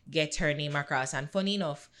get her name across. And funny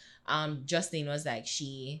enough, Justine was like,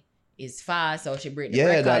 she is fast or she break the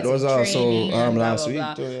records. Yeah, that was also last week.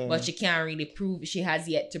 But she can't really prove. She has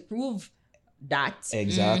yet to prove that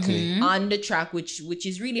exactly on the track, which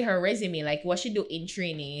is really her resume. Like what she do in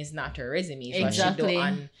training is not her resume. It's exactly.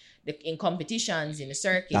 what she do in competitions, in the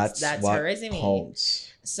circuits. That's her resume.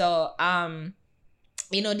 Counts. So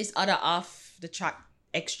this other off the track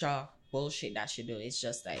extra bullshit that she do is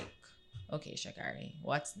just like, okay, Sha'Carri,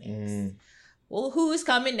 what's next? Well, who's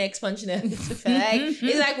coming next? Punching it.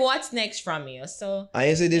 It's like, what's next from you? So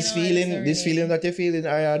I say this feeling that you're feeling,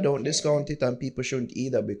 I don't discount it, and people shouldn't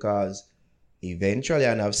either, because eventually,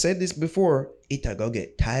 and I've said this before, it'll go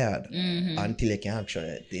get tired until you can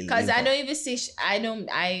actually. Because I don't even say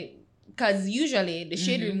because usually the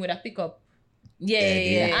shade room would have pick up.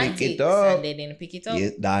 Pick it up. And they didn't pick it up.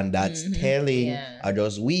 Yeah, and that's telling. Or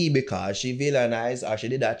just we, because she villainized, or she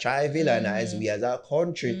did a try villainize we as a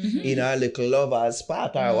country in our little lover's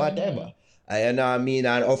spot or whatever. You know what I mean?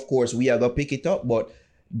 And of course, we are going to pick it up, but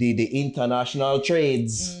the international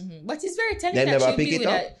trades But it's very telling They that never she pick be it with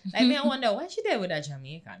up? like me, I wonder why she there with a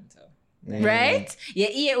Jamaican too. Right? You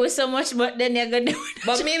eat with so much, but then you're gonna do it.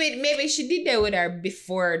 But maybe she did that with her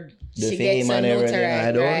before The she fame gets a and everything, notoriety.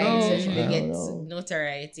 I don't right? know. So she I don't gets know.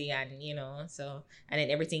 notoriety, and so and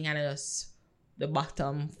then everything kind of just the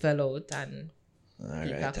bottom fell out and.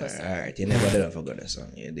 Alright. You never did forget the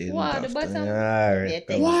song. You did. What, the bottom? Alright.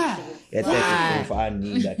 Yeah, Wow. You take it too far. I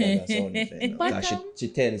need that kind of sound effect. Because Bottom? she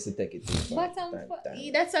tends to take it too far. Bottom,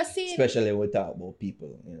 Time. that's a scene. Especially when we talk about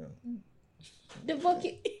people, you know. The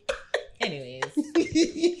bucket. Anyways,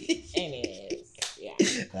 yeah.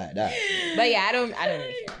 Like that. But yeah, I don't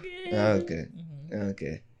really care. Okay.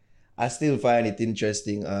 Okay. I still find it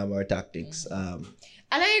interesting, our tactics.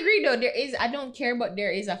 And I agree though, I don't care, but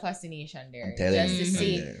there is a fascination there. I'm telling Just you. to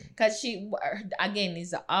see, I'm telling you. because she, again,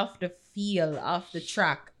 is the off the field, off the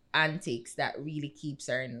track antics that really keeps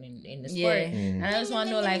her in the sport. Yeah. And I just want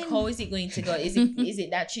to know, like, how is it going to go? Is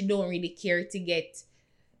it that she don't really care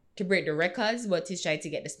to break the records, but is trying to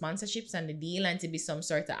get the sponsorships and the deal and to be some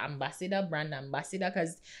sort of brand ambassador,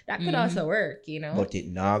 because that could also work, you know. But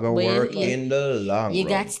it not gonna Well, work yeah. in the long You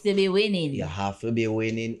run. got to be winning. You have to be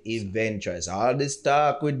winning eventually. So all this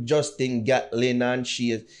talk with Justin Gatlin and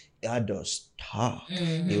she, I just talk.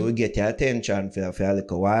 You will get your attention for a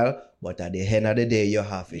little while, but at the end of the day, you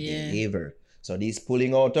have to deliver. So this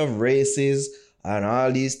pulling out of races and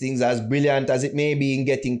all these things, as brilliant as it may be in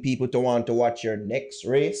getting people to want to watch your next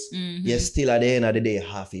race, you still at the end of the day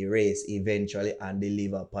have a race eventually and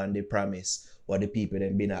deliver upon the promise what the people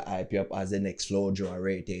then been a hype you up as the next Flojo or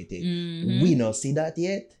Ray Tay. We not see that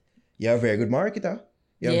yet. You're a very good marketer.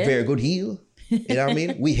 You're a very good heel. You know what I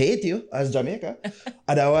mean? We hate you as Jamaica.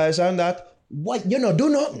 Otherwise than that, what you don't do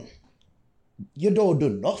nothing. You don't do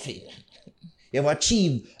nothing. You've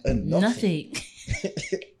achieved nothing.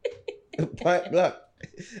 Point blank.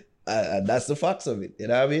 That's the facts of it. You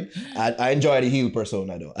know what I mean? I enjoy the heel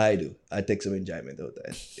persona though. I do. I take some enjoyment out of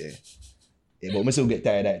it. Yeah, but we still get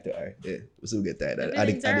tired of it. Alright? Yeah, we still get tired of it.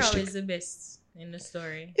 Feelings are always the best in the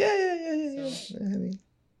story. Yeah. So. I mean,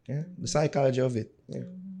 the psychology of it. Yeah.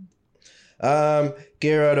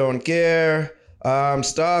 Kira don't care.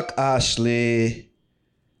 Stark Ashley.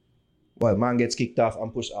 Well, man gets kicked off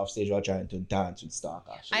and pushed off stage while trying to dance with Stark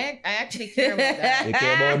Ashley. I actually care about that. You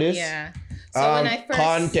care about this? Yeah. So when I first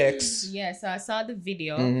context. Yeah, so I saw the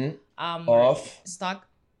video Of Stock.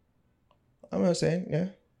 I'm not saying, yeah.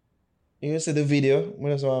 You see the video.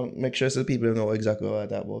 We just want to make sure so the people know exactly what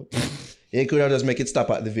that's about. You could have just make it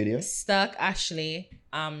stop at the video. Stock Ashley.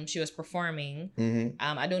 She was performing.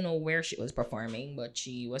 I don't know where she was performing, but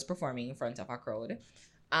she was performing in front of a crowd.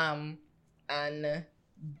 And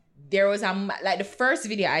there was the first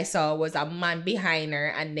video I saw was a man behind her,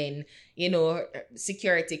 and then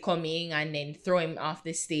security coming and then throw him off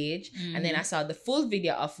the stage. And then I saw the full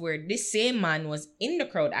video of where this same man was in the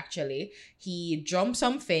crowd. Actually, he jumped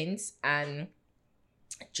some fence and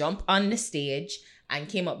jumped on the stage and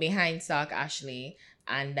came up behind Stark Ashley,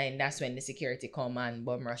 and then that's when the security come and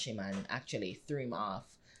bum rush him and actually threw him off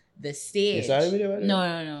the stage. You saw the video?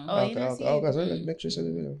 No. Oh, you don't see it? So let's make sure you see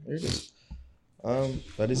the video. Here it is.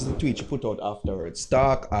 But this is the tweet you put out afterwards.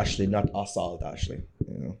 Stark Ashley, not assault Ashley.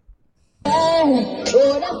 You know.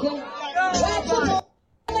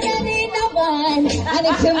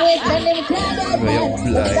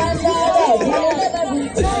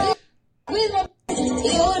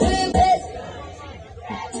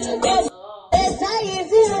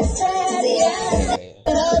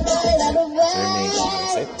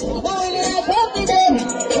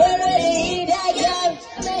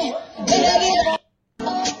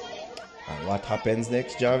 And what happens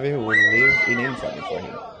next, Javi will live in infamy for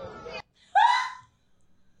him.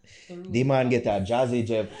 The man get a Jazzy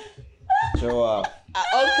Jeff show up.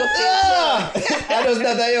 That was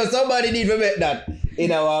not somebody need to make that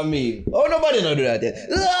in our meme. Oh, nobody don't do that yet.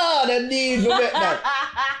 They need to make that.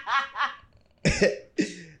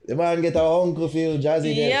 The man get a Uncle Phil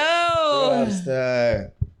Jazzy Jeff. Yo!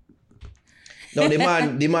 No,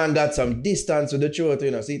 the man got some distance with the truth,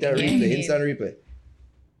 See that replay, instant replay.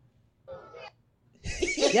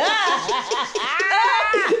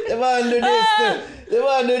 The man do this too. The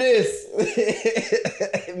man do this.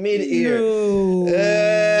 Mid-ear. No.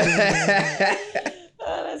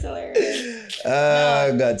 Oh, that's hilarious.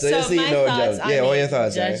 God. So you see my no thoughts job. on Yeah, what it, your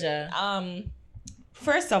thoughts are? Jaja.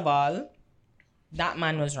 First of all, that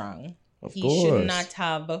man was wrong. Of He course. should not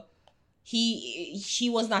have. She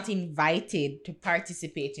was not invited to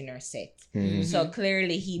participate in her set. So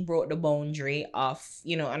clearly he broke the boundary of,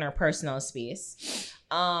 on her personal space,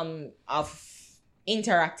 of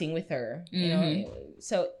interacting with her,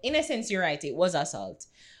 So in a sense, you're right. It was assault,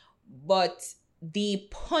 but the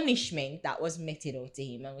punishment that was meted out to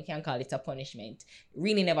him, and we can call it a punishment,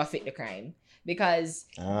 really never fit the crime. Because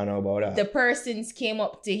I don't know about that. the persons came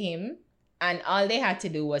up to him and all they had to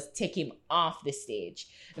do was take him off the stage.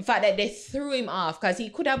 The fact that they threw him off, because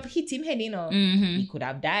he could have hit him head, he could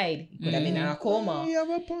have died, he could have been in a coma. You have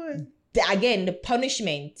a point. Again, the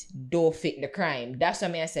punishment don't fit the crime. That's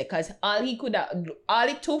what I said. Because all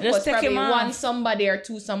it took Just was take probably him off. one somebody or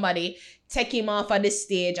two somebody take him off of the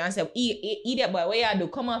stage and say, idiot boy, what you do?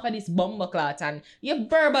 Come off of this bumper clot, and you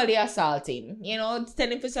verbally assault him.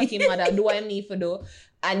 Tell him for suck him mother, do what I need for do,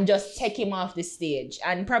 and just take him off the stage,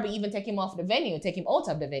 and probably even take him off the venue, take him out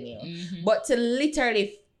of the venue. But to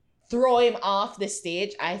literally throw him off the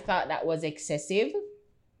stage, I thought that was excessive.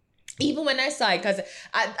 Even when I saw it,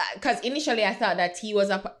 because initially I thought he was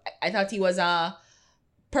a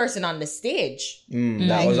person on the stage.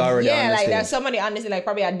 That was already on the like stage. there's somebody on this, like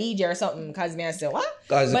probably a DJ or something. Because I said what?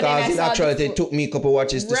 Because in actuality, it took me a couple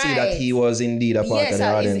watches to see that he was indeed a part of the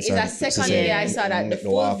audience. It's a second day I saw that the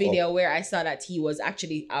full walk video up. where I saw that he was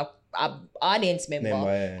actually a audience member,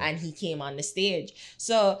 yeah. and he came on the stage.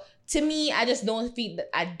 So to me, I just don't think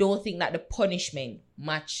that the punishment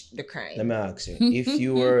matched the crime. Let me ask you: if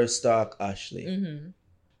you were Stark Ashley,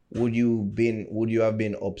 would you have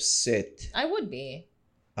been upset I would be.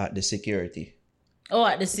 at the security? Oh,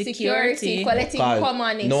 at the security. For letting him come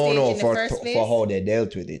on in stage in the first place. for how they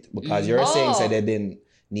dealt with it, because you're saying they didn't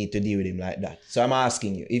need to deal with him like that. So I'm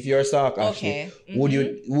asking you, if you're Stark Ashley, would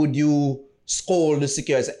you scold the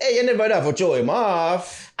security? Say, hey, you never did that for throw him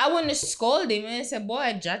off. I wouldn't scold him and say,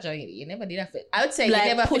 boy, Jaja, you never did that for. I would say Like,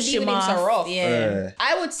 you never push deal him with him so off. rough. Yeah.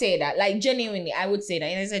 I would say that, like, genuinely, I would say that.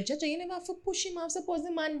 And I said, Jaja, you never have to push him off. Suppose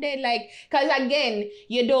the man dead, like, because again,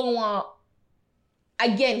 you don't want.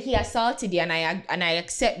 Again, he assaulted you, and I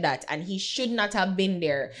accept that, and he should not have been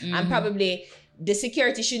there, and probably the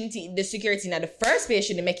security in the first place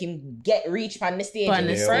shouldn't make him get reached on the stage in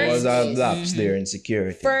the There first was a place. lapse there in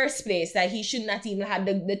security. First place, that he should not even have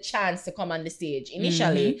the chance to come on the stage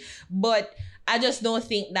initially. But I just don't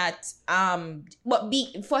think that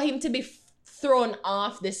for him to be thrown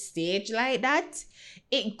off the stage like that,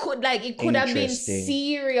 it could have been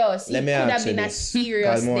serious. Let me ask you this,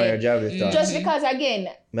 serious thing. Just because again,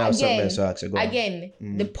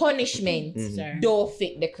 the punishment don't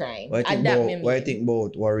fit the crime. What do you think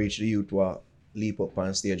about what reach the youth will leap up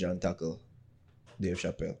on stage and tackle Dave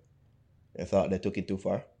Chappelle? You thought they took it too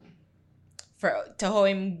far? To how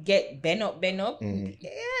him get bent up. Yeah.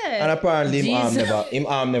 And apparently him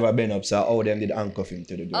arm never bent up, so how them did handcuff him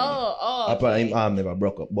to the door. Apparently him arm never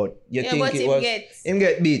broke up. But you think it was him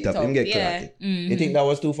get beat up, him get clatted. You think that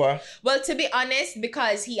was too far? Well, to be honest,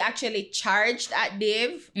 because he actually charged at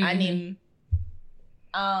Dave and him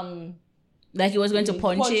like he was going to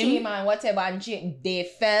punch him and whatever, and they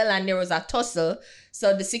fell and there was a tussle.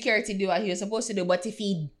 So the security did what he was supposed to do. But if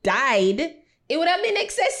he died, it would have been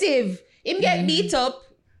excessive. Him get beat up,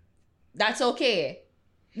 that's okay.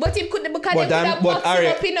 But him could, because they would have boxed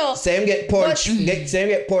him up, you know. Same get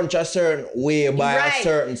punched a certain way by a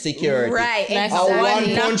certain security. Right, exactly.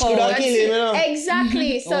 One punch could have killed him, you know.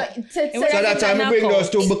 Exactly. So that's why I bring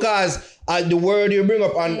those two, because the word you bring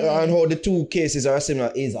up and how the two cases are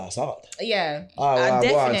similar is assault. Yeah.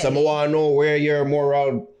 Definitely. So I want to know where your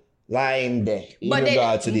moral line there in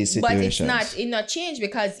regard to these situations. But it's not changed,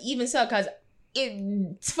 because even so, because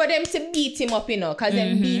for them to beat him up, you know, because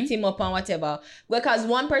them beat him up and whatever, because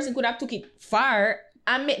one person could have took it far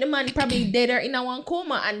and make the man probably dead or in a one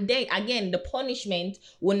coma, and then again the punishment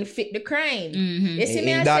wouldn't fit the crime. You see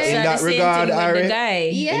me? In that regard, Ari,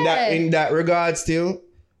 in that regard, still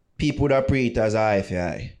people that pre it as eye for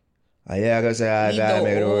eye. I gotta say eye,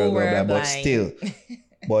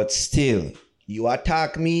 but still. You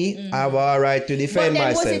attack me, I have a right to defend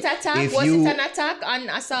myself. Was it attack? Was it an attack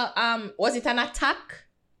on was it an attack?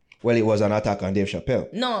 Well, it was an attack on Dave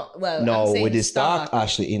Chappelle. No, with the Stark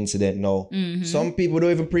Ashley incident, no. Some people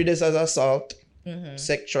don't even pre this as assault,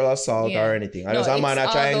 sexual assault or anything. I just a man I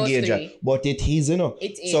try and engage her. But it is, you know.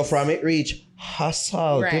 It is. So from it reach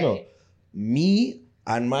assault, you know. Me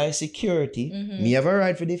and my security, me have a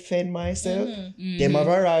right to defend myself. Them have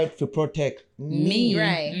a right to protect me.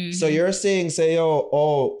 Right. So you're saying,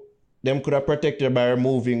 them could have protected by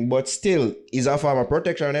removing, but still, is a form of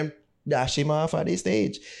protection. Them dash him off at the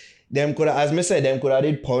stage. Them could have, as me said, them could have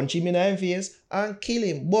did punch him in the face and kill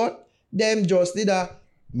him. But them just did a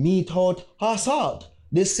meet out assault.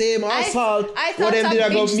 The same assault. What them did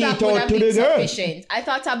a go meet out to the girl. I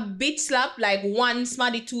thought a bitch slap, like one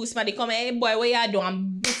smarty, two smarty, come, hey boy, what you doing?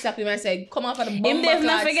 And bitch slap him and say, come off of the bumper. Him they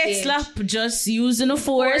not forget slap, just using the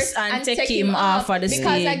force and take him off of the stage.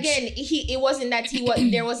 Because again, it wasn't that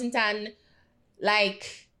there wasn't an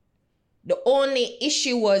like the only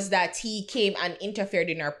issue was that he came and interfered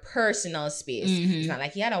in her personal space. It's not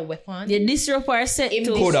like he had a weapon. The disrupt our set Him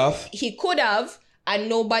too. He could have, and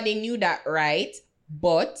nobody knew that, right?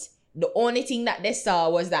 But the only thing that they saw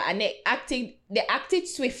was that, and they acted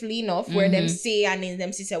swiftly enough where them say, and then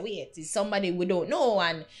them say, wait, it's somebody we don't know,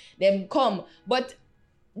 and them come. But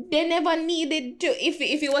they never needed to,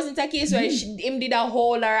 if it wasn't a case where him did a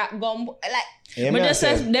whole gun, like, But just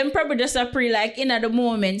as, them probably just a pre, like, in at the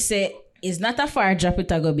moment, say, it's not a far drop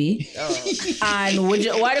it a go be. And what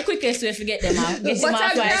the quickest way to get them out? Get him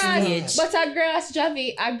off my stage. But a grass,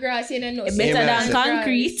 Javi, a grass, you know, Better than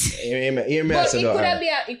concrete. But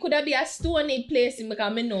it could have been a stony place because I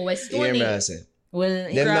know where stony.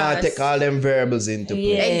 Well, them not take all them variables into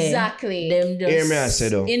play. Yeah. Exactly. Them just, Hear me, I say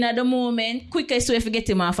though. in at the moment, quickest way to get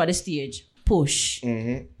him off of the stage. Push.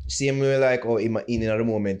 Same way like, in at the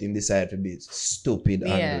moment, him decide to be stupid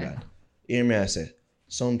and do that. Hear me, I say.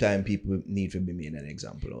 Sometimes people need to be made an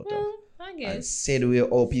example out of. I guess. And say the way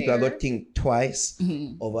people are going to think twice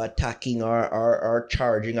of attacking or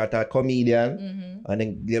charging at a comedian. And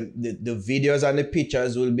then the videos and the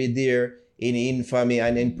pictures will be there in infamy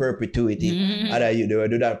and in perpetuity. Other you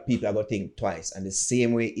do that, people are going to think twice. And the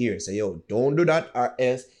same way here. Say, yo, don't do that or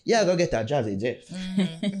else go get a Jazzy Jeff.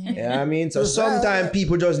 You know what I mean? So sometimes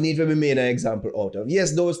people just need to be made an example out of.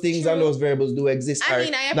 Yes, those things and those variables do exist. I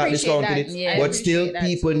mean, I appreciate that. But still,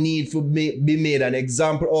 people need to be made an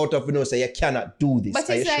example out of, say you cannot do this. But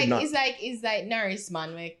it's like Norris,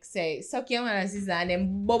 man, we say, suck your man as and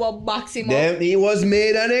then Bubba box him then up. he was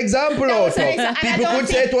made an example out of. People could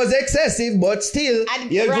say it was excessive, but still,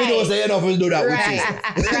 you know say enough will do that with you.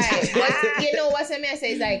 Right. But you know what I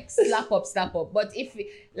say is like slap up. But if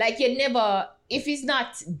if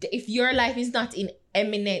your life is not in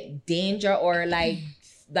imminent danger or like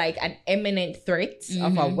an imminent threat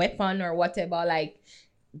of a weapon or whatever, like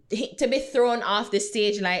to be thrown off the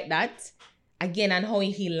stage like that again, and how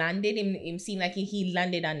he landed him seemed like he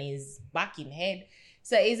landed on his back in head.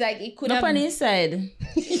 So it's like it could have on his side.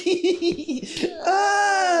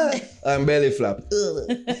 I'm belly flap.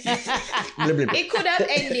 It could have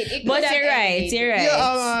ended. But you're right.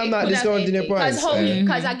 Yeah, I'm not discounting your points.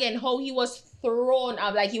 Because again, how he was thrown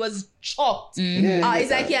up, like he was choked. It's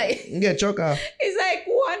like get choked off. It's like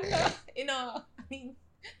one, I mean,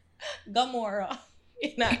 Gamora.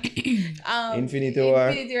 Infinity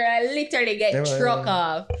War literally get struck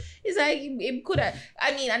off. It's like it could have.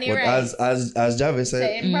 I mean, and you're right. As Javi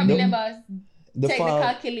said, so probably never take the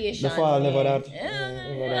calculation. The fall never that.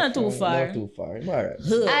 Not too far. Not too far. All right.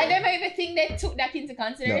 I never even think they took that into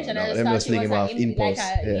consideration. No, I them just just thought it was impulse.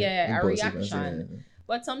 a reaction.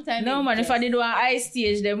 But sometimes no man, if I did one high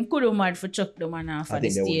stage, them could have mad for chuck the man off of the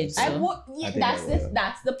stage. So.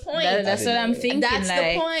 That's the point. That's what I'm thinking. That's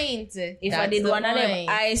like, the point. If I did one of them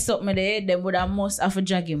eyes something there, they would have must have to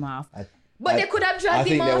drag him off. But they could have dragged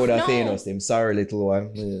him off. I think they would have Thanos him. Sorry, little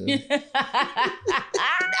one.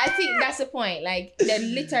 I think that's the point. Like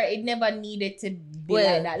it never needed to be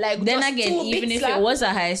like that. Like then again, even if it was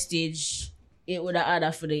a high stage, it would have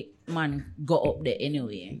had for the man go up there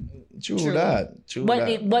anyway. True that.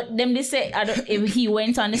 But them they say if he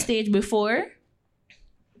went on the stage before.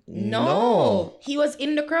 No, he was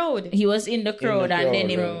in the crowd. And then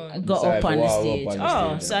he got up on the stage.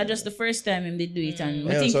 So just the first time him did do it, and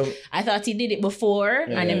I thought he did it before,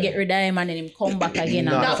 and then get rid of him, and then him come back again.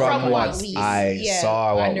 Not from what I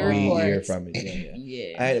saw, what we hear from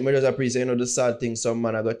it. I just appreciate, the sad thing. Some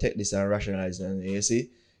man I got take this and rationalize, and you see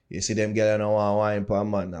them girl and one wine per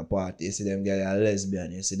man a party. You see them girl a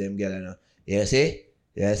lesbian. You see them girl and you see.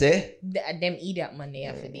 Them idiot man they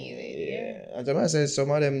have to deal with. Yeah. And I say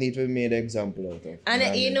some of them need to be made example out of. And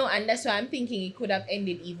and that's why I'm thinking it could have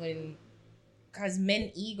ended even because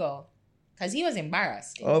men ego. Because he was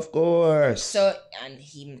embarrassed. Of course. So, and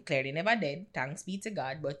he clearly never did, thanks be to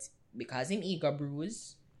God, but because him ego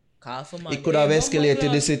bruised, call for money. It could have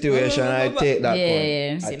escalated the situation. I take that point.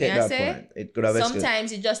 Yeah. I take that point. It could have escalated.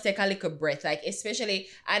 Sometimes you just take a little breath, like especially,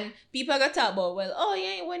 and people got talk about, when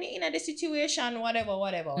you're in a situation, whatever.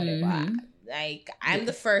 Like, I'm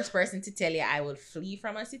the first person to tell you I will flee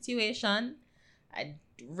from a situation.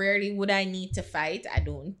 Rarely would I need to fight. I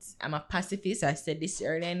don't. I'm a pacifist. I said this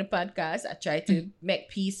earlier in the podcast. I try to make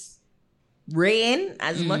peace reign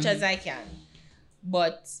as much as I can.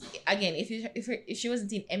 But again, if she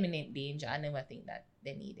wasn't in imminent danger, I never think that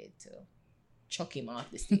they needed to chuck him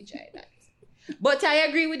off the stage like that. But I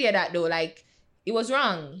agree with you that though, like it was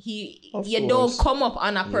wrong. You don't come up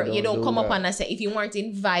on you don't come up on a set if you weren't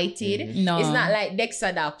invited. No, it's not like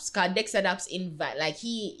Dexter Daps. Cause Dexter Daps invite, like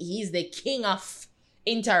he's the king of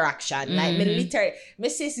interaction. Like me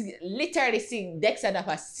literally see Dexter that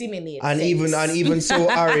was simulate. And sex. even so,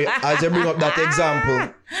 Ari, as I bring up that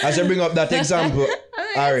example,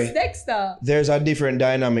 Ari, It's Dexter. there's a different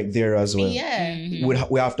dynamic there as well. Yeah.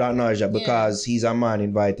 We have to acknowledge that because he's a man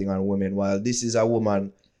inviting on women, while this is a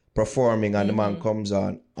woman performing and the man comes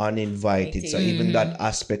on uninvited. So even that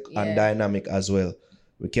aspect and dynamic as well,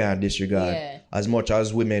 we can't disregard. Yeah. As much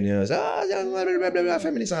as women, you know, say,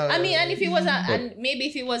 feminist. I mean, and if it was and maybe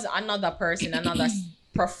if it was another person, another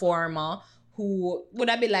performer who would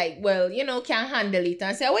I be like, well, you know, can't handle it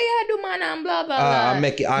and say, what you do, man, and blah blah blah. And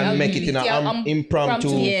make it in an impromptu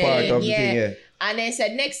part of the thing, yeah. And then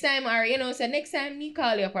said next time, or you know, said next time me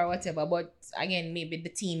call you up or whatever. But again, maybe the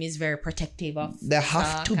team is very protective of. They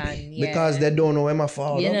have to and, be because they don't know where my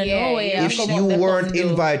fault. You don't know where If you weren't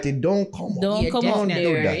invited, don't come up. Don't come Don't up do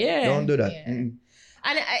there. that. Yeah. Don't do that. Yeah. Mm.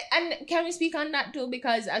 And can we speak on that too?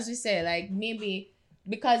 Because as we say, like maybe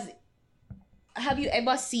because have you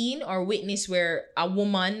ever seen or witnessed where a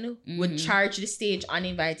woman would charge the stage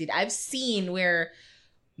uninvited? I've seen where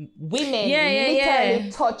women literally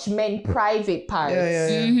touch men private parts.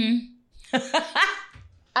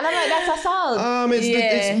 And I'm like, that's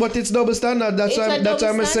assault. But it's double standard. That's why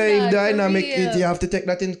I'm saying standard, dynamic. for real. You have to take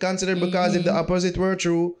that into consideration because if the opposite were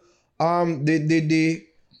true, the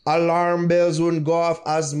alarm bells wouldn't go off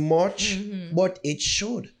as much, but it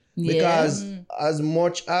should because as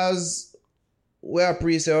much as we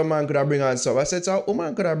appreciate a man could have bring on something, I said so a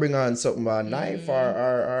woman could have bring on something, a knife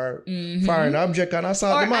or foreign object and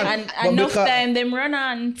assault the man. And enough time them run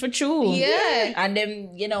on for true. Yeah. And them,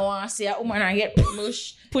 you know, I see a woman and get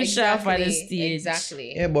pushed off at the stage.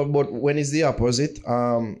 Exactly. Yeah, but when it's the opposite,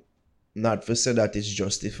 not for say that it's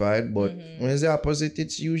justified, but when it's the opposite,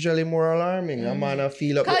 it's usually more alarming. A man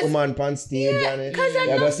feel up the woman on stage and Because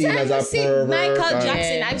they're enough seen as time a to see pervert. Michael and-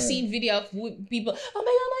 Jackson, I've seen video of people, oh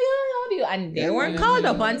my god, I love you. And they weren't called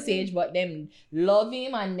up on stage, but them love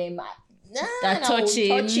him and them touch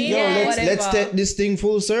him. Yo, let's take this thing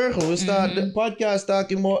full circle. We start the podcast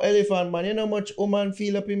talking about elephant man. You know how much woman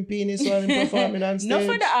feel up in penis while him performing on stage? Not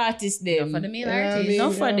for the artists, them. For the male Yeah, I artists. mean,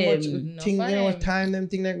 Not for you know how much them. thing, Not for you know what them. time them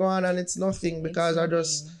thing they go on and it's nothing because I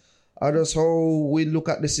just how we look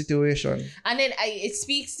at the situation. And then it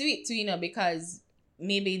speaks to it too, you know, because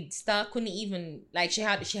maybe Star couldn't even like she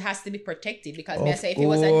has to be protected because I say if it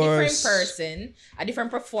was a different course. person, a different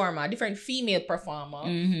performer, a different female performer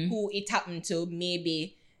who it happened to,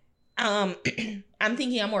 maybe I'm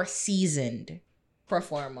thinking a more seasoned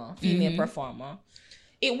performer, female performer.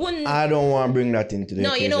 It wouldn't. I don't want to bring that into the No,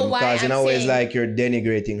 you equation know why because in I'm a way it's saying- like you're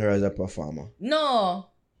denigrating her as a performer. No,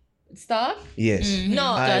 Star. Yes. No,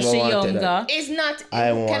 I Because don't she want to younger. that. It's not.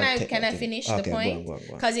 I won't Can I take that finish thing. the Okay, point? go on.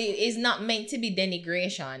 Because it is not meant to be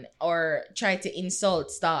denigration or try to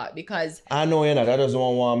insult Star. Because I know you're not. I just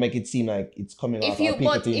don't want to make it seem like it's coming off. if you, or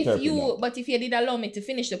people but to if interpret you, that. but if you did allow me to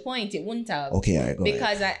finish the point, it wouldn't have. Okay, all right, go ahead.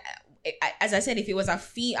 Because I, as I said, if it was a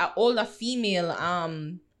older female,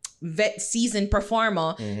 vet seasoned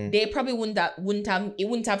performer, they probably wouldn't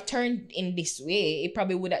have turned in this way. It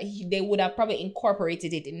probably they would have probably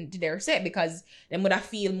incorporated it into their set because they would have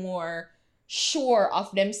feel more sure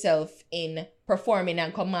of themselves in performing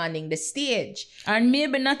and commanding the stage. And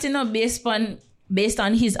maybe not enough based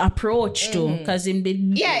on his approach too. Because him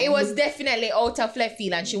did Yeah, it was definitely out of left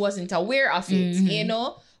field and she wasn't aware of it, you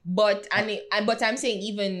know? But but I'm saying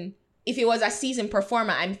even if it was a seasoned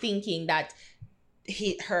performer, I'm thinking that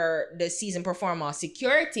the season performer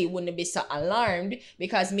security wouldn't be so alarmed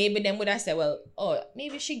because maybe them would have said, well, oh,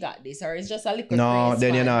 maybe she got this or it's just a little No, craze then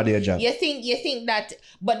fan. you're not their job. You think that,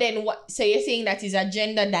 but then what? So you're saying that is a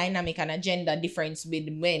gender dynamic and a gender difference with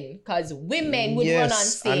men because women would run on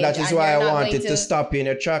stage and that is why I they're not wanted going to stop you in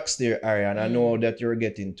your tracks there, Ariane. I know that you're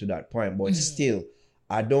getting to that point, but still,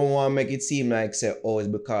 I don't want to make it seem like say, oh, it's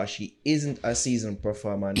because she isn't a seasoned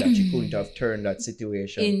performer and that she couldn't have turned that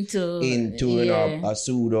situation into you know, a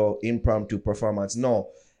pseudo impromptu performance. No.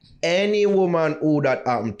 Any woman who that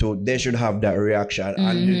happened to, they should have that reaction.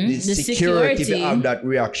 And the security to have that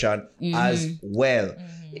reaction as well.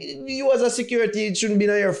 You as a security, it shouldn't be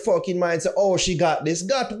in your fucking mind say, oh, she got this.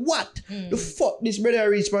 Got what? The fuck this brother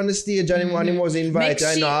reached on the stage and he was invited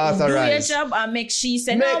and not authorized. Do your job and make she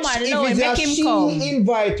say, no man, If no, it's make a him she come.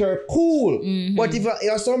 invite her, cool. But if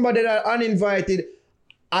you're somebody that uninvited,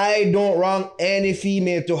 I don't want any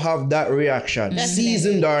female to have that reaction,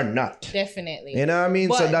 seasoned or not. Definitely. You know what I mean?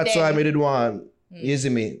 So But that's then- why I did want, you see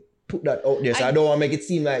me, put that out there. So I don't want to make it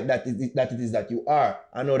seem like that it is that you are.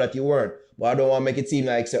 I know that you weren't. But I don't want to make it seem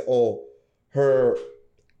like, say, oh, her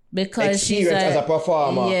Because she's experience as a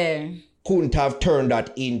performer Yeah. couldn't have turned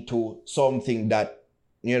that into something that,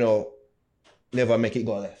 you know, never make it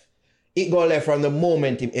go left. It go left from the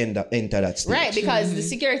moment him enter that stage. Right, because the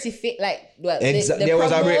security fit the There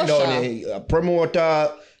was a promoter breakdown.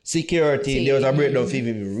 Promoter, security, there was a breakdown for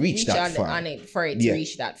even reach that far. For it to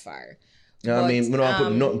reach that far. I mean, we don't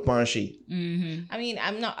put nothing on she. I mean,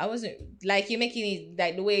 I wasn't, like, you're making it,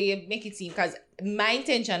 like, the way you make it seem, because my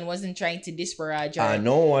intention wasn't trying to disparage her. I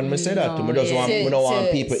know, and I say that too. We don't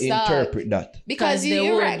want people to interpret that. Because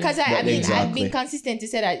you're right, because I mean, exactly. I've been consistent to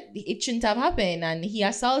say that it shouldn't have happened, and he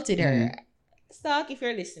assaulted her. Stark, if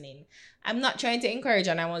you're listening, I'm not trying to encourage,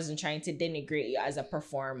 and I wasn't trying to denigrate you as a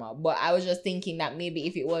performer, but I was just thinking that maybe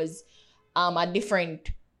if it was a different...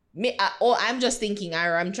 I'm just thinking,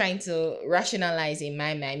 or I'm trying to rationalize in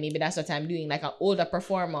my mind. Maybe that's what I'm doing. Like an older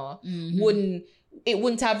performer wouldn't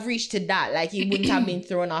have reached to that. Like he wouldn't have been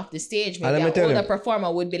thrown off the stage. Maybe an older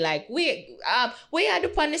performer would be like, wait, where you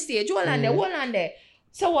up on the stage? Hold on there.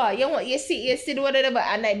 So what? You see whatever,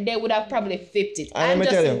 and they would have probably flipped it. I'm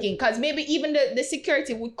just thinking, because maybe even the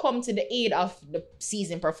security would come to the aid of the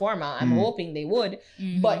seasoned performer. I'm hoping they would,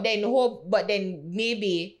 but then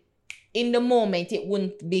maybe. In the moment, it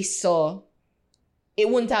wouldn't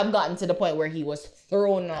have gotten to the point where he was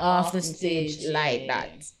thrown off the stage like that.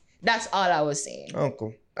 That's all I was saying. Oh,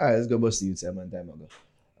 cool. All right, let's go bust you 7 time ago.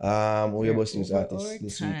 Who your bust news artist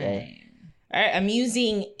this week? All right, I'm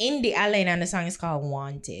using Indie Allen, and the song is called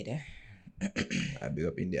Wanted. I big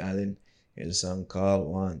up Indie Allen. Here's a song called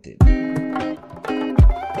Wanted.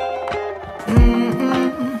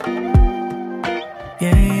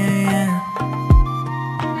 Yeah.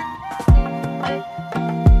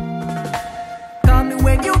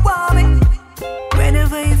 When you want me,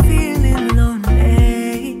 whenever you're feeling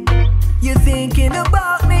lonely, you're thinking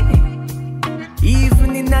about me.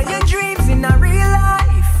 Even in all your dreams, in our real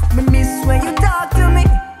life, me miss when you talk to me.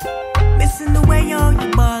 Missing the way you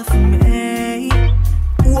ball for me.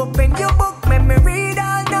 Open your book, make me read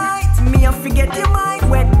all night. Me, I forget your mind,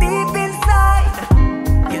 wet deep inside.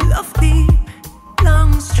 You love deep,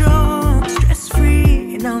 long stroke, stress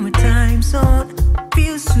free. In our time zone,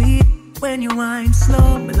 feel sweet. When you wind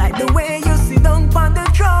slow, me like the way you sit down on the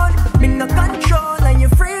throne. Me no control and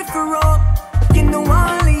you're free for roam. You know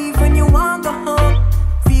I leave when you want go home.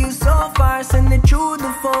 Feel so far, send it through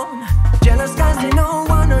the phone. Jealous cause they know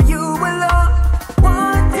one of you alone.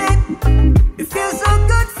 Want it, it feels so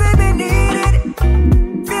good for me, need it.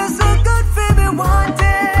 Feels so good for me,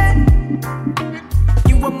 wanted.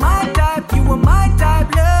 You are my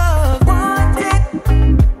type, love. Want it,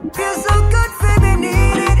 feels so good for me,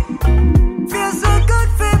 need it. Feels so good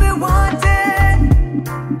for me, wanted.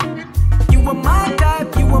 You are my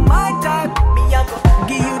type. Me, I go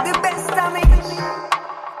give you the best of me.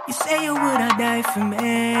 You say you would have died for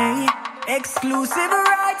me. Exclusive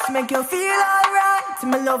rights make you feel alright.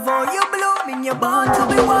 Me love how you bloom in your born to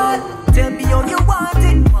be one. Tell me how you want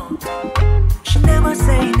it. She never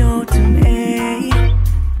say no to me.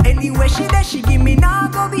 Anywhere she there, she give me now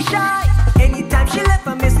go be shy. Anytime she left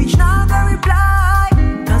a message, now go reply.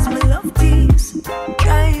 Cause me love tease.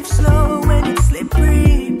 Drive slow when it's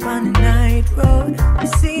slippery on the night road. You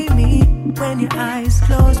see me when your eyes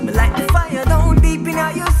close. Me like the fire down deep in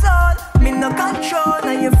your soul. Me no control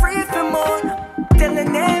and you're free from moan. Tell the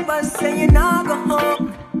neighbors say you now go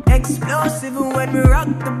home. Explosive when we rock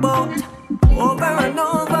the boat. Over and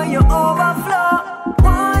over you overflow.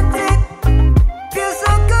 Want it. Feels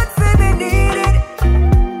so good for me, need it.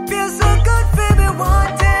 Feels so good for me,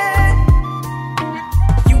 wanted.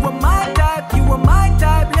 You are my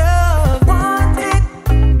type, love. Want it.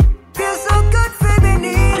 Feels so good for me,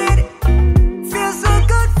 need it. Feels so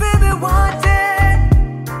good for me, wanted.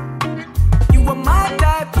 You are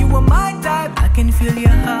my type. I can feel your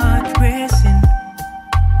heart racing.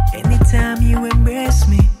 Anytime you embrace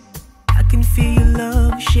me, I can feel your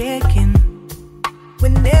love shaking.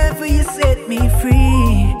 Whenever you set me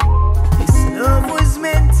free, this love was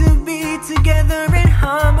meant to be together in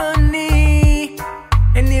harmony.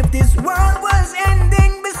 And if this world was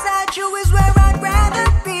ending, beside you is where I'd rather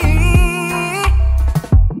be.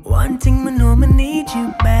 One thing I know, I need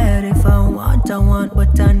you bad. If I want,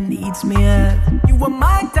 but I needs me have. You are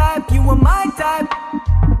my type. You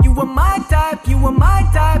are my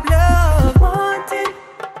type, love. Want it.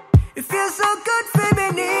 It feels so good for me,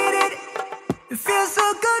 need it. It feels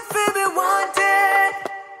so good for me, wanted.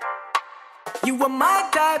 You are my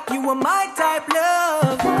type,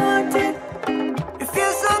 love. Want it. It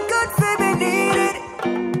feels so good for me, need it.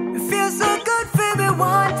 It feels so good for me,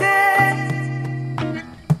 wanted.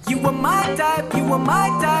 You are my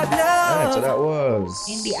type, love. Alright, so that was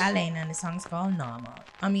Indie Allen, and the song's called Normal.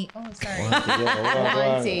 Sorry.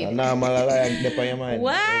 Normal, like, dep on your mind.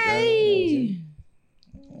 Why?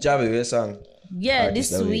 Javi, your song. Yeah,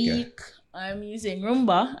 artist this of the week I'm using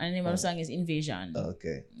Rumba, and the name of the song is Invasion.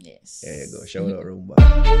 Okay. Yes. There you go. Shout out Rumba.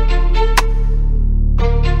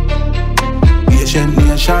 Asian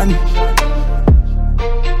nation,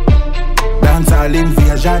 dancehall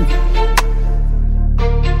invasion.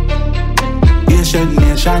 Asian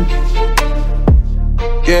nation,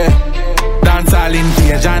 yeah. Dancehall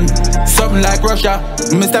invasion, something like Russia.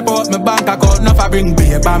 Me step out my bank account, enough I bring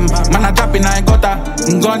beer bam. Man a drop in a gutter,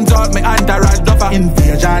 guns out me entourage duffer.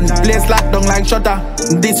 Invasion, place locked down like shutter.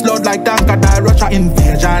 This load like tanker die Russia.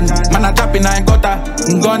 Invasion, man a drop in a gutter,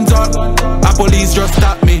 guns out. A police just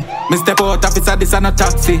stop me. Me step out officer, this a no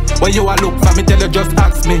taxi. When you a look for me, tell you just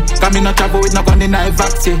ask me. Cause me no travel with no gun in a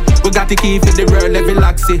vaccine. We got the key for the world, every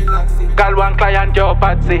laxi. Call one client, your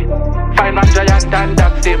patsy. Find one giant and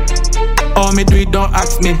dox him. All me do it, don't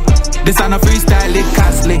ask me. This a no freestyle, it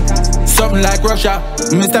costly. Something like Russia.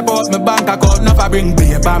 Me step out my bank account, enough I bring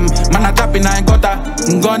beer bam. Man a drop in a gutter,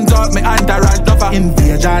 guns out me entourage duffer.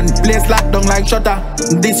 Invasion, place locked down like shutter.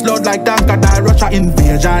 This load like tanker die Russia.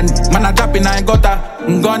 Invasion, man a drop in a gutter,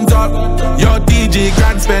 guns out. Yo DG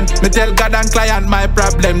grand spend. Me tell God and client my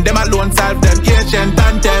problem. Them alone solve them. Asian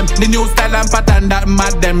tantrum. The new style and pattern that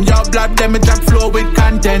mad them. Your blood them me jack flow with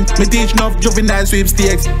content. Me teach enough juvenile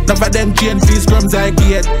sweepstakes. Enough of them chain fees crumbs I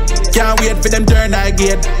get. Can't wait for them turn I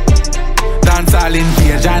get. Dancehall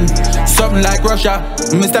invasion, something like Russia.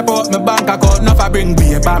 Me step out my bank account, enough I bring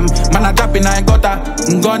beer bam. Man a drop in a gutter,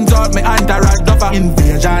 guns out me entourage duffer.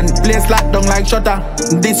 Invasion, place locked down like shutter.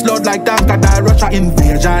 This load like tanker die Russia.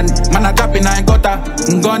 Invasion, man a drop in a gutter,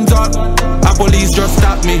 guns out. A police just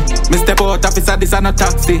stop me. Me step out officer, this a no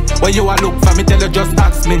taxi. When you a look for me, tell you just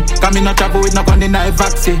ask me. Cause me no travel with no gun in a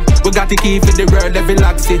vaccine. We got the key for the world, every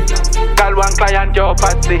laxi. Call one client, your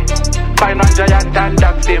patsy. Find one giant and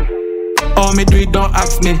dox him. All me do it, don't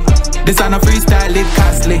ask me. This a no freestyle, it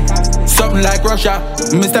costly. Something like Russia.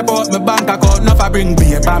 Me step out my bank account, enough I bring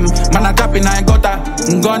beer bam. Man a drop in a gutter,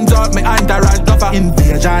 guns out me entourage duffer.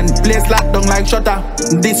 Invasion, place locked down like shutter.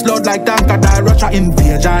 This load like tanker die Russia.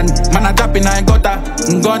 Invasion, man a drop in a gutter,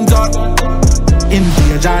 guns out.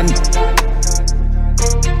 Invasion.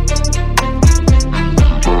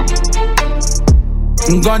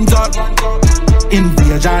 Guns out.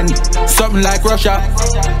 Invasion, something like Russia.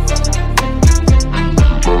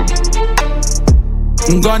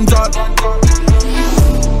 Guns out.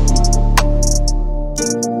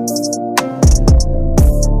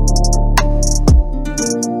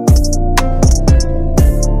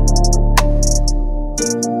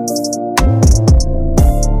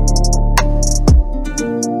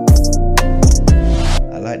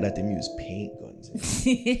 I like that they use paint guns.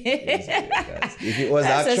 If it was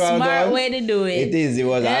That's actual a smart guns, way to do it. It is. It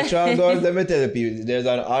was actual guns. Let me tell you, people, there's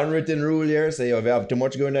an unwritten rule here. So if you have too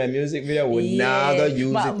much going on in music video, we're not gonna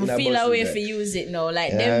use but it. But I feel a way for use it now.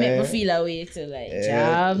 Like they make me feel a way to like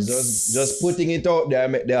jobs. Just putting it out there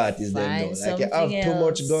make the artist them know. Like you have too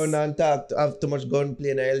much gun and talk, have too much gun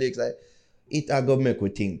playing the lyrics. Like it I go make we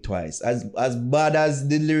think twice. As bad as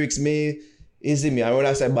the lyrics may. You see me, and when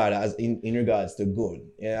I say bad, as in regards to good,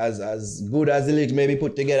 yeah, as good as the lyrics may be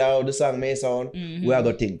put together, how the song may sound, we are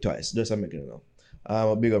gonna think twice. Just to make it know.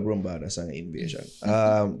 A big up Rumba, the song Invasion.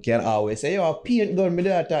 Can always say, yo, paint gun me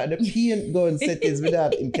that, the paint gun settings me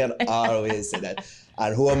that. Him can always say that.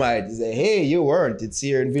 And who am I to say, hey, you weren't? It's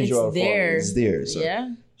here in visual form. It's there. So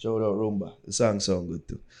yeah. Shout out Rumba. The song sound good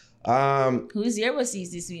too. Who's your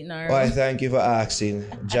overseas this week, Nara? Why, thank you for asking.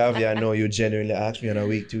 Javi, I know you genuinely ask me on a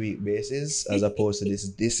week-to-week basis as opposed to this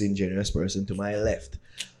disingenuous person to my left.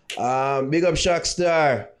 Big up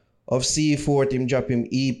Shockstar of C4, him drop him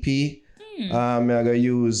EP. I'm gonna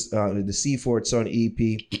use the C4 Son EP.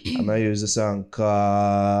 I'm gonna use the song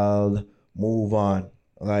called Move On.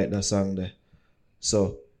 I like that song there.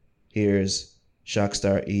 So here's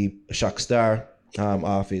Shockstar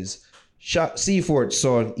off his C4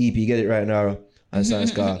 Son EP. Get it right now. And the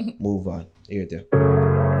song's called Move On. Here it is.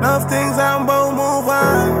 Enough things I'm about move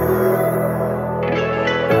on.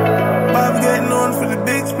 Bob getting on for the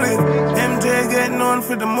big split. MJ getting on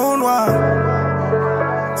for the moonwalk.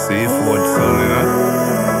 C4 Son, you know?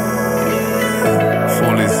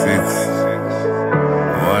 46.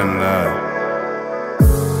 One night.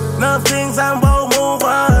 Enough things I'm about move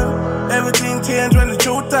on. Everything changed when the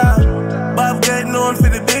truth out. Bob getting on for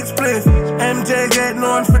the big split. MJ getting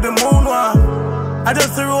on for the moonwalk. I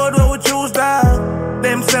just the road where we choose down.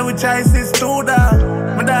 Them say we choice is too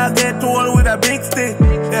down. My dog get told with a big stick.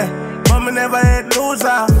 Yeah, but me never had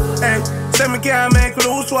loser. Hey, say me can't make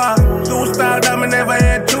loose one. Two star that me never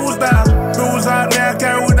had choose down. Bruise out me I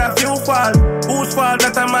carry with a few fall. Whose fault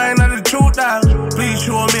that I mine of the truth down. Please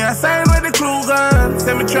show me a sign where the clue gone.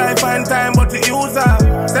 Say me try find time, but the use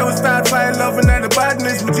her. Say we start find loving and the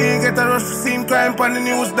badness. Me G get a rush to see him crime on the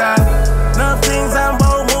news, dog. Nothing's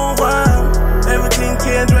about move on. Everything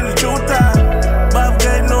change when the truth out. Bob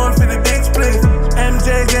get known for the big split.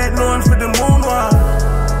 MJ get known for the moon walk.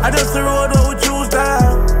 I just the road where we choose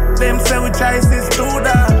down. Them say we choices too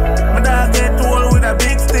down. My dog get old with a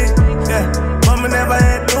big stick. Yeah, but me never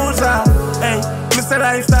hate loser. Hey, me say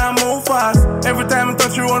lifestyle move fast. Every time I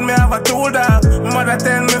touch the road, me have a tool dog. My mother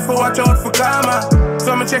tell me for watch out for karma.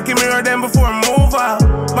 So me check the mirror them before I move out.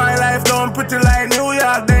 My life done pretty like New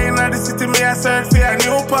York. They in the city, me I search for a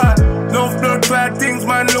new part. No blood clot things,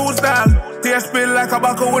 man, lose dog. Tears spill like a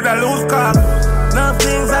buckle with a loose cock.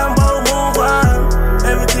 Nothing's about move on.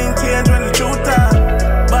 Everything change when the truth out.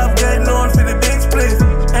 Bob get known for the big split.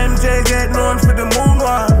 MJ get known for the moon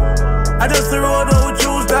walk. I just the road where we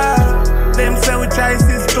choose that. Them say we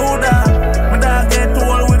choices too down. My dog get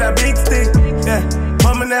old with a big stick. Yeah,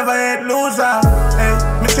 but me never hate loser. Hey,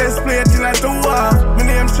 me chest plate in a 2 hours. My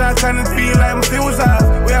name shots and it feel like I'm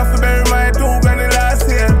fuser. We have to bury my 2 granny last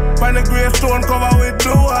year. Find a gravestone cover with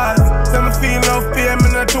blue hearts. So me feel no pain, me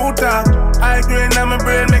no tutor. I grade on my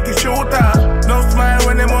brain make it shooter. No smile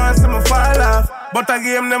when them want see me fall off. But a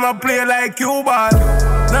game them a play like Cuba.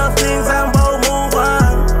 Nothing's about move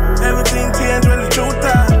on. Everything change when the truth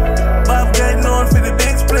out. Bob get known for the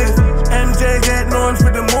big split. MJ get known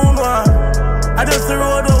for the moon walk. I just the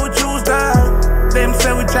road where we choose down. Them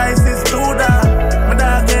say we choices too down. My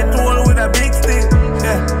dog get old with a big stick.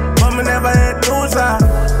 Yeah, but me never hate loser.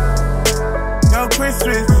 Yo, Chris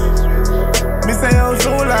Rich. Me say yo,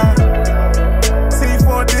 Zula.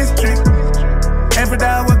 C4 District. Every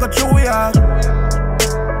day we go through ya.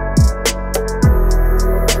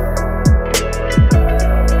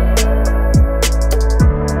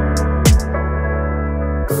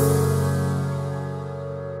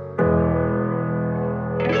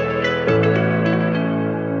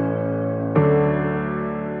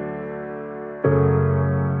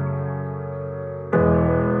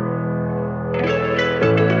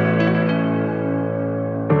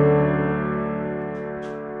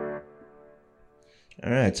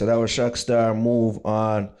 Alright, so that was Shockstar Move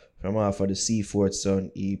On from off of the C4 Son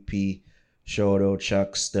EP. Shout out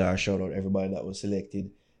Shockstar, shout out everybody that was selected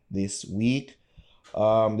this week.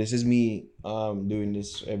 This is me doing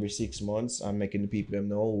this every 6 months. I'm making the people them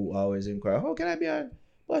know who always inquire, how can I be on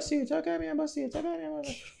bus seat? How can I be on bus seat?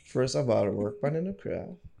 First of all, work on the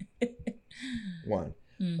crowd. One.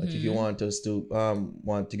 Mm-hmm. But if you want us to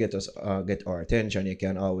get our attention, you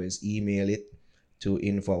can always email it to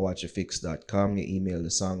info@watchafix.com. You email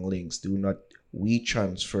the song links. Do not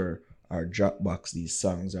transfer or Dropbox these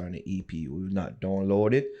songs on the EP. We will not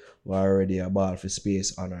download it. We're already a ball for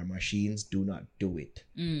space on our machines. Do not do it.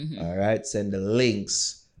 Mm-hmm. All right. Send the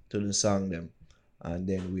links to the song them, and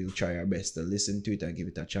then we'll try our best to listen to it and give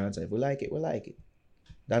it a chance. If we like it, we like it.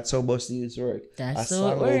 That's how Busty's work. That's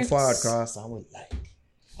how it works. Forward cross and we like.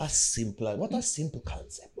 What a simple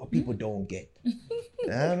concept. What people don't get. You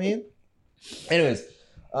know what I mean? Anyways,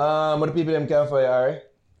 what do people them can for you, Ari?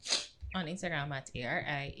 On Instagram at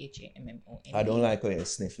ARIHAMMON. I don't like how you're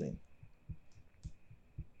sniffling.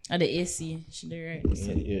 The AC. Should do right.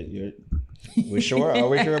 We're sure? Are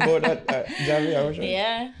we sure about that? Javi, are we sure?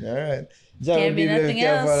 Yeah. All right. Can't be nothing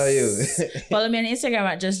else. Follow you. Follow me on Instagram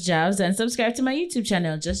at Just Javs and subscribe to my YouTube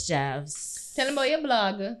channel, Just Javs. Tell them about your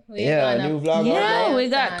blog. New vlog. Yeah, we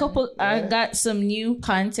got a couple. I got some new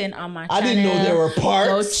content on my channel. I didn't know there were parts.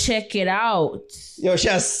 Go check it out. Yo, she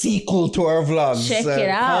has sequel to our vlogs. Check it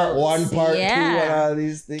out. Part 1, part 2, and all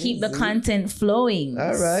these things. Keep the content flowing. All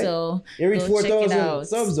right. So you reach 4,000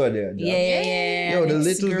 subs on there. Yeah. Yo, the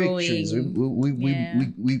little victories.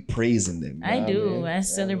 We praising them. I do. I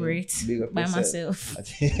celebrate by myself. I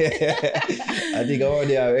think I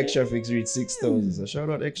already have Extra Fix reached 6,000. So shout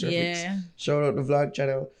out Extra Fix. Shout out the vlog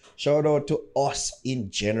channel. Shout out to us in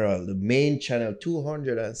general. The main channel,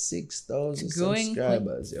 206,000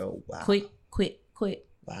 subscribers. Yo, wow. Quick.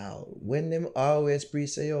 Wow. When them always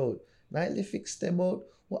say, yo, Nightly Fix them out,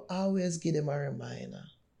 we'll always give them a reminder.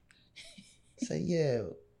 Say, yeah.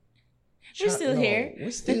 We're still here. We're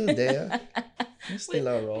still there. We're still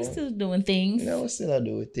around. We're still doing things. Yeah, we're still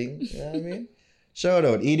doing things. You know what I mean? Shout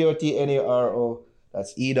out. EDOTNARO.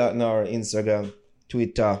 That's E.Naro on Instagram,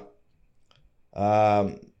 Twitter.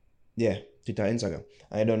 Twitter, Instagram.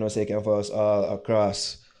 I don't know, so you can follow us all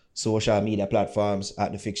across social media platforms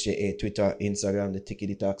at The Fix JA, Twitter, Instagram, The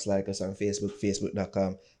Tickety Talks, like us on Facebook,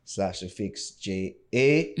 facebook.com/TheFixJA.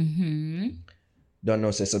 Mm-hmm. Don't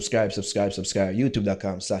know, say subscribe,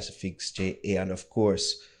 YouTube.com/TheFixJA, and of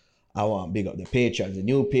course, I want to big up the patrons, the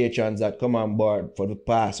new patrons that come on board for the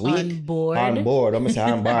past week. On board. I'm going to say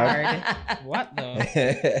on board. What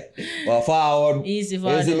the? Well, forward. Easy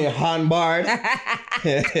for Is it on board?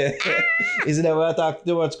 Is it ever attack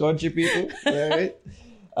too much country people? All right.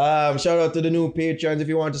 Shout out to the new patrons. If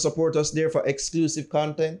you want to support us there for exclusive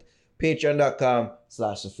content,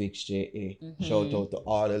 patreon.com/thefixja. Shout out to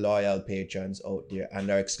all the loyal patrons out there and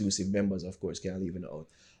our exclusive members, of course, can't leave it out.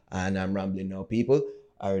 And I'm rambling now, people.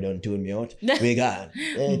 I already done tune me out. We gone.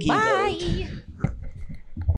 Keep Bye. out.